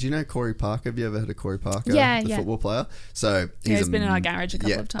do you know Corey Parker? Have you ever heard of Corey Parker? The football player. So he's been in our garage a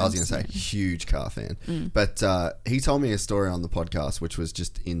couple of times. I was going to say, huge car fan. But he told me a story on the podcast which was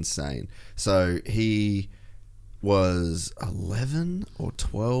just insane. So he was 11 or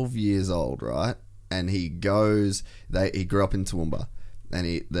 12 years old, right? And he grew up in Toowoomba, and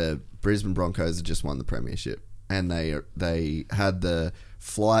the Brisbane Broncos had just won the premiership, and they had the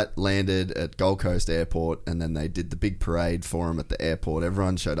Flight landed at Gold Coast Airport, and then they did the big parade for him at the airport.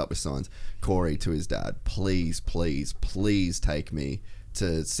 Everyone showed up with signs. Corey to his dad, please, please, please take me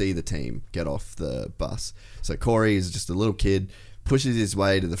to see the team get off the bus. So Corey is just a little kid, pushes his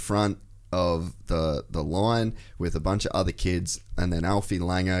way to the front of the line with a bunch of other kids, and then Alfie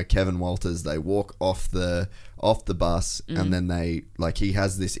Langer, Kevin Walters, they walk off the bus, and then he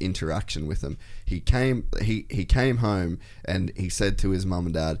has this interaction with them. He came home and he said to his mum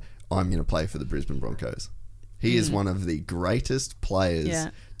and dad, I'm going to play for the Brisbane Broncos. He is one of the greatest players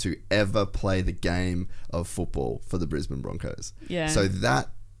to ever play the game of football for the Brisbane Broncos. Yeah. So that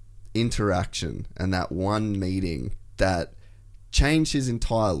interaction and that one meeting that changed his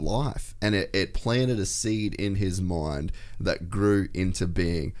entire life, and it planted a seed in his mind that grew into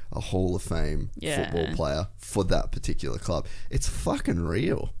being a Hall of Fame football player for that particular club. It's fucking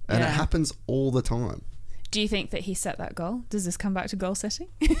real, and it happens all the time. Do you think that he set that goal? Does this come back to goal setting?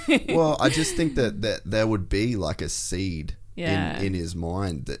 Well, I just think that there would be like a seed in his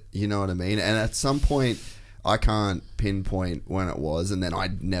mind, that, you know what I mean? And at some point, I can't pinpoint when it was, and then I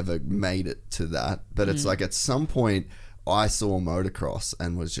never made it to that, but it's like at some point I saw motocross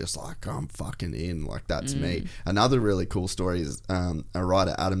and was just like, I'm fucking in, like that's me. Another really cool story is a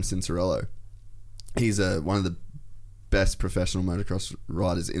rider, Adam Cincerello. He's one of the best professional motocross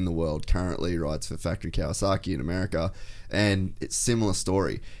riders in the world. Currently rides for Factory Kawasaki in America, and it's similar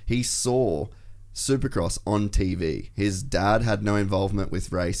story. He saw Supercross on TV. His dad had no involvement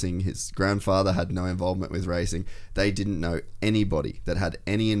with racing. His grandfather had no involvement with racing. They didn't know anybody that had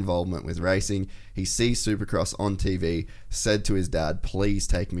any involvement with racing. He sees Supercross on TV, said to his dad, please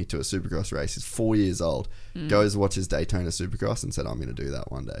take me to a Supercross race. He's 4 years old, goes, watches Daytona Supercross, and said, I'm going to do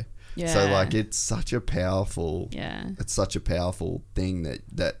that one day. Yeah. So like it's such a powerful thing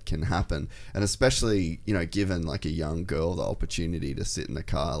that can happen, and especially, you know, given like a young girl the opportunity to sit in a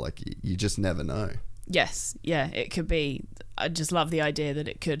car, like you just never know. Yes, yeah, it could be. I just love the idea that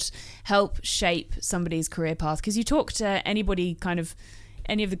it could help shape somebody's career path, because you talk to anybody, kind of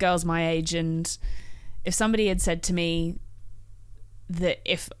any of the girls my age, and if somebody had said to me that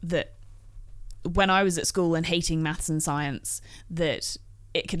when I was at school and hating maths and science, that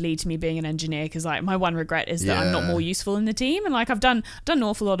it could lead to me being an engineer, because like my one regret is that I'm not more useful in the team. And like I've done an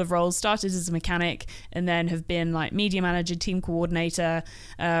awful lot of roles, started as a mechanic and then have been like media manager, team coordinator,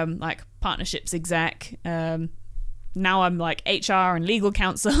 like partnerships exec, now I'm like HR and legal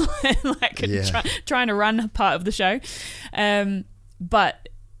counsel and like trying to run part of the show, but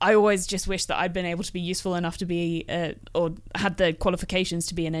I always just wish that I'd been able to be useful enough to be or had the qualifications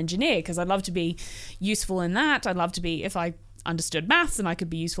to be an engineer, because I'd love to be useful in that. I'd love to be, if I understood maths, and I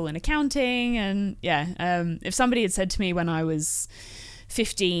could be useful in accounting. And if somebody had said to me when I was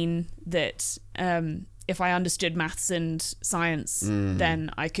 15 that if I understood maths and science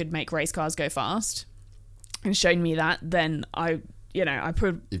then I could make race cars go fast, and shown me that, then you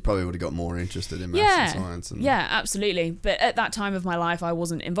probably would have got more interested in maths and science. Yeah, absolutely. But at that time of my life I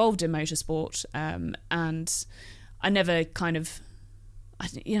wasn't involved in motorsport, and I never kind of,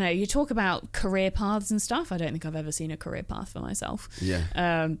 you talk about career paths and stuff. I don't think I've ever seen a career path for myself.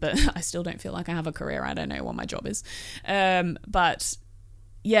 Yeah. But I still don't feel like I have a career. I don't know what my job is. But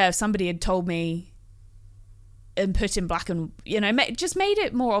yeah, if somebody had told me and put in black and, just made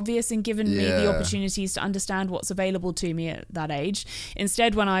it more obvious and given me the opportunities to understand what's available to me at that age.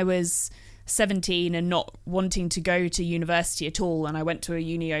 Instead, when I was 17 and not wanting to go to university at all, and I went to a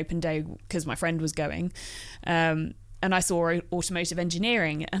uni open day because my friend was going, and I saw automotive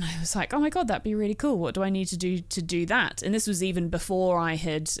engineering, and I was like, oh my God, that'd be really cool. What do I need to do that? And this was even before I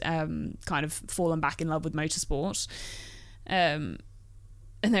had kind of fallen back in love with motorsport.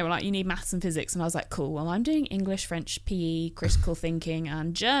 And they were like, you need maths and physics. And I was like, cool, well, I'm doing English, French, PE, critical thinking,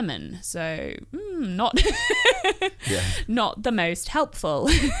 and German. So not not the most helpful.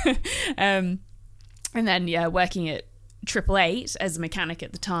 And then, working at 888 as a mechanic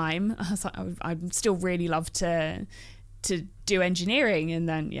at the time, I was like, I'd still really love to do engineering. And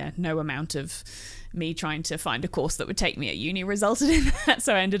then no amount of me trying to find a course that would take me at uni resulted in that,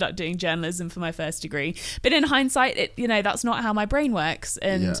 so I ended up doing journalism for my first degree. But in hindsight, that's not how my brain works,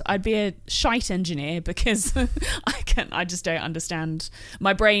 and I'd be a shite engineer because I just don't understand.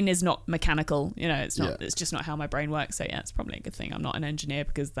 My brain is not mechanical, it's not it's just not how my brain works. So it's probably a good thing I'm not an engineer,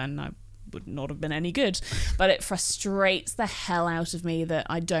 because then I would not have been any good. But it frustrates the hell out of me that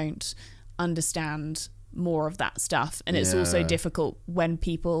I don't understand more of that stuff. And it's also difficult when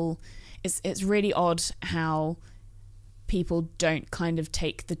people, it's really odd how people don't kind of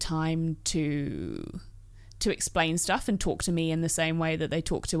take the time to explain stuff and talk to me in the same way that they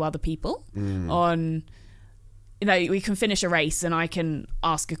talk to other people on we can finish a race and I can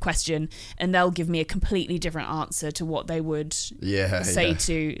ask a question and they'll give me a completely different answer to what they would say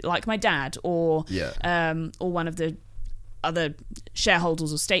to like my dad or one of the other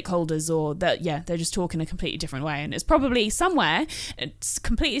shareholders or stakeholders, or that they're just talking a completely different way. And it's probably somewhere, it's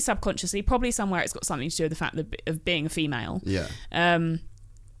completely subconsciously, probably somewhere it's got something to do with the fact of being a female.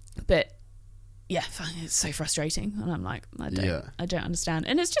 But yeah, it's so frustrating, and I'm like, I don't understand.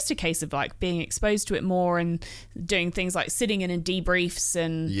 And it's just a case of like being exposed to it more and doing things like sitting in debriefs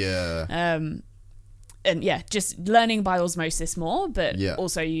and just learning by osmosis more. But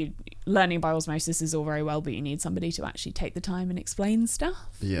also, learning by osmosis is all very well, but you need somebody to actually take the time and explain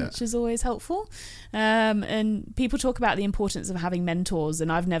stuff, which is always helpful. And people talk about the importance of having mentors, and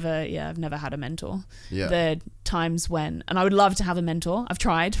I've never had a mentor. There are times when, and I would love to have a mentor. I've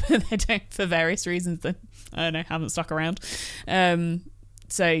tried, but they don't, for various reasons that I don't know, haven't stuck around.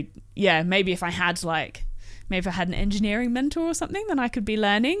 So maybe if I had an engineering mentor or something, then I could be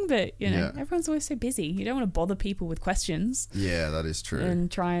learning. But everyone's always so busy. You don't want to bother people with questions. Yeah, that is true.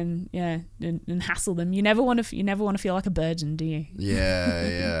 And try and hassle them. You never want to feel like a burden, do you?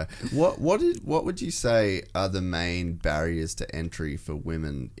 Yeah. What would you say are the main barriers to entry for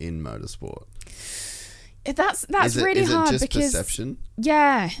women in motorsport? That's really hard. Is it just because perception?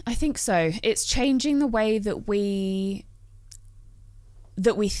 Yeah, I think so. It's changing the way that we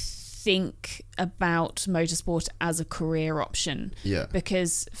think about motorsport as a career option.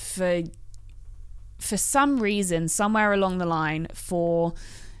 Because for some reason, somewhere along the line, for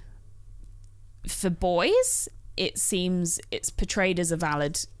boys, it seems it's portrayed as a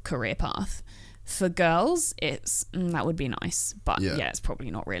valid career path. For girls, it's that would be nice, but it's probably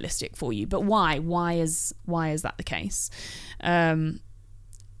not realistic for you. But why? Why is that the case? And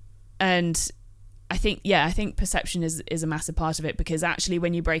I think perception is a massive part of it, because actually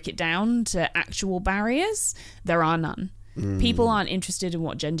when you break it down to actual barriers, there are none. People aren't interested in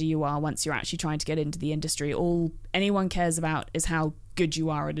what gender you are once you're actually trying to get into the industry. All anyone cares about is how good you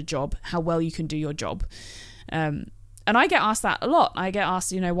are at a job, how well you can do your job. And I get asked that a lot. I get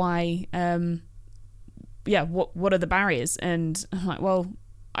asked, why, what are the barriers? And I'm like, well,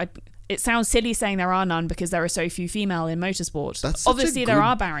 it sounds silly saying there are none because there are so few female in motorsport. Obviously, there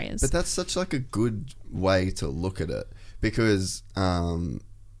are barriers. But that's such like a good way to look at it, because, I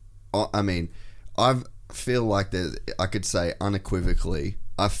feel like I could say unequivocally,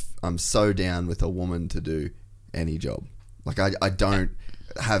 I'm so down with a woman to do any job. Like I don't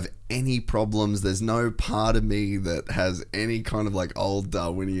have any problems. There's no part of me that has any kind of like old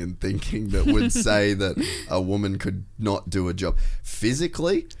Darwinian thinking that would say that a woman could not do a job.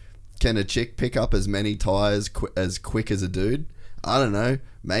 Physically, can a chick pick up as many tires as quick as a dude? I don't know.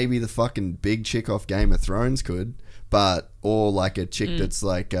 Maybe the fucking big chick off Game of Thrones could, or like a chick that's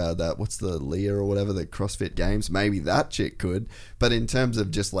like that. What's the Leah or whatever, the CrossFit Games? Maybe that chick could. But in terms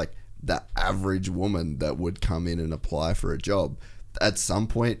of just like the average woman that would come in and apply for a job, at some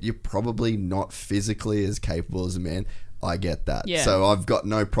point you're probably not physically as capable as a man. I get that. Yeah. So I've got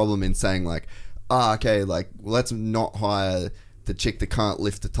no problem in saying like, okay, like let's not hire the chick that can't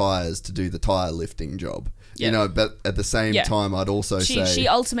lift the tires to do the tire lifting job. Yep. But at the same time, I'd also say she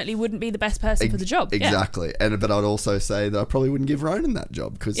ultimately wouldn't be the best person for the job. Exactly. But I'd also say that I probably wouldn't give Ronan that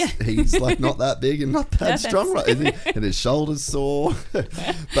job, because he's like not that big and not that strong, right? And his shoulders sore.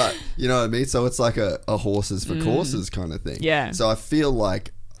 But you know what I mean? So it's like a horses for courses kind of thing. Yeah. So I feel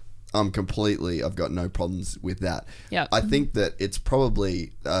like I've got no problems with that. Yeah. I think that it's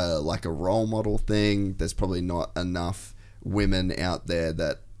probably like a role model thing. There's probably not enough women out there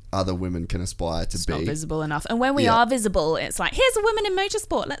that other women can aspire to be. Not visible enough. And when we are visible, it's like, here's a woman in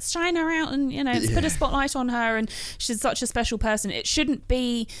motorsport, let's shine her out and let's put a spotlight on her, and she's such a special person. It shouldn't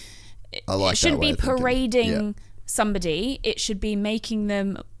be parading somebody. It should be making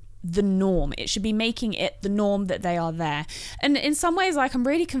them the norm. It should be making it the norm that they are there. And in some ways, like, I'm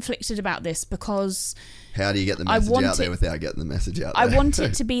really conflicted about this, because how do you get the message out there without getting the message out there? I want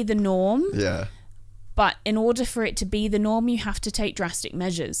it to be the norm. Yeah. But in order for it to be the norm, you have to take drastic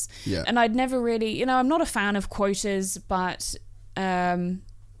measures. Yeah. And I'd never really, I'm not a fan of quotas, but I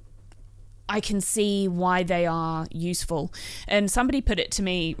can see why they are useful. And somebody put it to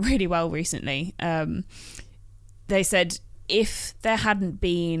me really well recently. They said, if there hadn't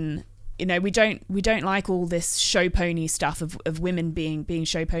been, we don't like all this show pony stuff of women being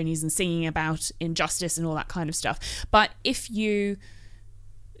show ponies and singing about injustice and all that kind of stuff. But if you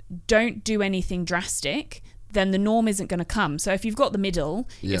don't do anything drastic, then the norm isn't going to come. So if you've got the middle,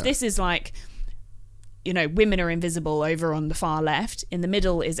 if this is like, women are invisible over on the far left, in the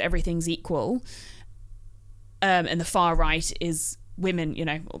middle is everything's equal, and the far right is women,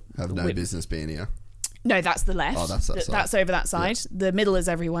 have no business being here. No, that's the left. Oh, that's that side. That's over that side. Yeah. The middle is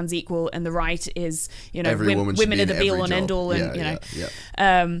everyone's equal, and the right is, women are the be all and end all,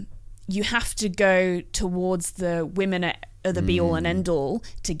 and you have to go towards the women are the be all and end all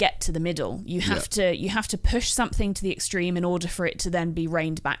to get to the middle. You have to push something to the extreme in order for it to then be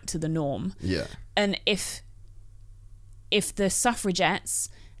reined back to the norm. Yeah. And if the suffragettes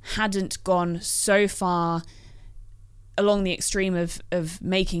hadn't gone so far along the extreme of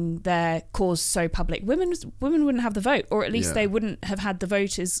making their cause so public, women wouldn't have the vote, or at least they wouldn't have had the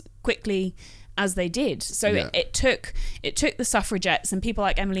vote as quickly as they did. So it took the suffragettes and people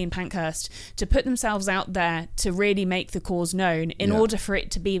like Emmeline Pankhurst to put themselves out there to really make the cause known in order for it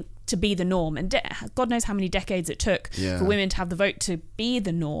to be the norm. And God knows how many decades it took for women to have the vote to be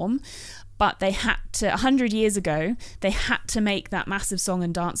the norm. But they had to, 100 years ago, they had to make that massive song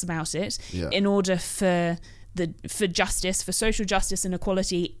and dance about it in order for justice, for social justice and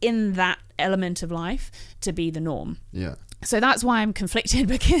equality in that element of life to be the norm. Yeah. So that's why I'm conflicted,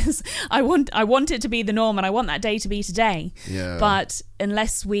 because I want it to be the norm and I want that day to be today. Yeah. But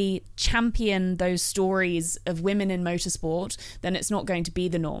unless we champion those stories of women in motorsport, then it's not going to be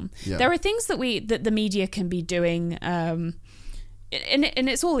the norm. Yeah. There are things that the media can be doing, and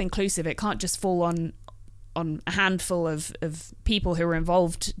it's all inclusive. It can't just fall on a handful of people who are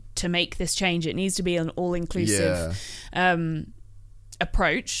involved to make this change. It needs to be an all-inclusive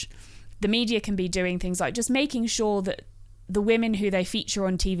approach. The media can be doing things like just making sure that the women who they feature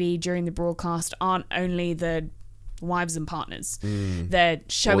on TV during the broadcast aren't only the wives and partners. They're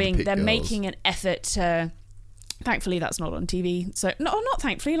showing, they're girls. Making an effort to... Thankfully, that's not on TV. So, no, not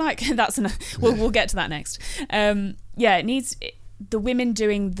thankfully. Like that's we'll get to that next. It needs the women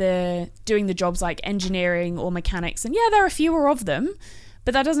doing the jobs like engineering or mechanics, and there are fewer of them,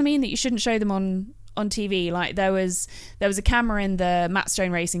 but that doesn't mean that you shouldn't show them on TV. Like there was a camera in the Matt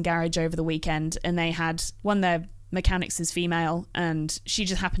Stone Racing garage over the weekend, and they had one of their mechanics is female, and she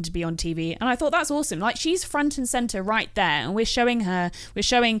just happened to be on TV, and I thought that's awesome. Like she's front and center right there, and we're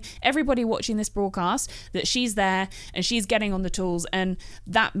showing everybody watching this broadcast that she's there and she's getting on the tools. And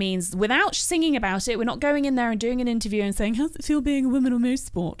that means, without singing about it, we're not going in there and doing an interview and saying, how's it feel being a woman on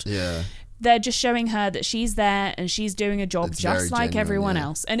motorsport? They're just showing her that she's there and she's doing a job just like everyone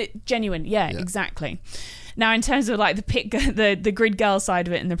else. And it genuine. Exactly. Now, in terms of like the grid girl side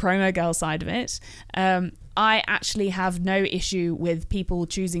of it and the promo girl side of it, I actually have no issue with people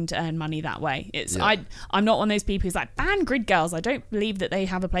choosing to earn money that way. I'm not one of those people who's like, ban grid girls. I don't believe that they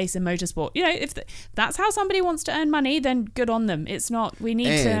have a place in motorsport. If that's how somebody wants to earn money, then good on them. It's not, we need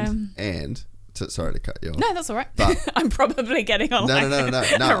sorry to cut you off. No, that's all right. But I'm probably getting on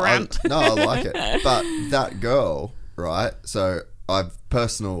a rant. I like it. But that girl, right? So I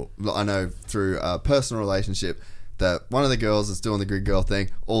know through a personal relationship that one of the girls that's doing the grid girl thing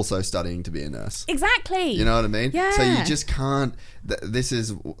also studying to be a nurse. Exactly. You know what I mean? Yeah. So you just can't... This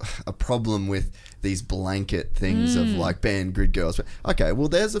is a problem with these blanket things of like ban grid girls. Okay, well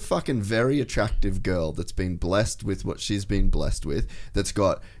there's a fucking very attractive girl that's been blessed with what she's been blessed with, that's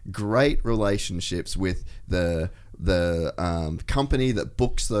got great relationships with the company that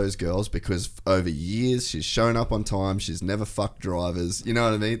books those girls, because over years she's shown up on time, she's never fucked drivers. You know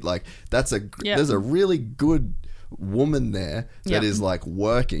what I mean? Like there's a really good woman there that is like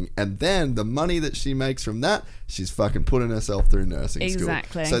working, and then the money that she makes from that, she's fucking putting herself through nursing school.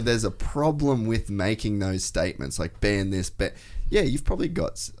 So there's a problem with making those statements like ban this, you've probably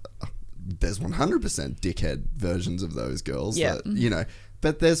got there's 100% dickhead versions of those girls that,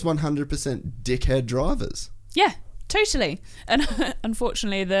 but there's 100% dickhead drivers. Yeah, totally. And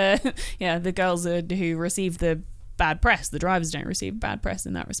unfortunately the girls who receive the bad press, the drivers don't receive bad press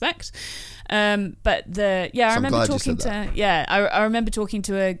in that respect. I remember talking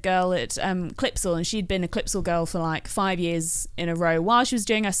to a girl at Clipsal, and she'd been a Clipsal girl for like 5 years in a row while she was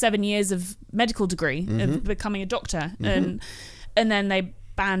doing her 7 years of medical degree of becoming a doctor. And then they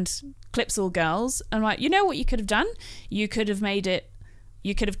banned Clipsal girls, and like, you know what you could have done? You could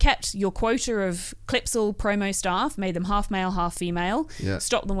have kept your quota of Clipsal promo staff, made them half male, half female. Yeah.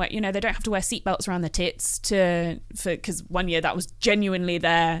 Stop them they don't have to wear seatbelts around their tits because 1 year that was genuinely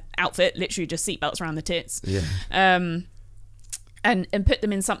their outfit, literally just seatbelts around the tits. Yeah. And put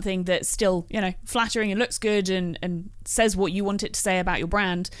them in something that's still, flattering and looks good and says what you want it to say about your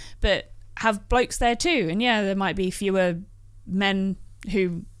brand, but have blokes there too. And there might be fewer men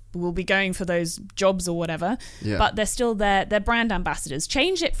who will be going for those jobs or whatever, but they're still there. They're brand ambassadors.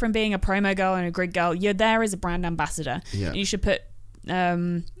 Change it from being a promo girl and a grid girl. You're there as a brand ambassador. You should put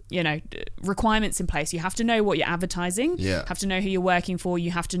requirements in place. You have to know what you're advertising. Yeah. Have to know who you're working for.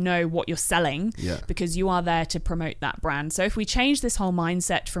 You have to know what you're selling. Yeah. Because you are there to promote that brand. So if we change this whole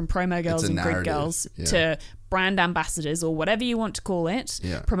mindset from promo girls and grid girls to brand ambassadors, or whatever you want to call it,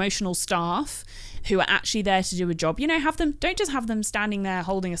 promotional staff who are actually there to do a job, don't just have them standing there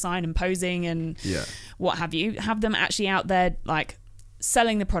holding a sign and posing and what have you. Have them actually out there like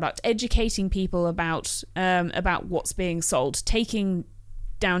selling the product, educating people about what's being sold, taking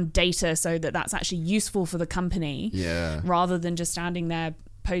down data so that that's actually useful for the company, rather than just standing there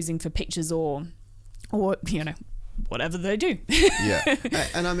posing for pictures or whatever they do.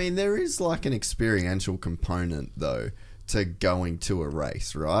 And I mean, there is like an experiential component though to going to a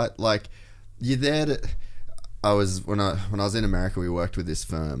race, right? Like you're there to. When I was in America, we worked with this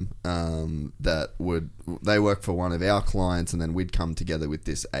firm they work for one of our clients, and then we'd come together with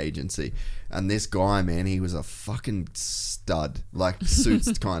this agency. And this guy, man, he was a fucking stud, like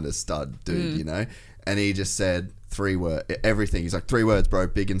suits kind of stud dude, And he just said 3 words, everything. He's like 3 words, bro,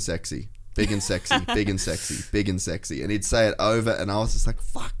 big and sexy. Big and sexy, big and sexy, big and sexy. And he'd say it over, and I was just like,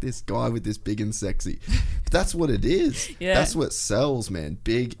 fuck this guy with this big and sexy. But that's what it is. Yeah. That's what sells, man.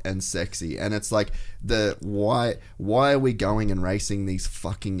 Big and sexy. And it's like, why are we going and racing these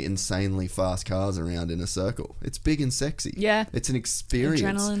fucking insanely fast cars around in a circle? It's big and sexy. Yeah. It's an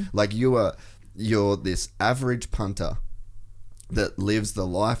experience. Adrenaline. Like you're this average punter that lives the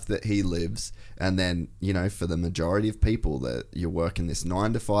life that he lives, and then for the majority of people that you're working this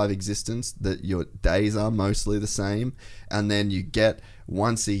 9 to 5 existence, that your days are mostly the same, and then you get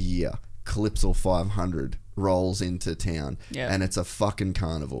once a year Calypso 500 rolls into town, and it's a fucking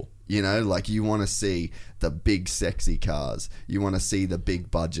carnival. Like you want to see the big sexy cars. You want to see the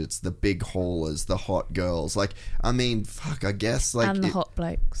big budgets, the big haulers, the hot girls. Like, I mean, fuck, I guess. Like, and the hot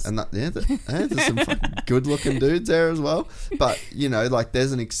blokes. And there's some fucking good looking dudes there as well. But, like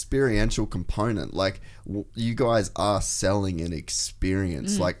there's an experiential component. Like you guys are selling an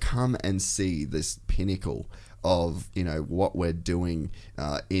experience. Like come and see this pinnacle of, what we're doing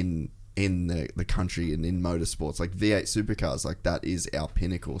in the country and in motorsports. Like V8 supercars, like that is our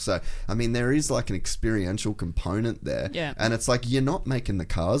pinnacle. So I mean, there is like an experiential component there, and it's like you're not making the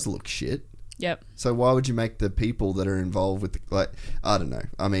cars look shit. So why would you make the people that are involved with I don't know,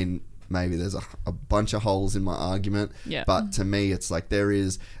 I mean, maybe there's a bunch of holes in my argument, but to me it's like there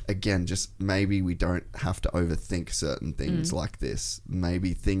is, again, just maybe we don't have to overthink certain things like this.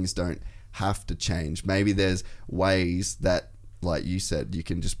 Maybe things don't have to change. Maybe there's ways that, like you said, you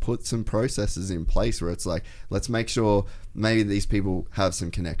can just put some processes in place where it's like, let's make sure maybe these people have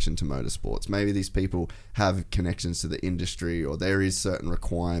some connection to motorsports. Maybe these people have connections to the industry, or there is certain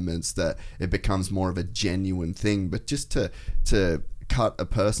requirements that it becomes more of a genuine thing. But just to cut a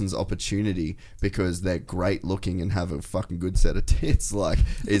person's opportunity because they're great looking and have a fucking good set of tits, like,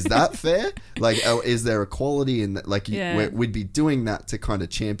 is that fair? Like, is there equality in that? Like, we'd be doing that to kind of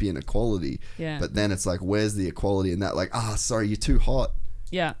champion equality, but then it's like, where's the equality in that? Like, sorry, you're too hot.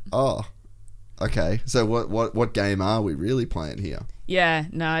 Oh, okay, so what game are we really playing here?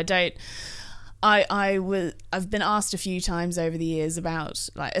 No, I don't. I've been asked a few times over the years about,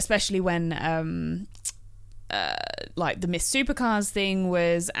 like, especially when like the Miss Supercars thing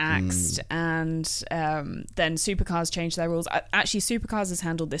was axed, and then Supercars changed their rules. Actually, Supercars has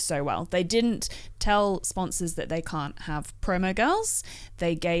handled this so well. They didn't tell sponsors that they can't have promo girls.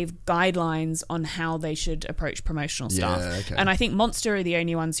 They gave guidelines on how they should approach promotional staff. And I think Monster are the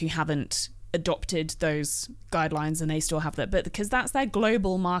only ones who haven't adopted those guidelines, and they still have that. But because that's their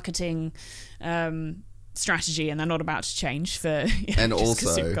global marketing strategy, and they're not about to change for and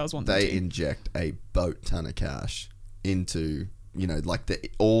also they inject a boat ton of cash into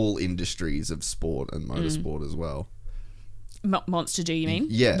like all industries of sport and motorsport as well. Monster, do you mean?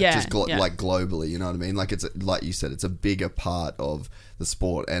 Like globally, you know what I mean? Like, it's like you said, it's a bigger part of the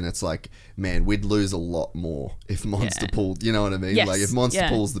sport, and it's like, man, we'd lose a lot more if Monster pulled, you know what I mean? Like if Monster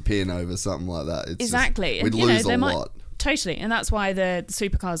pulls the pin over something like that, it's exactly, just, we'd lose a lot. Totally, and that's why the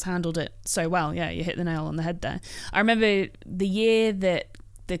supercars handled it so well. Yeah, you hit the nail on the head there. I remember the year that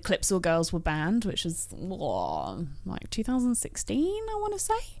the Clipsal girls were banned, which was like 2016, I want to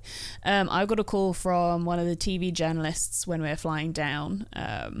say. I got a call from one of the TV journalists when we were flying down,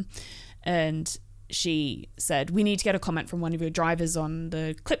 and she said, we need to get a comment from one of your drivers on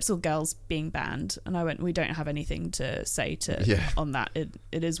the Clipsal girls being banned. And I went, we don't have anything to say on that.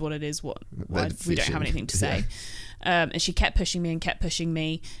 It is what it is. We don't have anything to say. And she kept pushing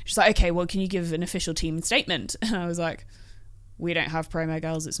me. She's like, okay, well, can you give an official team statement? And I was like, we don't have promo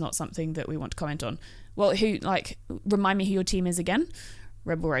girls. It's not something that we want to comment on. Well, remind me who your team is again?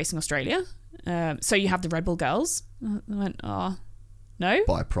 Red Bull Racing Australia. So you have the Red Bull girls? I went, no.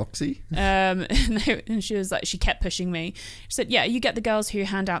 By proxy? No, and she was like, she kept pushing me. She said, yeah, you get the girls who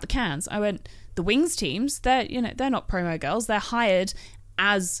hand out the cans. I went, the wings teams, they're not promo girls. They're hired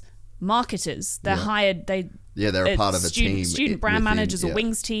as marketers. They're hired, they're a part of a team. Student brand managers or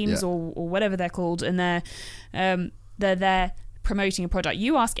wings teams or whatever they're called. And they're there promoting a product.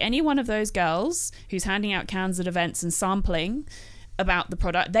 You ask any one of those girls who's handing out cans at events and sampling about the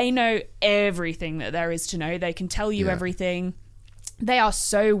product, they know everything that there is to know. They can tell you everything. They are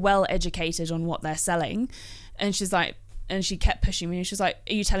so well educated on what they're selling. And she's like, and she kept pushing me. She's like,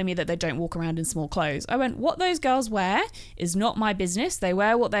 are you telling me that they don't walk around in small clothes? I went, what those girls wear is not my business. They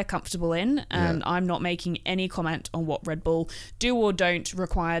wear what they're comfortable in, and I'm not making any comment on what Red Bull do or don't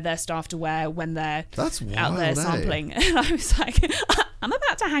require their staff to wear when they're out there sampling. And I was like, I'm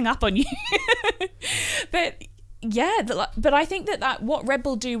about to hang up on you. But I think that what Red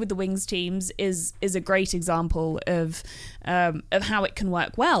Bull do with the wings teams is a great example of how it can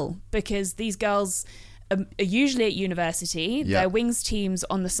work well, because these girls are usually at university. Their wings teams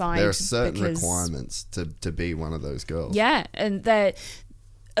on the side. There are certain requirements to be one of those girls. Yeah, and a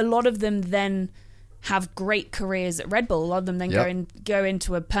lot of them then have great careers at Red Bull. A lot of them then go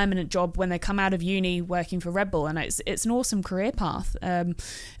into a permanent job when they come out of uni working for Red Bull, and it's an awesome career path. And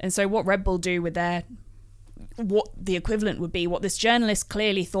so what Red Bull do with what the equivalent would be, what this journalist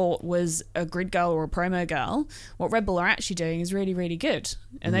clearly thought was a grid girl or a promo girl, what Red Bull are actually doing is really, really good,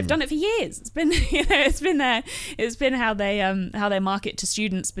 and they've done it for years. It's been, it's been how they market to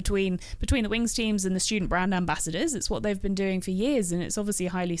students between the wings teams and the student brand ambassadors. It's what they've been doing for years, and it's obviously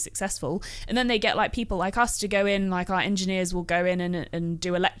highly successful. And then they get like people like us to go in, like our engineers will go in and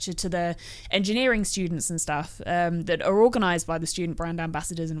do a lecture to the engineering students and stuff that are organised by the student brand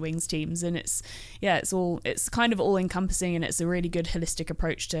ambassadors and wings teams, and it's kind of all encompassing, and it's a really good holistic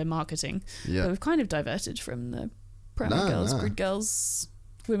approach to marketing. But we've kind of diverted from the promo girls, grid girls,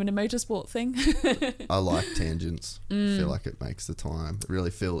 women in motorsport thing. I like tangents. I feel like it makes the time. It really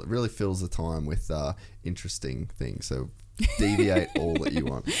fills the time with interesting things. So deviate all that you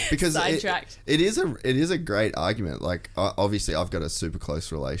want, because it is a great argument. Like obviously I've got a super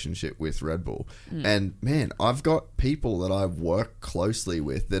close relationship with Red Bull, and man, I've got people that I work closely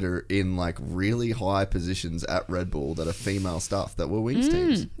with that are in like really high positions at Red Bull that are female staff that were wings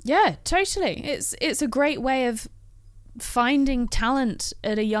teams. Yeah, totally. It's a great way of finding talent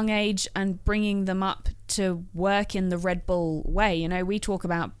at a young age and bringing them up to work in the Red Bull way. You know, we talk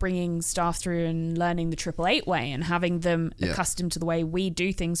about bringing staff through and learning the 888 way and having them accustomed to the way we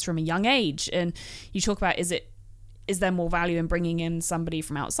do things from a young age. And you talk about, is there more value in bringing in somebody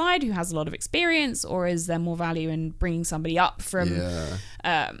from outside who has a lot of experience, or is there more value in bringing somebody up from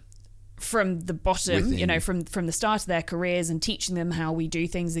the bottom, within, you know, from the start of their careers, and teaching them how we do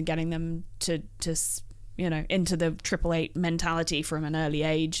things and getting them to you know, into the 888 mentality from an early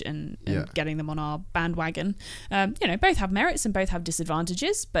age, and getting them on our bandwagon. You know, both have merits and both have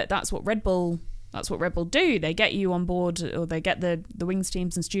disadvantages, but that's what Red Bull do. They get you on board, or they get the wings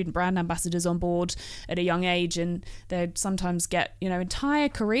teams and student brand ambassadors on board at a young age, and they sometimes get, you know, entire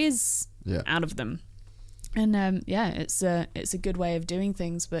careers out of them. And it's a good way of doing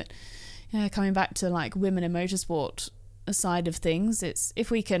things. But coming back to like women in motorsport side of things, it's if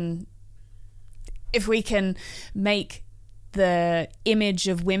we can make the image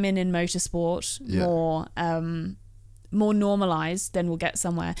of women in motorsport more normalized, then we'll get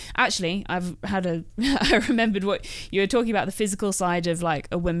somewhere. Actually, I remembered what you were talking about, the physical side of like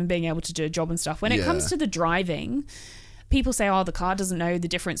a woman being able to do a job and stuff. When it comes to the driving, people say, the car doesn't know the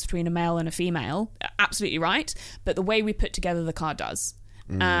difference between a male and a female. Absolutely right. But the way we put together the car does.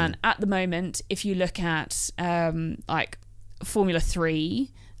 And at the moment, if you look at like Formula 3,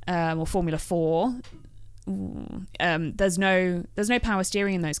 or Formula 4, there's no power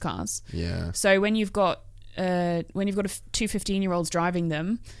steering in those cars. So when you've got two 15-year-olds driving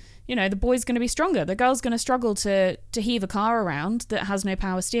them, you know, the boy's going to be stronger. The girl's going to struggle to heave a car around that has no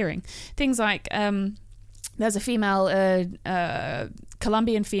power steering. Things like there's a female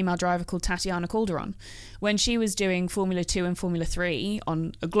Colombian female driver called Tatiana Calderon. When she was doing Formula 2 and Formula 3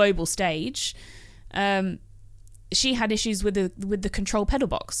 on a global stage, she had issues with the control pedal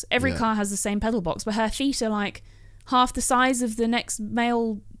box. Every car has the same pedal box, but her feet are like half the size of the next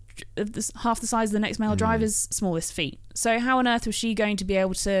male driver's smallest feet. So how on earth was she going to be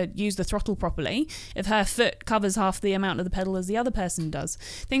able to use the throttle properly if her foot covers half the amount of the pedal as the other person does?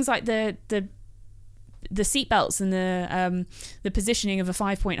 Things like the seat belts and the positioning of a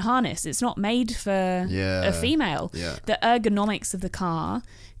 5-point harness. It's not made for a female. The ergonomics of the car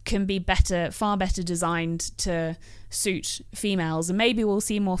can be far better designed to suit females, and maybe we'll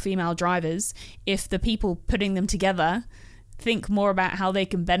see more female drivers if the people putting them together think more about how they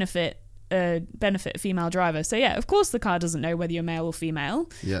can benefit a female driver. So yeah, of course the car doesn't know whether you're male or female,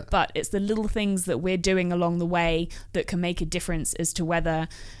 but it's the little things that we're doing along the way that can make a difference as to whether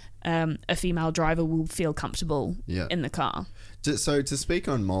a female driver will feel comfortable in the car. So to speak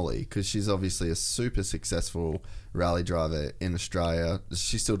on Molly, because she's obviously a super successful rally driver in Australia.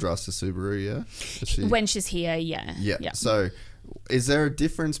 She still drives the Subaru, yeah? When she's here, yeah. So is there a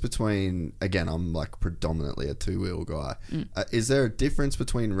difference between, again, I'm like predominantly a two-wheel guy. Is there a difference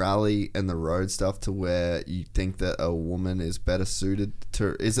between rally and the road stuff to where you think that a woman is better suited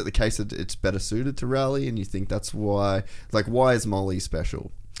to, is it the case that it's better suited to rally and you think that's why, like, why is Molly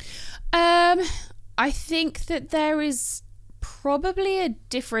special? I think that there is probably a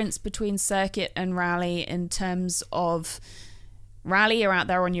difference between circuit and rally in terms of rally, you're out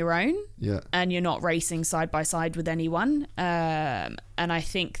there on your own, and you're not racing side by side with anyone. And I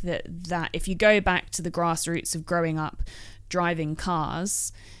think that if you go back to the grassroots of growing up driving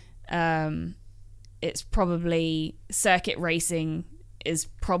cars, it's probably circuit racing is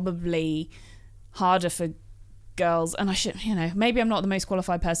probably harder for girls. And I should, maybe I'm not the most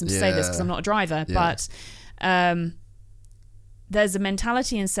qualified person to say this because I'm not a driver, but there's a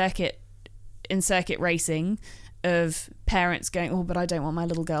mentality in circuit racing of parents going, oh, but I don't want my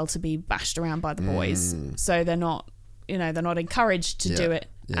little girl to be bashed around by the boys. So they're not encouraged to do it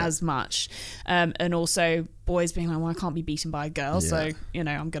as much. And also boys being like, well, I can't be beaten by a girl. So,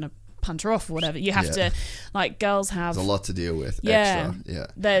 I'm going to punt her off or whatever. You have to, like, girls have... There's a lot to deal with extra. Yeah.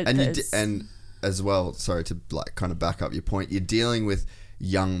 And as well, sorry to like kind of back up your point, you're dealing with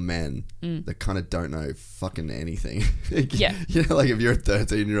young men that kind of don't know fucking anything. Like if you're a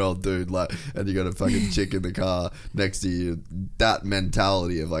 13-year-old dude, like, and you got a fucking chick in the car next to you, that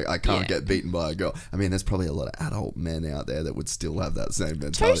mentality of like, I can't get beaten by a girl. I mean, there's probably a lot of adult men out there that would still have that same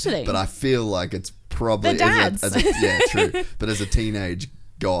mentality. Totally. But I feel like it's probably... The dads. True. But as a teenage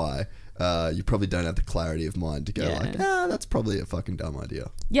guy... you probably don't have the clarity of mind to go that's probably a fucking dumb idea.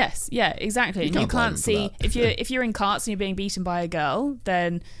 Yes, yeah, exactly. And you can't see if you're in karts and you're being beaten by a girl,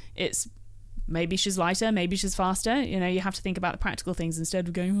 then it's maybe she's lighter, maybe she's faster. You have to think about the practical things instead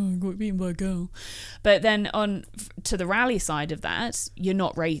of going, oh, I got beaten by a girl. But then on to the rally side of that, you're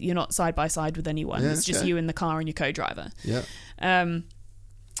not side by side with anyone. It's just you in the car and your co-driver. Yeah.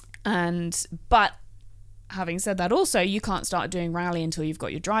 But having said that, also you can't start doing rally until you've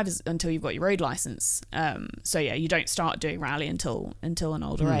got your road license. So yeah, you don't start doing rally until an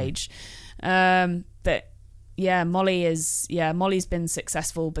older age. But yeah, Molly's been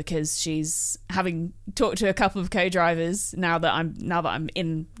successful because she's, having talked to a couple of co-drivers now that I'm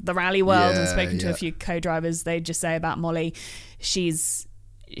in the rally world and spoken to a few co-drivers, they just say about Molly, she's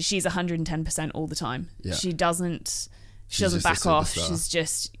 110% all the time. Yeah. She doesn't back off. She's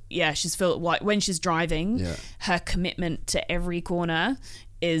just, she's felt like when she's driving, her commitment to every corner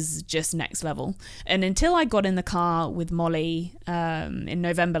is just next level. And until I got in the car with Molly in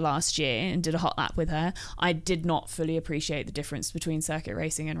November last year and did a hot lap with her, I did not fully appreciate the difference between circuit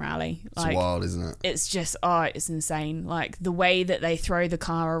racing and rally. Like, it's wild, isn't it? It's just, it's insane. Like the way that they throw the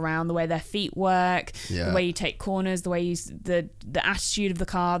car around, the way their feet work, the way you take corners, the way the attitude of the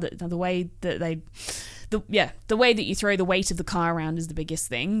car, the way that they... The way that you throw the weight of the car around is the biggest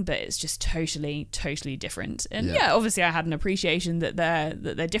thing, but it's just totally, totally different. And obviously I had an appreciation that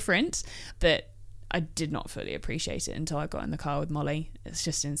they're different, but I did not fully appreciate it until I got in the car with Molly. It's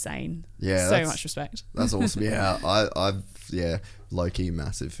just insane. Yeah, so much respect. That's awesome. Yeah, I've low-key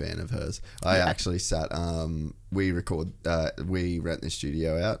massive fan of hers. I actually sat. We rent this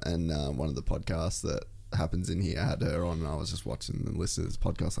studio out, and one of the podcasts that happens in here, I had her on and I was just watching and listening to this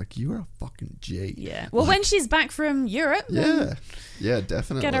podcast like, you are a fucking G. Yeah. Well, when she's back from Europe,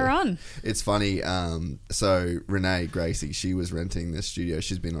 definitely get her on. It's funny, so Renee Gracie, she was renting this studio.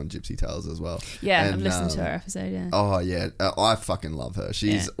 She's been on Gypsy Tales as well. Yeah, and I've listened to her episode. Oh yeah, I fucking love her.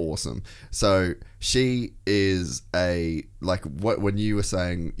 She's awesome. So she is when you were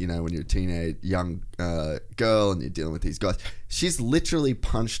saying, when you're a teenage young girl and you're dealing with these guys, she's literally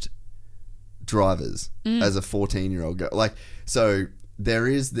punched drivers as a 14-year-old girl. Like, so there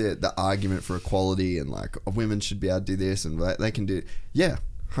is the argument for equality and like women should be able to do this and they can do it. Yeah,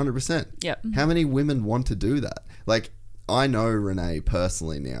 100%. Yep. How many women want to do that? Like, I know Renee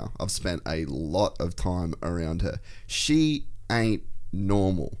personally now. I've spent a lot of time around her. She ain't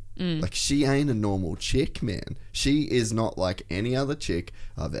normal. Like, she ain't a normal chick, man. She is not like any other chick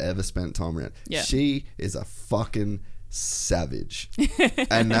I've ever spent time around. Yeah. She is a fucking savage.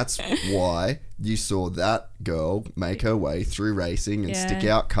 And that's why you saw that girl make her way through racing and stick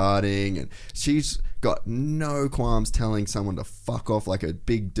out karting, and she's got no qualms telling someone to fuck off, like a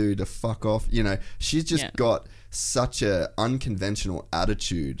big dude to fuck off. You know, she's just got such a unconventional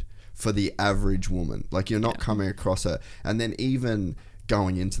attitude for the average woman. Like, you're not coming across her. And then even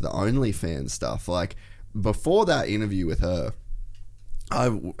going into the OnlyFans stuff, like, before that interview with her,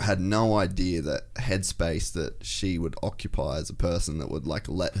 I had no idea that headspace that she would occupy as a person that would, like,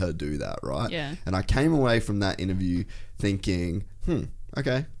 let her do that, right? Yeah. And I came away from that interview thinking,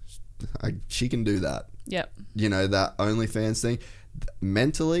 okay, she can do that. Yep. You know, that OnlyFans thing.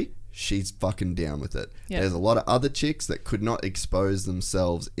 Mentally, she's fucking down with it. Yep. There's a lot of other chicks that could not expose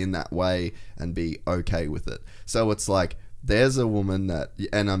themselves in that way and be okay with it. So it's like, there's a woman that,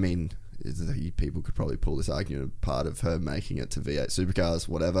 and I mean, people could probably pull this argument, part of her making it to V8 Supercars,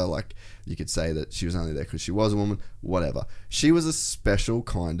 whatever. Like, you could say that she was only there because she was a woman, whatever. She was a special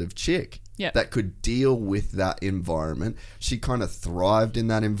kind of chick that could deal with that environment. She kind of thrived in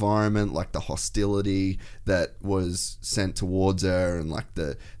that environment, like the hostility that was sent towards her, and like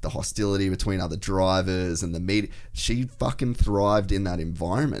the hostility between other drivers and the media. She fucking thrived in that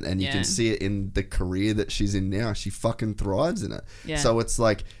environment, and you can see it in the career that she's in now. She fucking thrives in it. So it's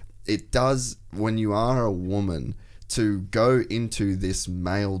like, it does, when you are a woman, to go into this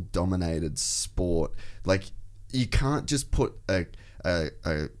male-dominated sport, like, you can't just put a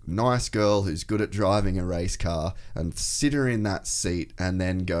nice girl who's good at driving a race car and sit her in that seat and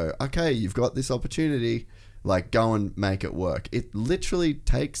then go, okay, you've got this opportunity, like, go and make it work. It literally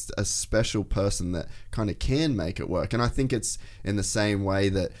takes a special person that kind of can make it work. And I think it's in the same way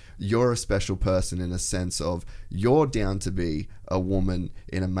that you're a special person, in a sense of, you're down to be a woman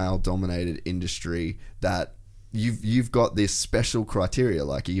in a male-dominated industry, that you've got this special criteria,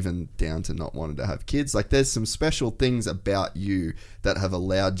 like even down to not wanting to have kids. Like, there's some special things about you that have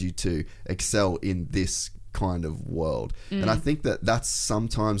allowed you to excel in this kind of world. And I think that that's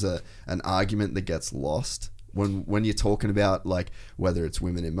sometimes an argument that gets lost when you're talking about, like, whether it's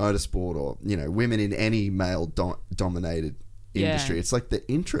women in motorsport or, you know, women in any male dominated industry. It's like the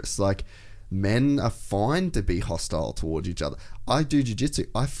interest, like, men are fine to be hostile towards each other. I do jiu-jitsu.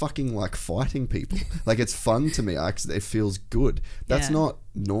 I fucking like fighting people. Like, it's fun to me. It feels good. That's not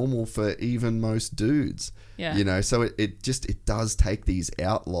normal for even most dudes. You know, so it does take these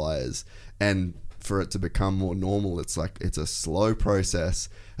outliers, and for it to become more normal, it's like, it's a slow process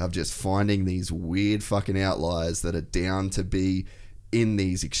of just finding these weird fucking outliers that are down to be in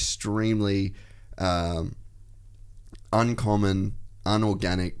these extremely uncommon,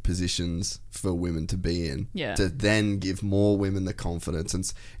 unorganic positions for women to be in, to then give more women the confidence.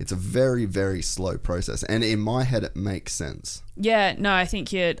 And it's a very, very slow process, and in my head it makes sense. I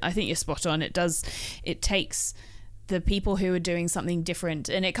think you're spot on. It takes the people who are doing something different,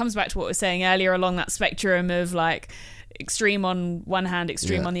 and it comes back to what we were saying earlier along that spectrum of, like, extreme on one hand,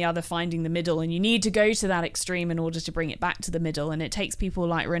 extreme on the other, finding the middle. And you need to go to that extreme in order to bring it back to the middle. And it takes people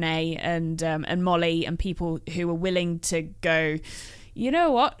like Renee and Molly, and people who are willing to go, you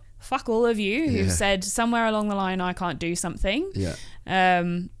know what, fuck all of you who said somewhere along the line I can't do something.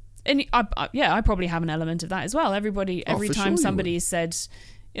 And I probably have an element of that as well. Every time somebody said,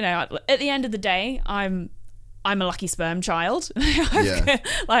 you know, at the end of the day, I'm a lucky sperm child.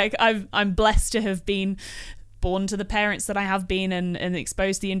 Like, I'm blessed to have been born to the parents that I have been, and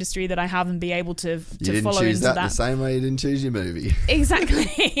exposed to the industry that I have, and be able to follow into that. You didn't choose that the same way you didn't choose your movie.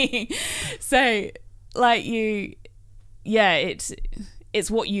 Exactly. So, like,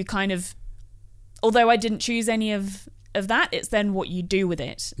 it's what you kind of, although I didn't choose any of that, it's then what you do with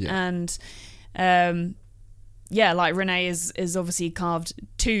it. And like, Renee is obviously carved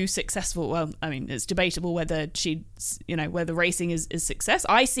two successful, well, I mean, it's debatable whether whether racing is success.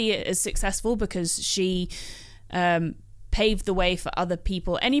 I see it as successful because she paved the way for other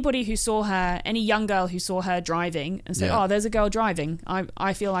people. Anybody who saw her, any young girl who saw her driving and said, oh, there's a girl driving,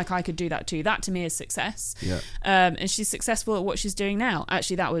 I feel like I could do that too. That to me is success. And she's successful at what she's doing now.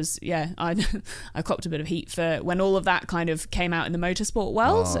 Actually, that was, I copped a bit of heat for when all of that kind of came out in the motorsport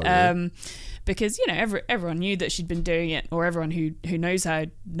world. Because, you know, everyone knew that she'd been doing it, or everyone who knows her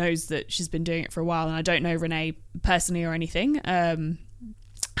knows that she's been doing it for a while. And I don't know Renee personally or anything.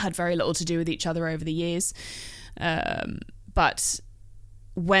 Had very little to do with each other over the years. But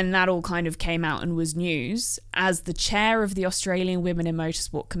when that all kind of came out and was news, as the chair of the Australian Women in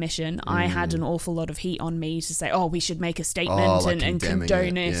Motorsport Commission, I had an awful lot of heat on me to say, we should make a statement and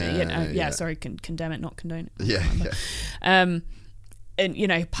condone it. Condemn it, not condone it. And, you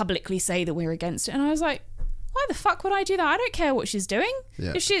know, publicly say that we're against it. And I was like, why the fuck would I do that? I don't care what she's doing.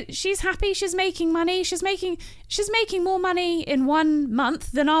 Yeah. If she's happy, she's making money, she's making more money in 1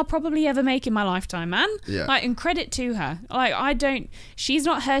 month than I'll probably ever make in my lifetime, man. Yeah. Like, and credit to her. Like, she's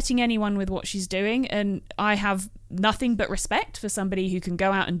not hurting anyone with what she's doing, and I have nothing but respect for somebody who can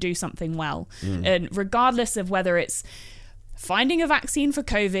go out and do something well. And regardless of whether it's finding a vaccine for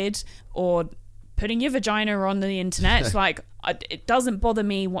COVID or putting your vagina on the internet, like, it doesn't bother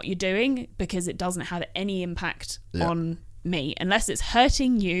me what you're doing, because it doesn't have any impact on me unless it's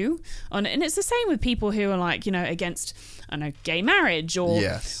hurting you. And it's the same with people who are like, you know, against, I don't know, gay marriage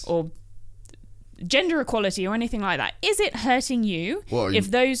or gender equality or anything like that. Is it hurting you if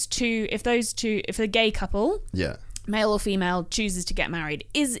the gay couple, male or female, chooses to get married?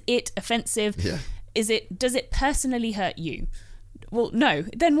 Is it offensive? Does it personally hurt you? Well, no.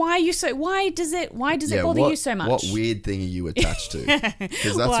 Then why does it bother you so much? What weird thing are you attached to?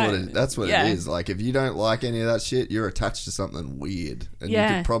 Because that's what it is. Like, if you don't like any of that shit, you're attached to something weird, and you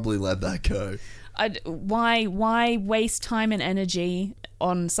could probably let that go. Why waste time and energy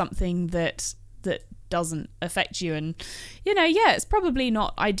on something that doesn't affect you? And, you know, it's probably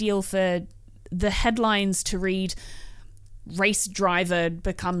not ideal for the headlines to read, race driver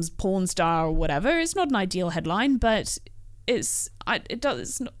becomes porn star or whatever. It's not an ideal headline, but that's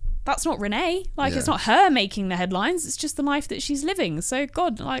not Renee. Like, it's not her making the headlines. It's just the life that she's living. So,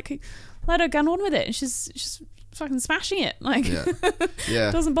 God, like, let her get on with it. She's fucking smashing it. Like,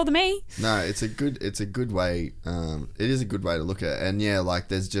 it doesn't bother me. No, it's a good way. It is a good way to look at it. And like,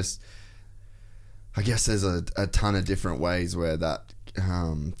 there's just, I guess there's a ton of different ways where that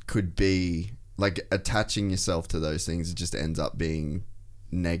could be, like, attaching yourself to those things. It just ends up being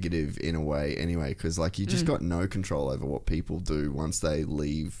negative in a way anyway, because, like, you just got no control over what people do once they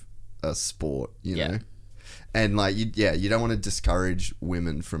leave a sport, you know. And, like, you don't want to discourage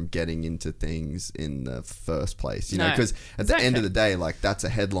women from getting into things in the first place, you know, because at the end of the day, like, that's a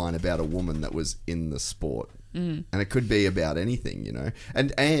headline about a woman that was in the sport. And it could be about anything, you know.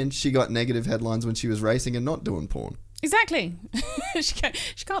 And she got negative headlines when she was racing and not doing porn. Exactly. she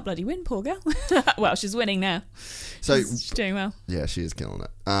can't bloody win, poor girl. Well, she's winning now. So she's doing well. Yeah, she is killing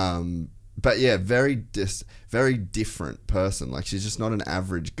it. But yeah, very different person. Like, she's just not an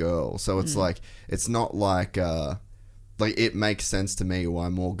average girl. So it's like, it's not like it makes sense to me why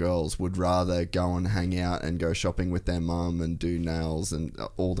more girls would rather go and hang out and go shopping with their mum and do nails and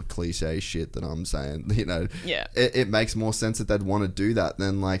all the cliche shit that I'm saying, you know. Yeah. It makes more sense that they'd want to do that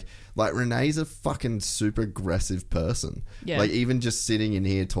than like Renee's a fucking super aggressive person. Yeah. Like, even just sitting in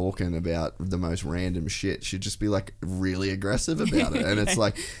here talking about the most random shit, she'd just be like really aggressive about it. And it's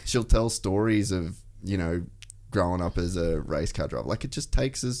like, she'll tell stories of, you know, growing up as a race car driver. Like, it just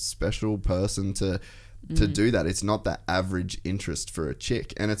takes a special person to do that. It's not that average interest for a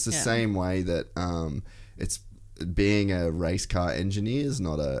chick. And it's the same way that it's being a race car engineer is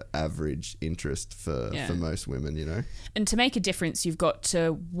not a average interest for most women, you know. And to make a difference, you've got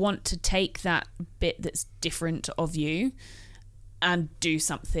to want to take that bit that's different of you and do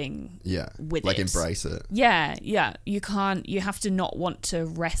something with like it. Embrace it. Yeah. You have to not want to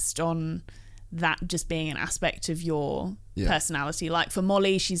rest on that just being an aspect of your personality. Like, for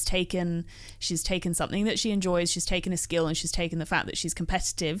Molly, she's taken something that she enjoys, she's taken a skill, and she's taken the fact that she's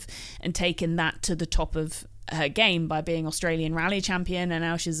competitive and taken that to the top of her game by being Australian rally champion, and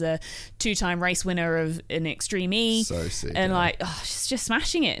now she's a 2-time race winner of an Extreme E. So sick. And she's just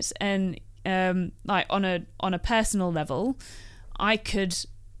smashing it. And like, on a personal level, I could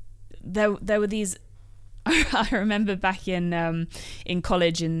there were these I remember back in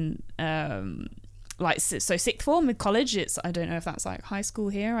college in sixth form with college. I don't know if that's like high school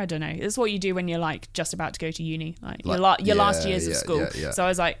here. I don't know. It's what you do when you're like just about to go to uni, like your last years of school. So I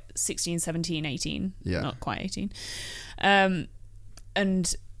was like 16, 17, 18, not quite 18.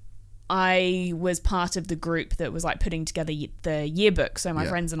 And I was part of the group that was like putting together the yearbook. So my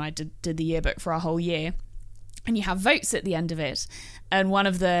friends and I did the yearbook for our whole year. And you have votes at the end of it. And one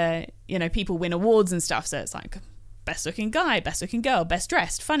of the, you know, people win awards and stuff. So it's like best looking guy, best looking girl, best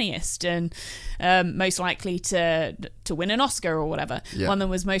dressed, funniest, and most likely to win an Oscar or whatever. Yeah. One of them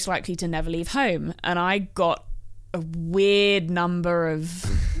was most likely to never leave home. And I got a weird number of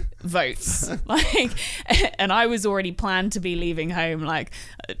votes. Like, and I was already planned to be leaving home. Like,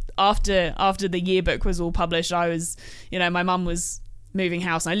 after the yearbook was all published, I was, you know, my mum was moving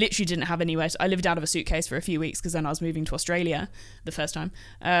house, and I literally didn't have anywhere I lived out of a suitcase for a few weeks because then I was moving to Australia the first time.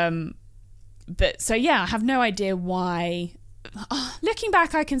 But so I have no idea why. Looking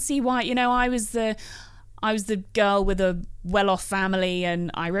back, I can see why. You know, I was the I was the girl with a well-off family,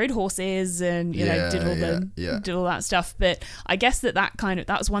 and I rode horses and did all that stuff. But I guess that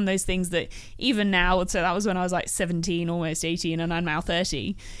was one of those things that even now, so that was when I was like 17, almost 18, and I'm now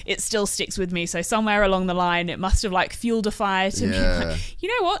 30. It still sticks with me. So somewhere along the line, it must have like fueled a fire to be like, you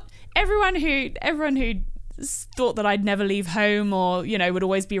know what? Everyone who thought that I'd never leave home, or would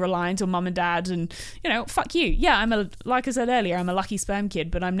always be reliant on mum and dad, and fuck you. Yeah, like I said earlier, I'm a lucky sperm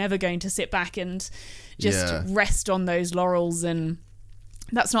kid, but I'm never going to sit back and just rest on those laurels. And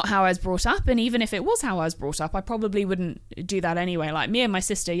that's not how I was brought up. And even if it was how I was brought up, I probably wouldn't do that anyway. Like me and my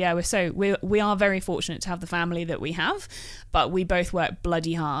sister, we are very fortunate to have the family that we have, but we both work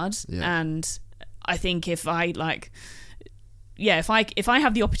bloody hard. And I think if I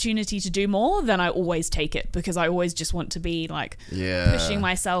have the opportunity to do more, then I always take it, because I always just want to be like pushing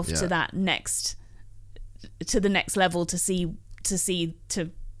myself to the next level, to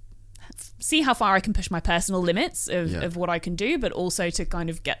see how far I can push my personal limits of what I can do, but also to kind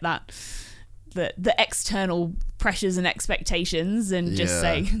of get that the external pressures and expectations, and just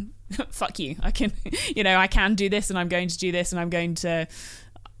say fuck you, I can I can do this, and I'm going to do this, and I'm going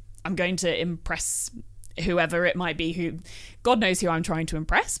to impress whoever it might be, who God knows who I'm trying to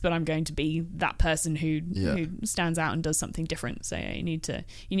impress, but I'm going to be that person who stands out and does something different. So you need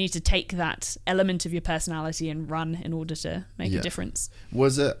to take that element of your personality and run in order to make a difference.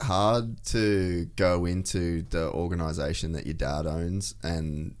 Was it hard to go into the organization that your dad owns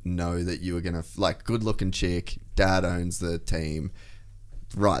and know that you were gonna, like, good looking chick, dad owns the team,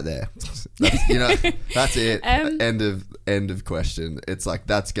 right there, that's it, end of question. It's like,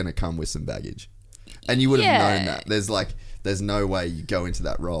 that's gonna come with some baggage. And you would have known that. There's no way you go into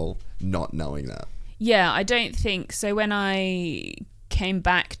that role not knowing that. Yeah, I don't think so. When I came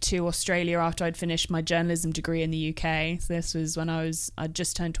back to Australia after I'd finished my journalism degree in the UK, so this was when I'd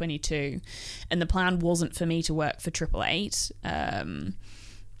just turned 22, and the plan wasn't for me to work for 888.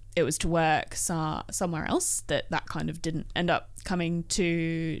 It was to work somewhere else. That kind of didn't end up coming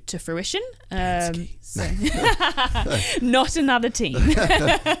to fruition. So not another team.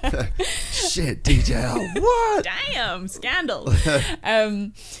 Shit, DJL, what? Damn, scandal.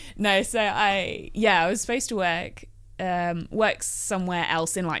 No, so I was supposed to work somewhere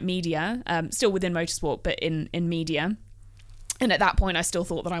else in like media, still within motorsport, but in media. And at that point, I still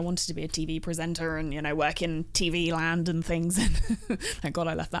thought that I wanted to be a TV presenter and, work in TV land and things. And thank God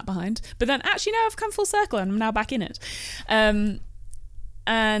I left that behind. But then actually, no, I've come full circle and I'm now back in it. And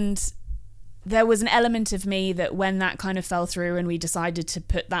there was an element of me that when that kind of fell through and we decided to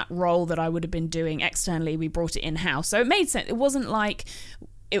put that role that I would have been doing externally, we brought it in-house. So it made sense. It wasn't like,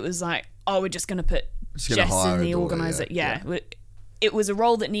 it was like, oh, we're just going to put Jess in the organizer. It was a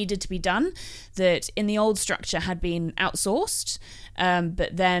role that needed to be done, that in the old structure had been outsourced,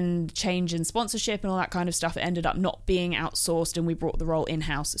 but then change in sponsorship and all that kind of stuff, it ended up not being outsourced, and we brought the role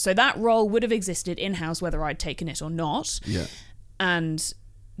in-house. So that role would have existed in-house whether I'd taken it or not. Yeah. And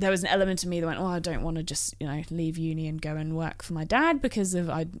there was an element of me that went, I don't want to just, leave uni and go and work for my dad because of,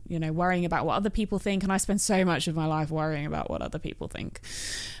 worrying about what other people think. And I spend so much of my life worrying about what other people think.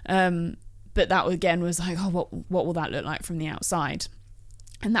 But that again was like, what will that look like from the outside?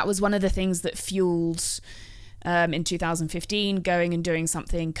 And that was one of the things that fueled, in 2015, going and doing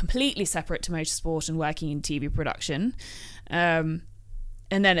something completely separate to motorsport and working in TV production. And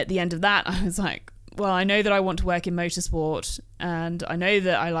then at the end of that, I was like, well, I know that I want to work in motorsport, and I know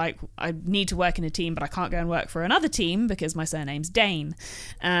that I need to work in a team, but I can't go and work for another team because my surname's Dane.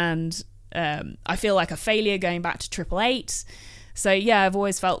 And I feel like a failure going back to 888. So yeah, I've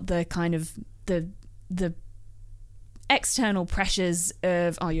always felt the kind of the external pressures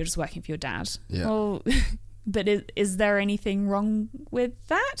of, you're just working for your dad. Yeah. Well, but is there anything wrong with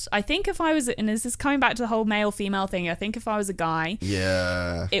that? I think if I was, and this is coming back to the whole male-female thing, I think if I was a guy,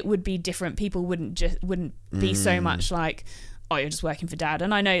 it would be different. People wouldn't be so much like, you're just working for dad.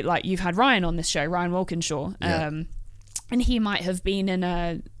 And I know, like, you've had Ryan on this show, Ryan Walkinshaw. Yeah. And he might have been in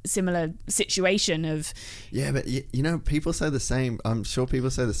a similar situation of... Yeah, but, people say the same. I'm sure people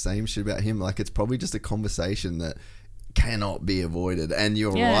say the same shit about him. Like, it's probably just a conversation that cannot be avoided. And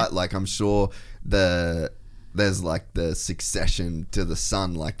you're right. Like, I'm sure there's, like, the succession to the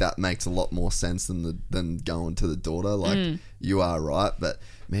son. Like, that makes a lot more sense than going to the daughter. Like, you are right. But,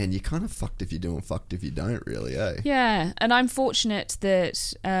 man, you're kind of fucked if you're doing, fucked if you don't, really, eh? Yeah, and I'm fortunate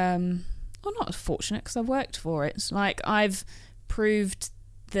that... well, not fortunate because I've worked for it. Like, I've proved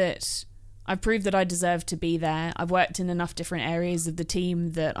that I deserve to be there. I've worked in enough different areas of the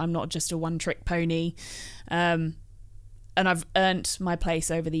team that I'm not just a one-trick pony. And and I've earned my place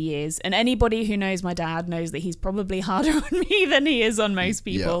over the years. And anybody who knows my dad knows that he's probably harder on me than he is on most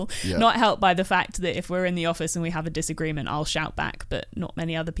people. Not helped by the fact that if we're in the office and we have a disagreement, I'll shout back, but not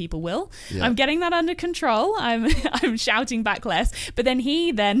many other people will. I'm getting that under control. I'm shouting back less. But then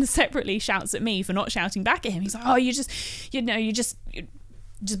he then separately shouts at me for not shouting back at him. He's like, oh, you just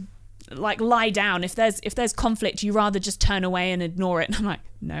like lie down. If there's conflict, you rather just turn away and ignore it. And I'm like,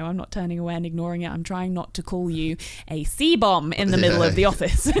 no, I'm not turning away and ignoring it. I'm trying not to call you a C-bomb in the middle of the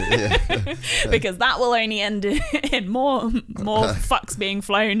office. Because that will only end in more fucks being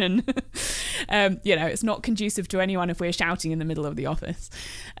flown, and it's not conducive to anyone if we're shouting in the middle of the office.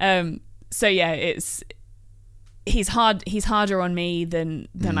 So yeah, he's harder on me than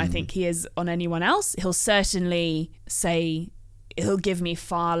I think he is on anyone else. He'll certainly say, he'll give me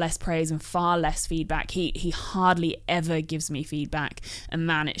far less praise and far less feedback. He hardly ever gives me feedback, and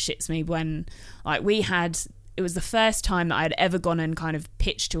man, it shits me when, like, it was the first time that I had ever gone and kind of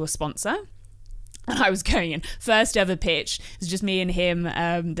pitched to a sponsor, and I was going in, first ever pitch. It was just me and him,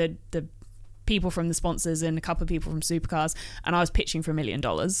 the people from the sponsors and a couple of people from Supercars, and I was pitching for $1 million,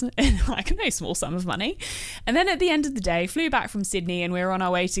 and like no small sum of money. And then at the end of the day, flew back from Sydney, and we were on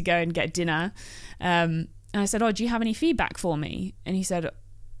our way to go and get dinner. And I said, oh, do you have any feedback for me? And he said,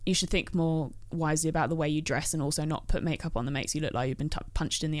 you should think more wisely about the way you dress, and also not put makeup on that makes you look like you've been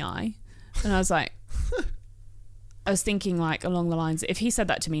punched in the eye. And I was like, I was thinking like along the lines, if he said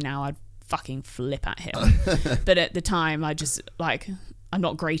that to me now, I'd fucking flip at him. But at the time, I just like, I'm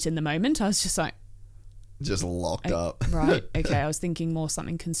not great in the moment. I was just like, just locked up. Right. Okay. I was thinking more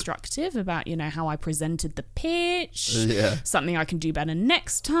something constructive about, how I presented the pitch. Yeah. Something I can do better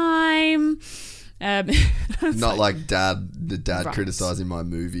next time. Not like the dad right. criticizing my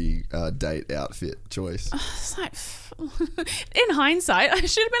movie date outfit choice. It's like, in hindsight, I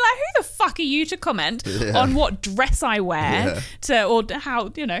should have been like, who the fuck are you to comment on what dress I wear or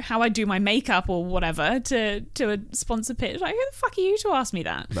how I do my makeup or whatever to a sponsor pitch? Like, who the fuck are you to ask me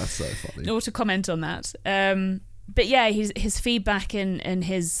that? That's so funny. Or to comment on that. But yeah, his feedback and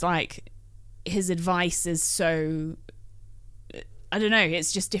his his advice is so, I don't know,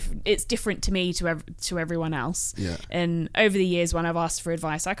 it's just different. It's different to me to everyone else. Yeah. And over the years, when I've asked for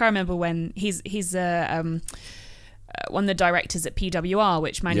advice, I can't remember when he's one of the directors at PWR,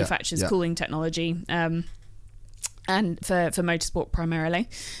 which manufactures cooling technology, and for motorsport primarily.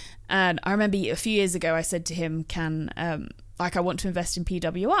 And I remember a few years ago, I said to him, I want to invest in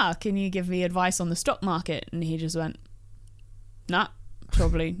PWR. Can you give me advice on the stock market? And he just went, nah,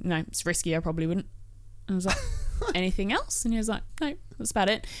 probably, no, it's risky. I probably wouldn't. And I was like, anything else? And he was like, no, that's about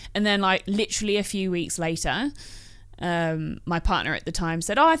it. And then literally a few weeks later, my partner at the time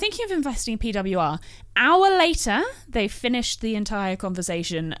said, oh, I think you're investing in PWR. Hour later, they finished the entire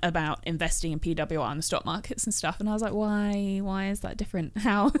conversation about investing in PWR in the stock markets and stuff. And I was like, why is that different?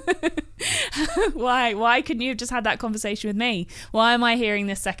 How? Why couldn't you have just had that conversation with me? Why am I hearing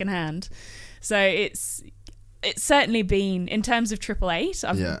this secondhand? So it's certainly been, in terms of Triple Eight,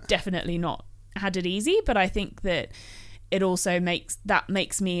 I've definitely not had it easy, but I think that it also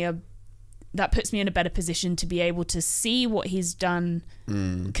puts me in a better position to be able to see what he's done,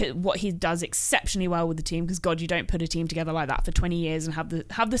 what he does exceptionally well with the team. Because God, you don't put a team together like that for 20 years and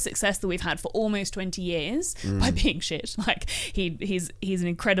have the success that we've had for almost 20 years by being shit. Like he's an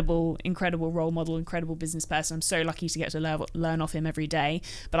incredible role model, incredible business person. I'm so lucky to get to learn off him every day.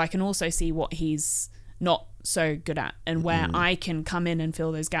 But I can also see what he's not so good at, and where I can come in and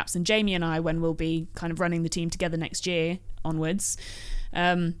fill those gaps. And Jamie and I, when we'll be kind of running the team together next year onwards,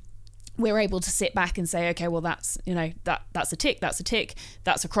 we're able to sit back and say, okay, well, that's a tick, that's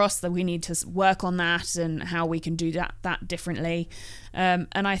a cross, that we need to work on that and how we can do that differently. And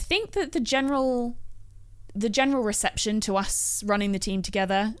I think that the general reception to us running the team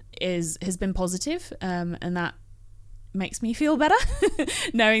together has been positive, and that makes me feel better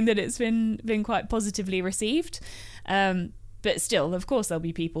knowing that it's been quite positively received. But still, of course, there'll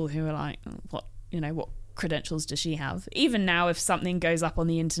be people who are like, what credentials does she have? Even now, if something goes up on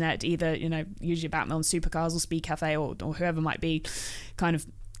the internet, either usually about me on Supercars or Speed Cafe or whoever might be kind of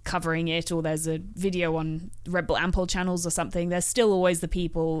covering it, or there's a video on Red Bull Ampol channels or something, there's still always the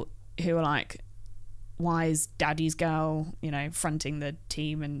people who are like, why is daddy's girl fronting the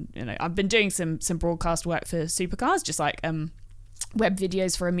team? And I've been doing some broadcast work for Supercars, just like web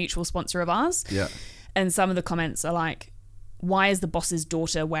videos for a mutual sponsor of ours, and some of the comments are like, why is the boss's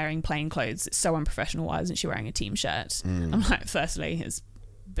daughter wearing plain clothes? It's so unprofessional. Why isn't she wearing a team shirt? I'm like, firstly, it's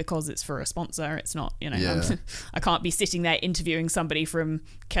because it's for a sponsor. It's not, you know, Yeah. I can't be sitting there interviewing somebody from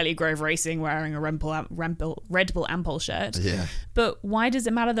Kelly Grove Racing wearing a Red Bull Ampol shirt. Yeah. But why does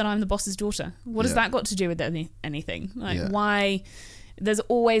it matter that I'm the boss's daughter? What has Yeah. that got to do with anything? Like, Yeah. why? There's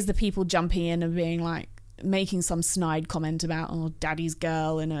always the people jumping in and being like, making some snide comment about, oh, daddy's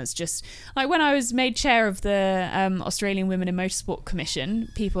girl, and it's just like when I was made chair of the Australian Women in Motorsport Commission,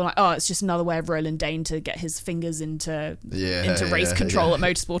 people were like, oh, it's just another way of Roland Dane to get his fingers into race control at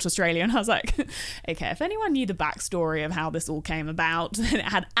Motorsport Australia. And I was like, okay, if anyone knew the backstory of how this all came about, then it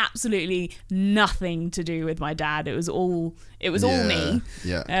had absolutely nothing to do with my dad. It was all me.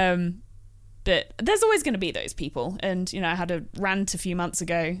 But there's always going to be those people. And, you know, I had a rant a few months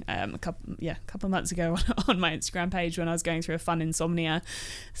ago, a couple of months ago on my Instagram page when I was going through a fun insomnia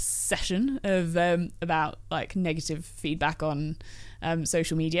session of about like negative feedback on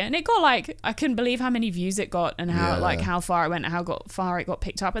social media. And it got like, I couldn't believe how many views it got and how far it went and how far it got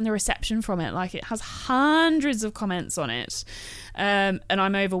picked up, and the reception from it. Like, it has hundreds of comments on it. And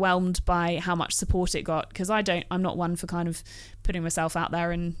I'm overwhelmed by how much support it got, because I'm not one for kind of putting myself out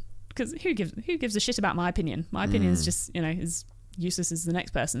there, and because who gives a shit about my opinion? My opinion is just, you know, as useless as the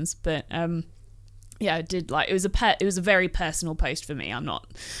next person's. But I did like, it was a very personal post for me. I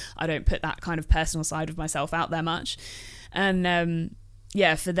don't put that kind of personal side of myself out there much. And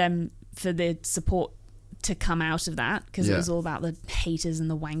for the support to come out of that, because it was all about the haters and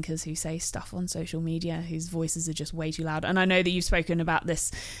the wankers who say stuff on social media whose voices are just way too loud. And I know that you've spoken about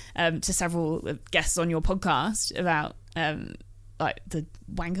this to several guests on your podcast about like the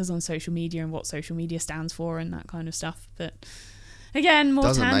wankers on social media and what social media stands for and that kind of stuff. But again,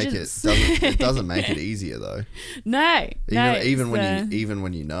 more tangents. It doesn't make it easier though. Even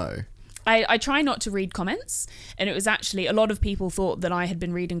when you know. I try not to read comments, and it was actually a lot of people thought that I had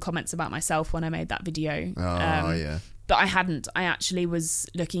been reading comments about myself when I made that video. But I hadn't. I actually was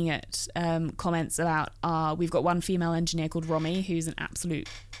looking at comments about we've got one female engineer called Romy who's an absolute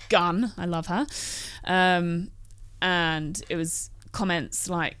gun. I love her. And it was comments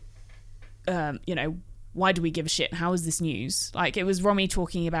like, you know, why do we give a shit? How is this news? Like, it was Romy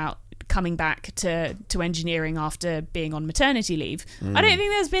talking about coming back to engineering after being on maternity leave. I don't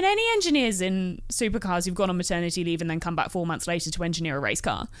think there's been any engineers in supercars who've gone on maternity leave and then come back 4 months later to engineer a race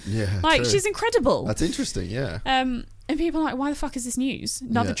car. Yeah, like, true. She's incredible. That's interesting, yeah. And people are like, why the fuck is this news?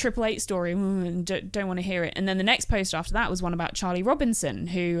 Another Triple Eight story. Don't want to hear it. And then the next post after that was one about Charlie Robinson,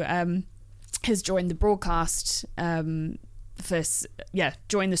 who has joined the broadcast joined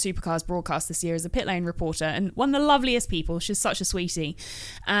the Supercars broadcast this year as a pit lane reporter, and one of the loveliest people. She's such a sweetie,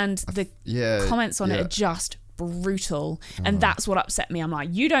 and the comments on it are just brutal. And that's what upset me. I'm like,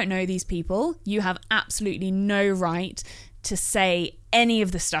 you don't know these people. You have absolutely no right to say any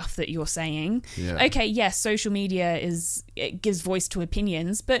of the stuff that you're saying. Okay, yes, social media it gives voice to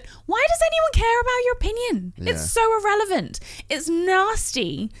opinions, but why does anyone care about your opinion? It's so irrelevant. It's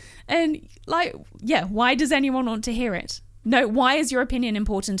nasty. And like, why does anyone want to hear it? No, why is your opinion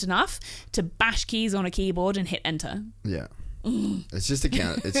important enough to bash keys on a keyboard and hit enter? Yeah. It's just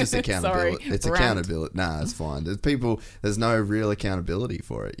accountability. Sorry, it's accountability. Nah, it's fine. There's no real accountability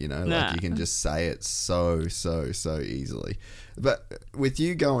for it, you know? Like, you can just say it so easily. But with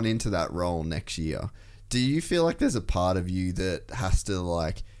you going into that role next year, do you feel like there's a part of you that has to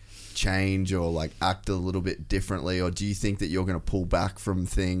like change or like act a little bit differently, or do you think that you're going to pull back from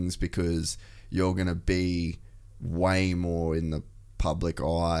things because you're going to be way more in the public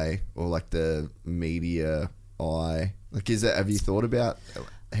eye or like the media eye? Like, have you thought about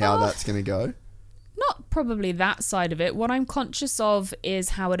how that's going to go? Not probably that side of it. What I'm conscious of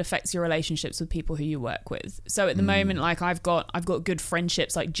is how it affects your relationships with people who you work with. So at the moment, like I've got good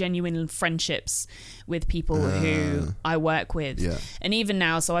friendships, like genuine friendships with people who I work with. Yeah. And even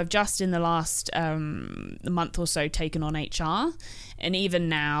now, so I've just in the last month or so taken on HR, and even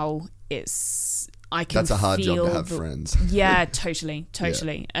now that's a hard job to have friends. Yeah, totally.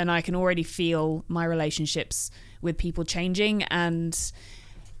 Yeah. And I can already feel my relationships with people changing, and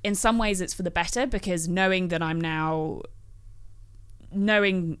in some ways it's for the better, because knowing that I'm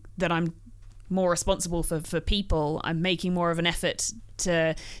more responsible for people, I'm making more of an effort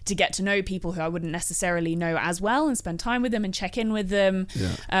to get to know people who I wouldn't necessarily know as well and spend time with them and check in with them.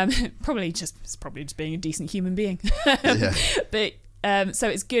 Probably just being a decent human being. But so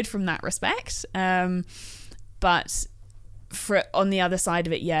it's good from that respect. But on the other side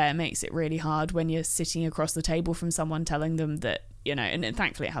of it, it makes it really hard when you're sitting across the table from someone telling them that, you know, and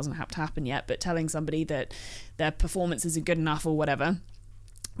thankfully it hasn't happened yet, but telling somebody that their performance isn't good enough or whatever,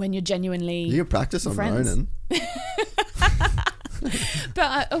 when you're genuinely you practice on Ronan.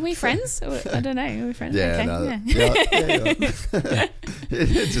 But are we friends? I don't know. Are we friends? Yeah, okay. No, yeah.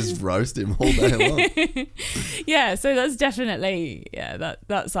 Just roast him all day long. Yeah, so that's definitely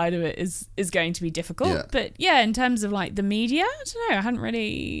that side of it is going to be difficult. Yeah. But yeah, in terms of like the media, I don't know. I hadn't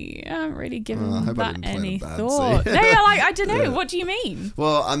really given that any thought. No, I don't know. What do you mean?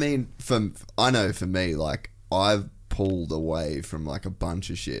 Well, I mean, I know for me, like I've pulled away from like a bunch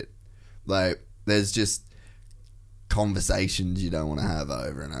of shit. Like there's just conversations you don't want to have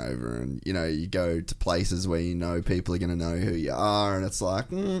over and over, and you know, you go to places where you know people are going to know who you are, and it's like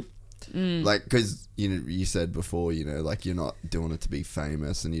like, because you know, you said before, you know, like you're not doing it to be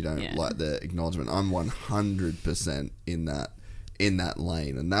famous and you don't like the acknowledgement. I'm 100% in that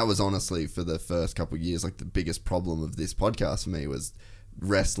lane, and that was honestly for the first couple of years like the biggest problem of this podcast for me was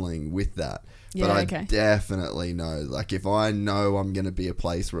wrestling with that. But I definitely know, like if I know I'm going to be a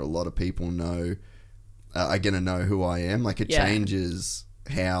place where a lot of people know are going to know who I am, like it changes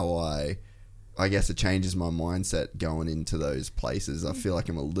how I guess it changes my mindset going into those places. I feel like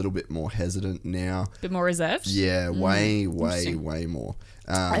I'm a little bit more hesitant now. A bit more reserved? Yeah, way more.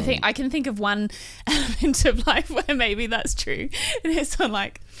 I think I can think of one element of life where maybe that's true. And it's on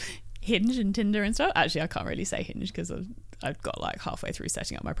like Hinge and Tinder and stuff. Actually, I can't really say Hinge because I've got like halfway through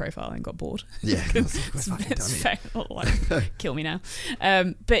setting up my profile and got bored. Yeah, kill me now.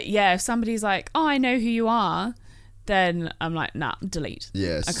 But yeah, if somebody's like, "Oh, I know who you are," then I'm like, "Nah, delete."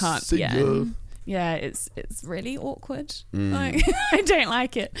 Yes, I can't. Yeah, it's really awkward. Like I don't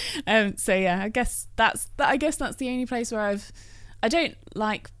like it. So yeah, I guess that's the only place where I don't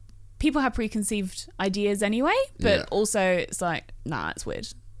like. People have preconceived ideas anyway, but also it's like, nah, it's weird.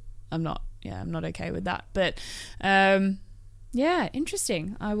 I'm not okay with that. But yeah,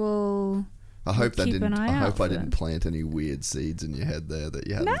 interesting. I hope I didn't plant any weird seeds in your head there that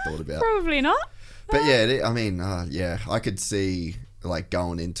you hadn't thought about. Probably not. But yeah, I mean, I could see like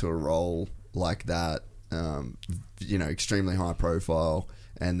going into a role like that, you know, extremely high profile,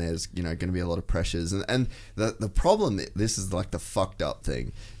 and there's, you know, going to be a lot of pressures, and the problem, this is like the fucked up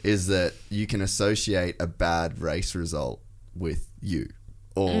thing, is that you can associate a bad race result with you.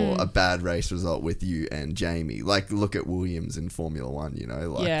 Or a bad race result with you and Jamie. Like, look at Williams in Formula One, you know,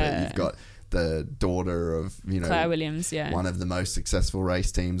 like you've got the daughter of, you know, Claire Williams, one of the most successful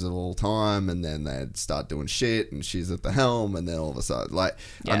race teams of all time, and then they'd start doing shit and she's at the helm, and then all of a sudden, like,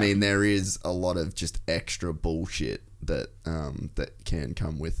 I mean, there is a lot of just extra bullshit that can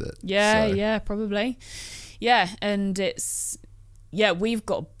come with it. Yeah, probably. Yeah, and it's... Yeah, we've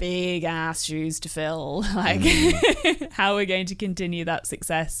got big ass shoes to fill. Like how we're going to continue that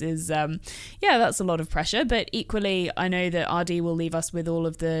success is, that's a lot of pressure. But equally, I know that RD will leave us with all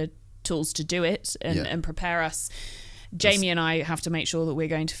of the tools to do it and prepare us. Jamie and I have to make sure that we're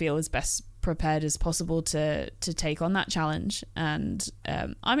going to feel as best prepared as possible to take on that challenge. And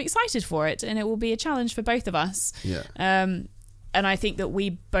I'm excited for it, and it will be a challenge for both of us. Yeah. And I think that we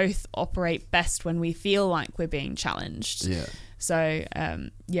both operate best when we feel like we're being challenged. Yeah. So,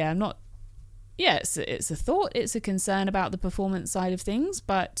 I'm not... Yeah, it's a thought. It's a concern about the performance side of things.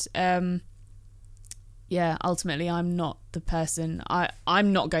 But, ultimately, I'm not the person...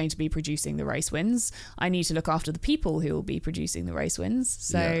 I'm not going to be producing the race wins. I need to look after the people who will be producing the race wins.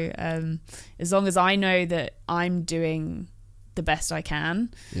 So, as long as I know that I'm doing the best I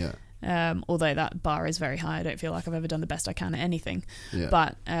can... Yeah. Although that bar is very high. I don't feel like I've ever done the best I can at anything. Yeah.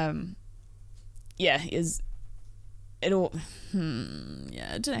 But, it all...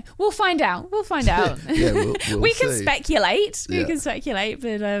 I don't know. We'll find out. Yeah, we'll we can see. speculate. Yeah. We can speculate,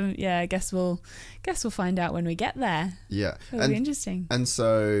 but I guess we'll find out when we get there. Yeah. It'll be interesting. And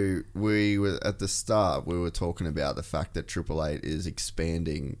so we were at the start, we were talking about the fact that Triple Eight is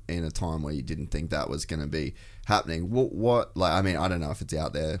expanding in a time where you didn't think that was going to be happening. What like, I mean, I don't know if it's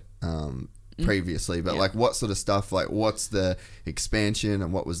out there previously, but like what sort of stuff, like what's the expansion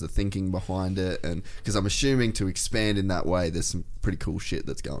and what was the thinking behind it? And because I'm assuming to expand in that way, there's some pretty cool shit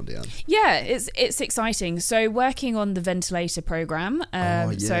that's going down. Yeah, it's exciting. So working on the ventilator program.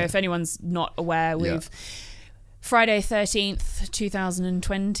 So if anyone's not aware, we've Friday 13th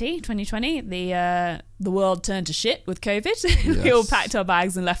 2020, the world turned to shit with COVID. Yes. We all packed our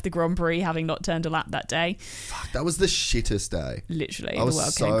bags and left the Grand Prix, having not turned a lap that day. Fuck, that was the shittest day. Literally, the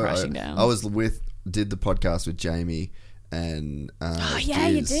world came crashing down. I did the podcast with Jamie and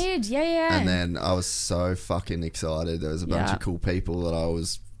you did. Yeah. And then I was so fucking excited. There was a bunch of cool people that I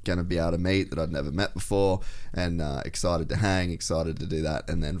was going to be able to meet that I'd never met before, and excited to hang, excited to do that,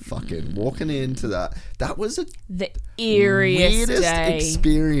 and then fucking walking into that was the weirdest day.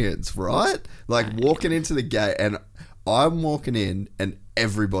 Experience, right? Like walking into the gate, and I'm walking in and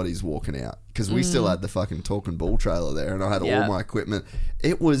everybody's walking out, because we still had the fucking Talking Bull trailer there, and I had all my equipment.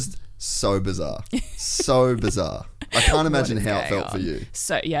 It was so bizarre. So bizarre. I can't imagine how it felt for you.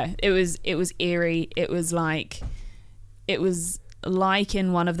 So yeah, it was eerie. It was like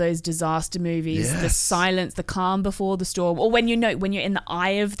in one of those disaster movies. Yes. The silence, the calm before the storm, or when you're in the eye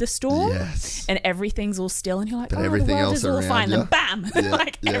of the storm, yes, and everything's all still, and you're like, but oh, everything the world else is all around fine, you. and bam,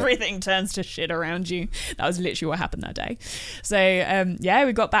 Yeah, everything turns to shit around you. That was literally what happened that day. So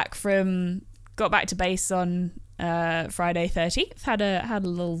we got back to base on Friday 13th. Had a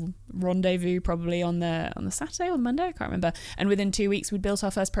little rendezvous probably on the Saturday or Monday, I can't remember. And within 2 weeks, we'd built our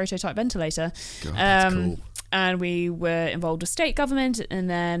first prototype ventilator. God, that's cool. And we were involved with state government, and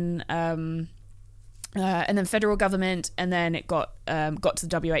then federal government, and then it got to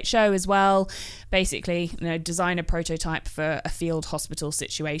the WHO as well. Basically, design a prototype for a field hospital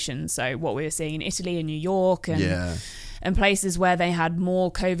situation. So what we were seeing in Italy and New York, and places where they had more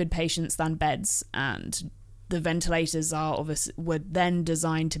COVID patients than beds, and the ventilators were then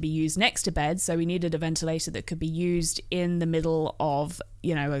designed to be used next to beds. So we needed a ventilator that could be used in the middle of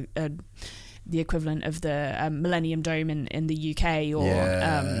the equivalent of the Millennium Dome in the UK, or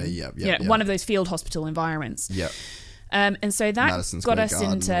one of those field hospital environments. Yep. And so that Madison got Square us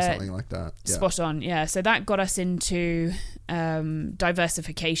Garden into or something like that. Yeah. Spot on, yeah. So that got us into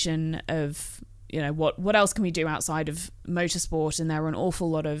diversification of what else can we do outside of motorsport, and there were an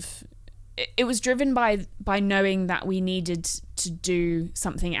awful lot of. It was driven by knowing that we needed to do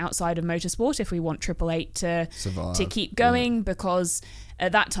something outside of motorsport if we want Triple Eight to survive, to keep going, because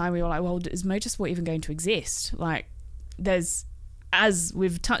at that time we were like, well, is motorsport even going to exist? Like, as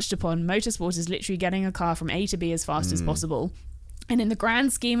we've touched upon, motorsport is literally getting a car from A to B as fast as possible. And in the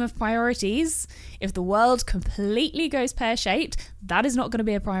grand scheme of priorities, if the world completely goes pear-shaped, that is not going to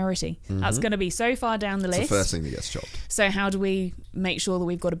be a priority. That's going to be so far down the list. It's the first thing that gets chopped. So how do we make sure that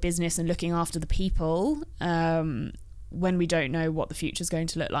we've got a business and looking after the people when we don't know what the future is going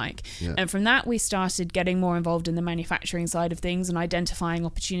to look like? Yeah. And from that, we started getting more involved in the manufacturing side of things and identifying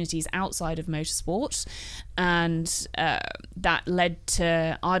opportunities outside of motorsport. And that led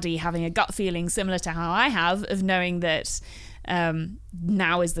to RD having a gut feeling similar to how I have, of knowing that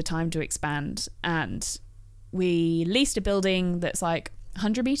now is the time to expand. And we leased a building that's like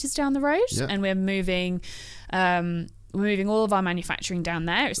 100 meters down the road, and we're moving all of our manufacturing down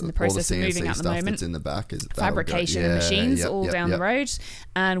there. It's in the process of moving at the moment. That's in the back is fabrication and machines down the road,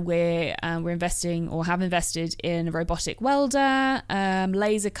 and we're investing, or have invested, in a robotic welder,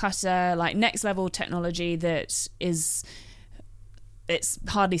 laser cutter, like next level technology that is. It's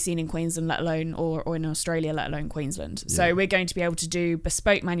hardly seen in Queensland, let alone or in Australia, let alone Queensland. Yeah. So we're going to be able to do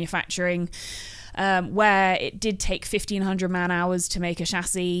bespoke manufacturing, where it did take 1,500 man hours to make a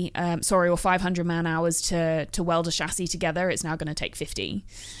chassis, or 500 man hours to weld a chassis together. It's now going to take 50.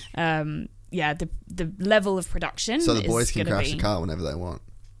 The level of production. So the boys can crash the car whenever they want.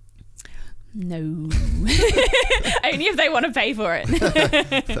 No, only if they want to pay for it.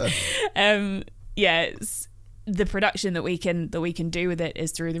 It's. The production that we can do with it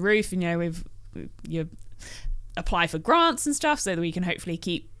is through the roof. You apply for grants and stuff so that we can hopefully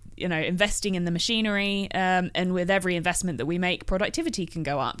keep investing in the machinery, and with every investment that we make, productivity can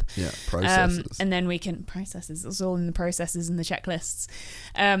go up. Processes, and then we can processes. It's all in the processes and the checklists,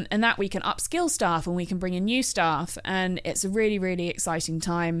 and that we can upskill staff, and we can bring in new staff, and it's a really, really exciting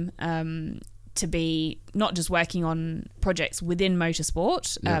time. To be not just working on projects within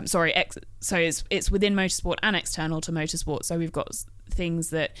motorsport, so it's within motorsport and external to motorsport. So we've got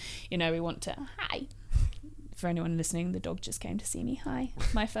things that we want to. Hi, for anyone listening, the dog just came to see me. Hi,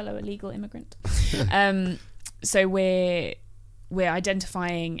 my fellow illegal immigrant. So we're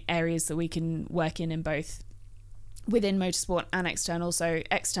identifying areas that we can work in both within motorsport and external. So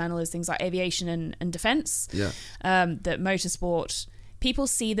external is things like aviation and defence. That motorsport. People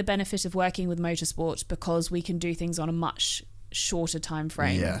see the benefit of working with motorsport because we can do things on a much shorter time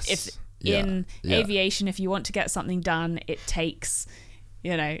frame. Yes. In aviation, if you want to get something done, it takes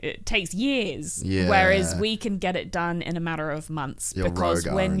years. Whereas we can get it done in a matter of months. Because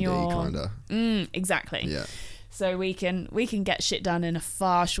when you're exactly. Yeah. So we can get shit done in a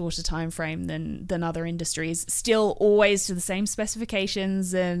far shorter time frame than other industries. Still always to the same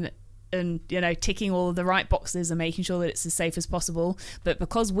specifications and ticking all of the right boxes and making sure that it's as safe as possible. But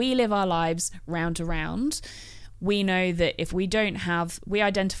because we live our lives round to round, we know that if we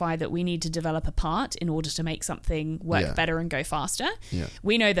identify that we need to develop a part in order to make something work better and go faster.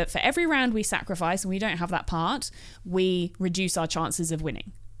 We know that for every round we sacrifice and we don't have that part, we reduce our chances of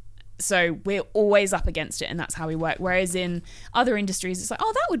winning. So we're always up against it, and that's how we work. Whereas in other industries, it's like,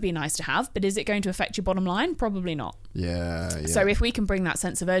 oh, that would be nice to have, but is it going to affect your bottom line? Probably not. Yeah. So if we can bring that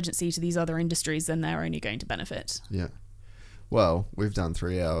sense of urgency to these other industries, then they're only going to benefit. Yeah. Well, we've done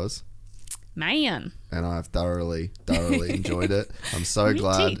 3 hours. Man. And I've thoroughly enjoyed it. I'm so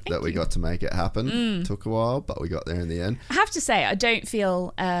glad that we got to make it happen. Took a while, but we got there in the end. I have to say, I don't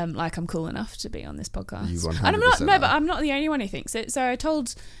feel like I'm cool enough to be on this podcast. You 100% and I'm not. No, but I'm not the only one who thinks it. So I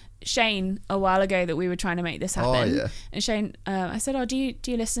told Shane a while ago that we were trying to make this happen. Oh, yeah. And Shane, I said, "Oh, do you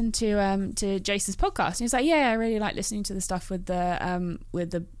listen to Jason's podcast?" And he was like, "Yeah, I really like listening to the stuff with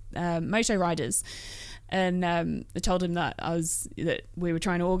the moto riders." And I told him that we were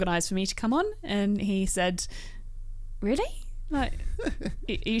trying to organise for me to come on, and he said, "Really? Like, are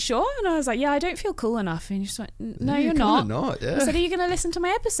you sure?" And I was like, "Yeah, I don't feel cool enough." And he just went, "No, you're not." Yeah. I said, "Are you going to listen to my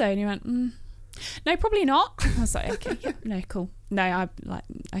episode?" And he went, "No, probably not." I was like, "Okay, yeah, no, cool. No, I like,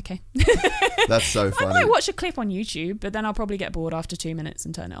 okay." That's so funny. I might watch a clip on YouTube, but then I'll probably get bored after 2 minutes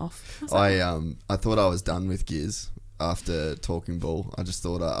and turn it off. I thought I was done with Giz after talking bull. I just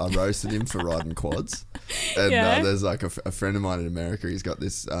thought I roasted him for riding quads. And there's like a friend of mine in America. He's got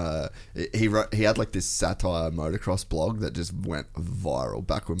this. He had like this satire motocross blog that just went viral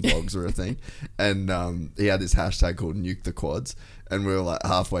back when blogs were a thing. And he had this hashtag called Nuke the Quads. And we were like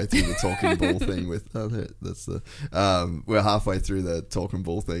halfway through the talking bull thing with we're halfway through the talking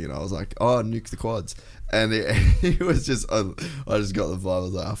bull thing, and I was like, "Oh, nuke the quads," and he was just. I just got the vibe. I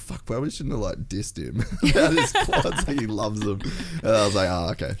was like, "Oh fuck, well, we shouldn't have like dissed him about his quads. Like he loves them." And I was like, "Oh,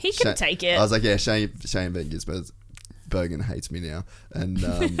 okay." He can take it. I was like, "Yeah, Shane Van Gisbergen hates me now," and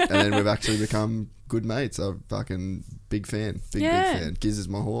then we've actually become good mates. I'm fucking big fan. Big fan. Giz is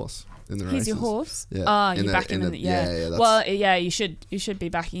my horse. In the races. He's your horse? Yeah. Oh, you back him in the... Yeah. Well, yeah, you should be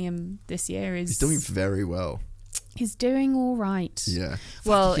backing him this year. He's doing very well. He's doing all right. Yeah.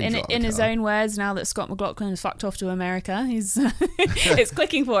 Well, in his own words, now that Scott McLaughlin has fucked off to America, he's it's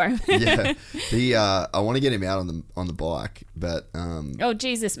clicking for him. Yeah. I want to get him out on the bike, but oh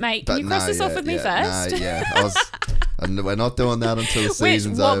Jesus, mate! Can you cross this off with me first? We're not doing that until the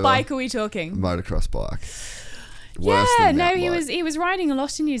season's over. What bike are we talking? Motocross bike. He was riding a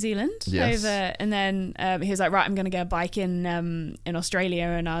lot in New Zealand. Yes. And then he was like, "Right, I'm going to get a bike in Australia."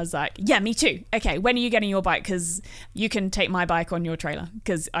 And I was like, "Yeah, me too. Okay, when are you getting your bike? Because you can take my bike on your trailer,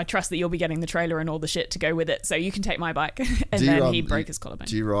 because I trust that you'll be getting the trailer and all the shit to go with it. So you can take my bike." And then he broke his collarbone.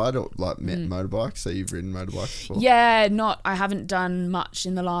 Do you ride motorbikes? So you've ridden motorbikes before? Yeah, I haven't done much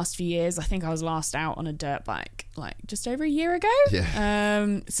in the last few years. I think I was last out on a dirt bike like just over a year ago.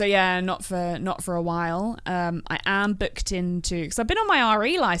 Yeah. So yeah, not for a while. I am booked into, because I've been on my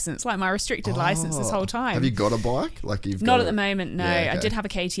RE license, like my restricted license this whole time. Have you got a bike? Like you've not got at the moment. No, yeah, okay. I did have a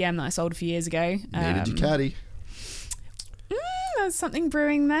KTM that I sold a few years ago. Needed your caddy. There's something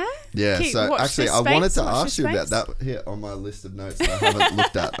brewing there. Yeah, so actually I wanted to ask you about that here on my list of notes that I haven't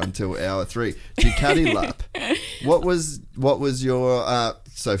looked at until hour 3. Your caddy lap. What was your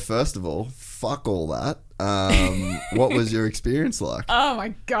so first of all, fuck all that. What was your experience like? Oh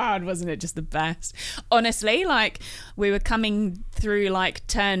my God, wasn't it just the best? Honestly, like we were coming through like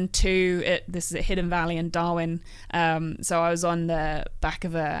turn 2 this is at Hidden Valley in Darwin. So I was on the back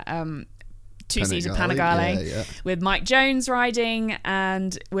of a two-seater Panigale with Mike Jones riding,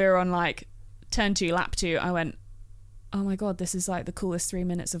 and we were on like turn 2, lap 2. I went, oh my God, this is like the coolest 3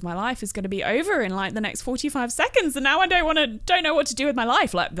 minutes of my life is going to be over in like the next 45 seconds. And now I don't know what to do with my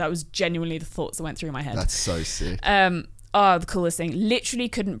life. Like that was genuinely the thoughts that went through my head. That's so sick. The coolest thing. Literally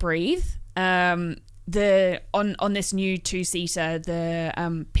couldn't breathe. On this new 2-seater,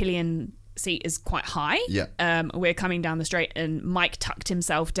 the pillion seat is quite high. Yeah. We're coming down the straight and Mike tucked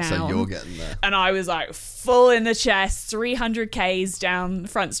himself down. So you're getting there. And I was like full in the chest, 300 Ks down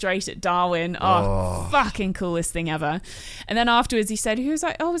front straight at Darwin. Oh, fucking coolest thing ever. And then afterwards he was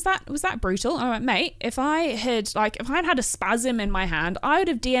like, "Oh, was that brutal?" I went, "Mate, if I had had a spasm in my hand, I would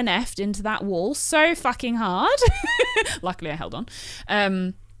have DNF'd into that wall so fucking hard." Luckily I held on.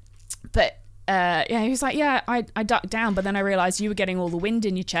 But he was like, "Yeah, I ducked down, but then I realised you were getting all the wind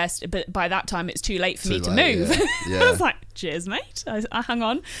in your chest, but by that time it's too late for me to move." Yeah. I was like, "Cheers, mate." I hung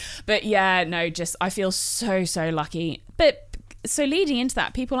on. But yeah, no, just I feel so lucky. But so leading into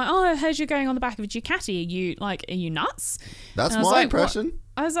that, people are like, "Oh, I heard you're going on the back of a Ducati. Are you nuts?" That's my impression. What?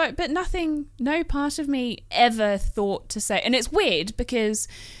 I was like, but no part of me ever thought to say, and it's weird because...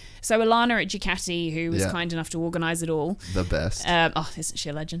 So Alana at Ducati, who was kind enough to organise it all. The best. Isn't she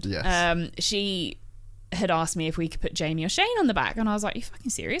a legend? Yes. She had asked me if we could put Jamie or Shane on the back. And I was like, "Are you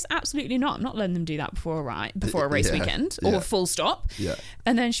fucking serious? Absolutely not. I'm not letting them do that before a race weekend or full stop." Yeah.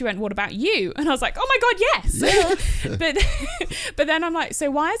 And then she went, "What about you?" And I was like, "Oh my God, yes." Yeah. but then I'm like,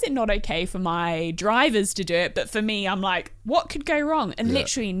 so why is it not okay for my drivers to do it? But for me, I'm like, what could go wrong? And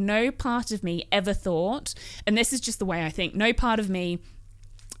literally no part of me ever thought, and this is just the way I think, no part of me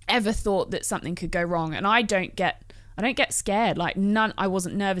ever thought that something could go wrong. And I don't get I don't get scared. Like I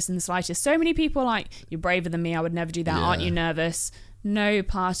wasn't nervous in the slightest. So many people like, you're braver than me. I would never do that. Aren't you nervous? No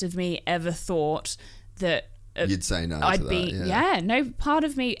part of me ever thought that you'd say no to that. No part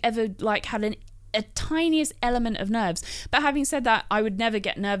of me ever like had a tiniest element of nerves. But having said that, I would never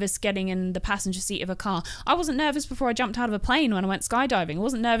get nervous getting in the passenger seat of a car. I wasn't nervous before I jumped out of a plane when I went skydiving. I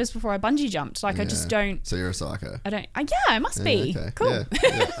wasn't nervous before I bungee jumped. Like I just don't. So you're a psycho. I must be. Okay. Cool.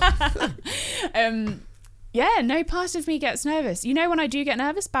 Yeah. No part of me gets nervous. You know when I do get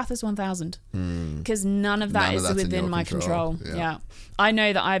nervous? Bathurst 1000. Because none of that is within my control. Yeah. I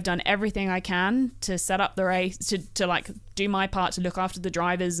know that I've done everything I can to set up the race, to like do my part to look after the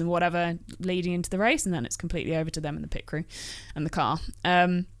drivers and whatever leading into the race, and then it's completely over to them and the pit crew and the car.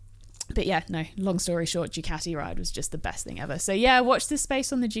 But yeah, no, long story short, Ducati ride was just the best thing ever. So yeah, watch this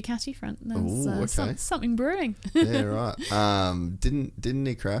space on the Ducati front. There's something brewing. Yeah, right. Didn't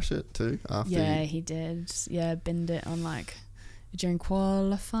he crash it too after? Yeah, he did. Yeah, binned it on like during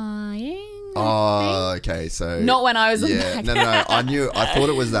qualifying. Oh, okay. So not when I was on the No. I thought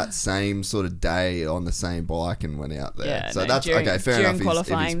it was that same sort of day on the same bike and went out there. Yeah, so that's okay. Fair enough.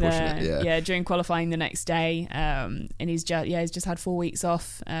 Qualifying if he's pushing it. During qualifying the next day, and he's just had 4 weeks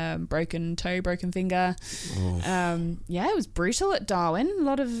off. Broken toe, broken finger. It was brutal at Darwin. A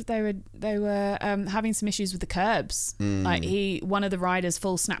lot of they were having some issues with the curbs. Like one of the riders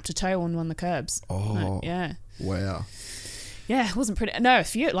full snapped a toe on one of the curbs. Wow. Yeah, it wasn't pretty. No,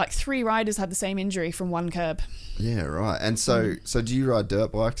 like 3 riders had the same injury from one curb. Yeah, right. And so do you ride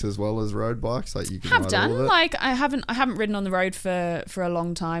dirt bikes as well as road bikes? Like you can have ride done. all of it? Like I haven't ridden on the road for a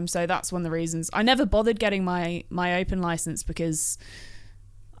long time, so that's one of the reasons. I never bothered getting my open license because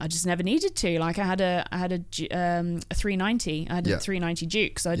I just never needed to. Like I had a 390. I had a 390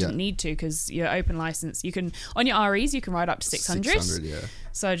 Duke, so I didn't need to because your open license, you can on your REs you can ride up to 600. 600, yeah.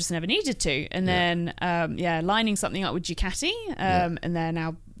 So I just never needed to. And then lining something up with Ducati, and they're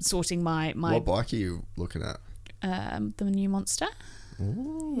now sorting my. What bike are you looking at? The new Monster.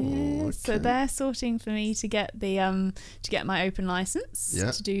 Ooh, okay. So they're sorting for me to get the to get my open license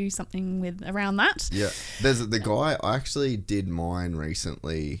to do something with around that. Yeah, there's the guy. I actually did mine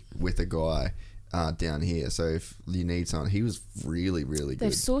recently with a guy down here. So if you need someone, he was really, really good.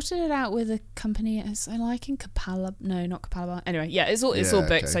 They've sorted it out with a company. I like in Capella. No, not Capella. Anyway, it's all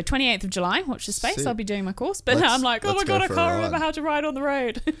booked. Okay. So 28th of July. Watch the space. Sick. I'll be doing my course. But now I'm like, oh my god, I can't remember how to ride on the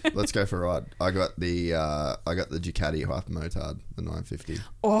road. Let's go for a ride. I got the Ducati Hypermotard, the 950.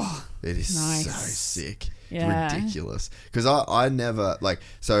 Oh, it is nice. so sick. Yeah. It's ridiculous. Because I never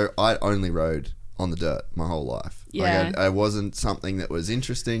I only rode on the dirt my whole life. Yeah. Like it wasn't something that was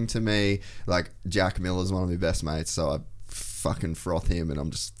interesting to me. Like Jack Miller's one of my best mates, so I fucking froth him and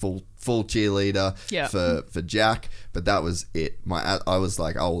I'm just full cheerleader for Jack. But that was it. I was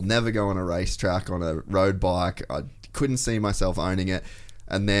like, I will never go on a racetrack on a road bike. I couldn't see myself owning it.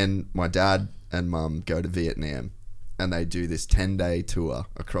 And then my dad and mum go to Vietnam and they do this 10-day tour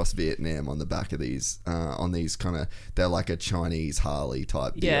across Vietnam on the back of these on these kind of, they're like a Chinese Harley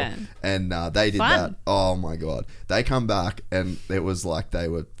type deal. Yeah. And they did that. Oh my god, they come back and it was like they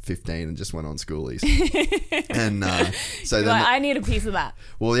were 15 and just went on schoolies. And so then like, I need a piece of that.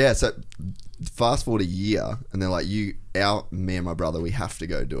 Well, yeah. So fast forward a year, and they're like, me and my brother, we have to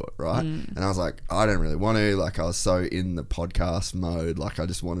go do it, right? And I was like, I don't really want to. Like, I was so in the podcast mode. Like, I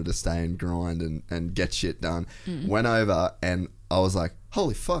just wanted to stay and grind and get shit done. Went over, and I was like,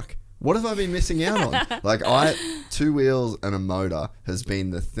 holy fuck, what have I been missing out on? Like, 2 wheels and a motor has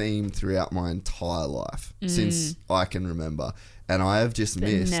been the theme throughout my entire life since I can remember. And I have just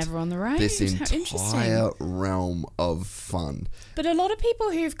missed never on the road. This entire realm of fun. But a lot of people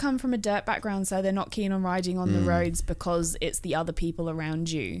who've come from a dirt background say they're not keen on riding on the roads because it's the other people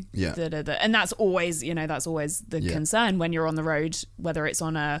around you. Yeah. And that's always, the concern when you're on the road, whether it's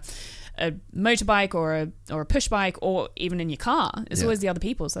on a motorbike or a push bike or even in your car. It's always the other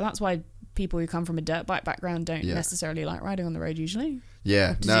people. So that's why people who come from a dirt bike background don't necessarily like riding on the road usually.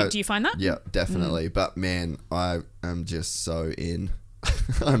 Yeah. Do you find that? Yeah, definitely. But man, I am just so in.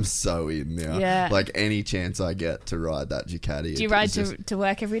 I'm so in now. Yeah. Like any chance I get to ride that Ducati. Do you ride to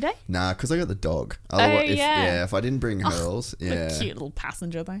work every day? Nah, because I got the dog. If I didn't bring Hurls, the cute little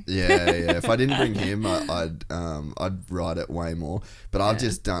passenger though. Yeah. If I didn't bring him, I'd ride it way more. But I've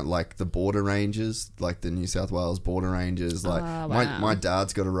just done like the border ranges, like the New South Wales border ranges. Like my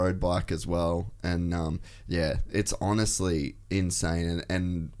dad's got a road bike as well, and it's honestly insane.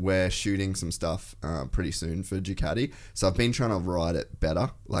 And we're shooting some stuff pretty soon for Ducati, so I've been trying to ride it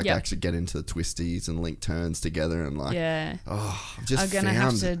better, like actually get into the twisties and link turns together and like I've just I'm gonna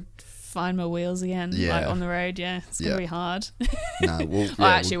have to find my wheels again like on the road. It's gonna be hard. No, well,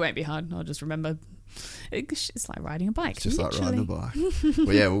 actually it won't be hard. I'll just remember It's like riding a bike. It's just literally. like riding a bike.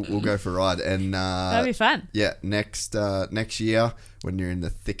 Well, yeah, we'll go for a ride. And That'll be fun. Yeah, next year when you're in the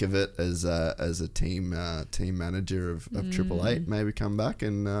thick of it as a team manager of Triple Eight, maybe come back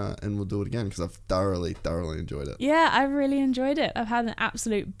and we'll do it again, because I've thoroughly enjoyed it. Yeah, I really enjoyed it. I've had an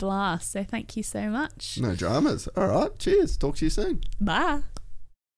absolute blast. So thank you so much. No dramas. All right, cheers. Talk to you soon. Bye.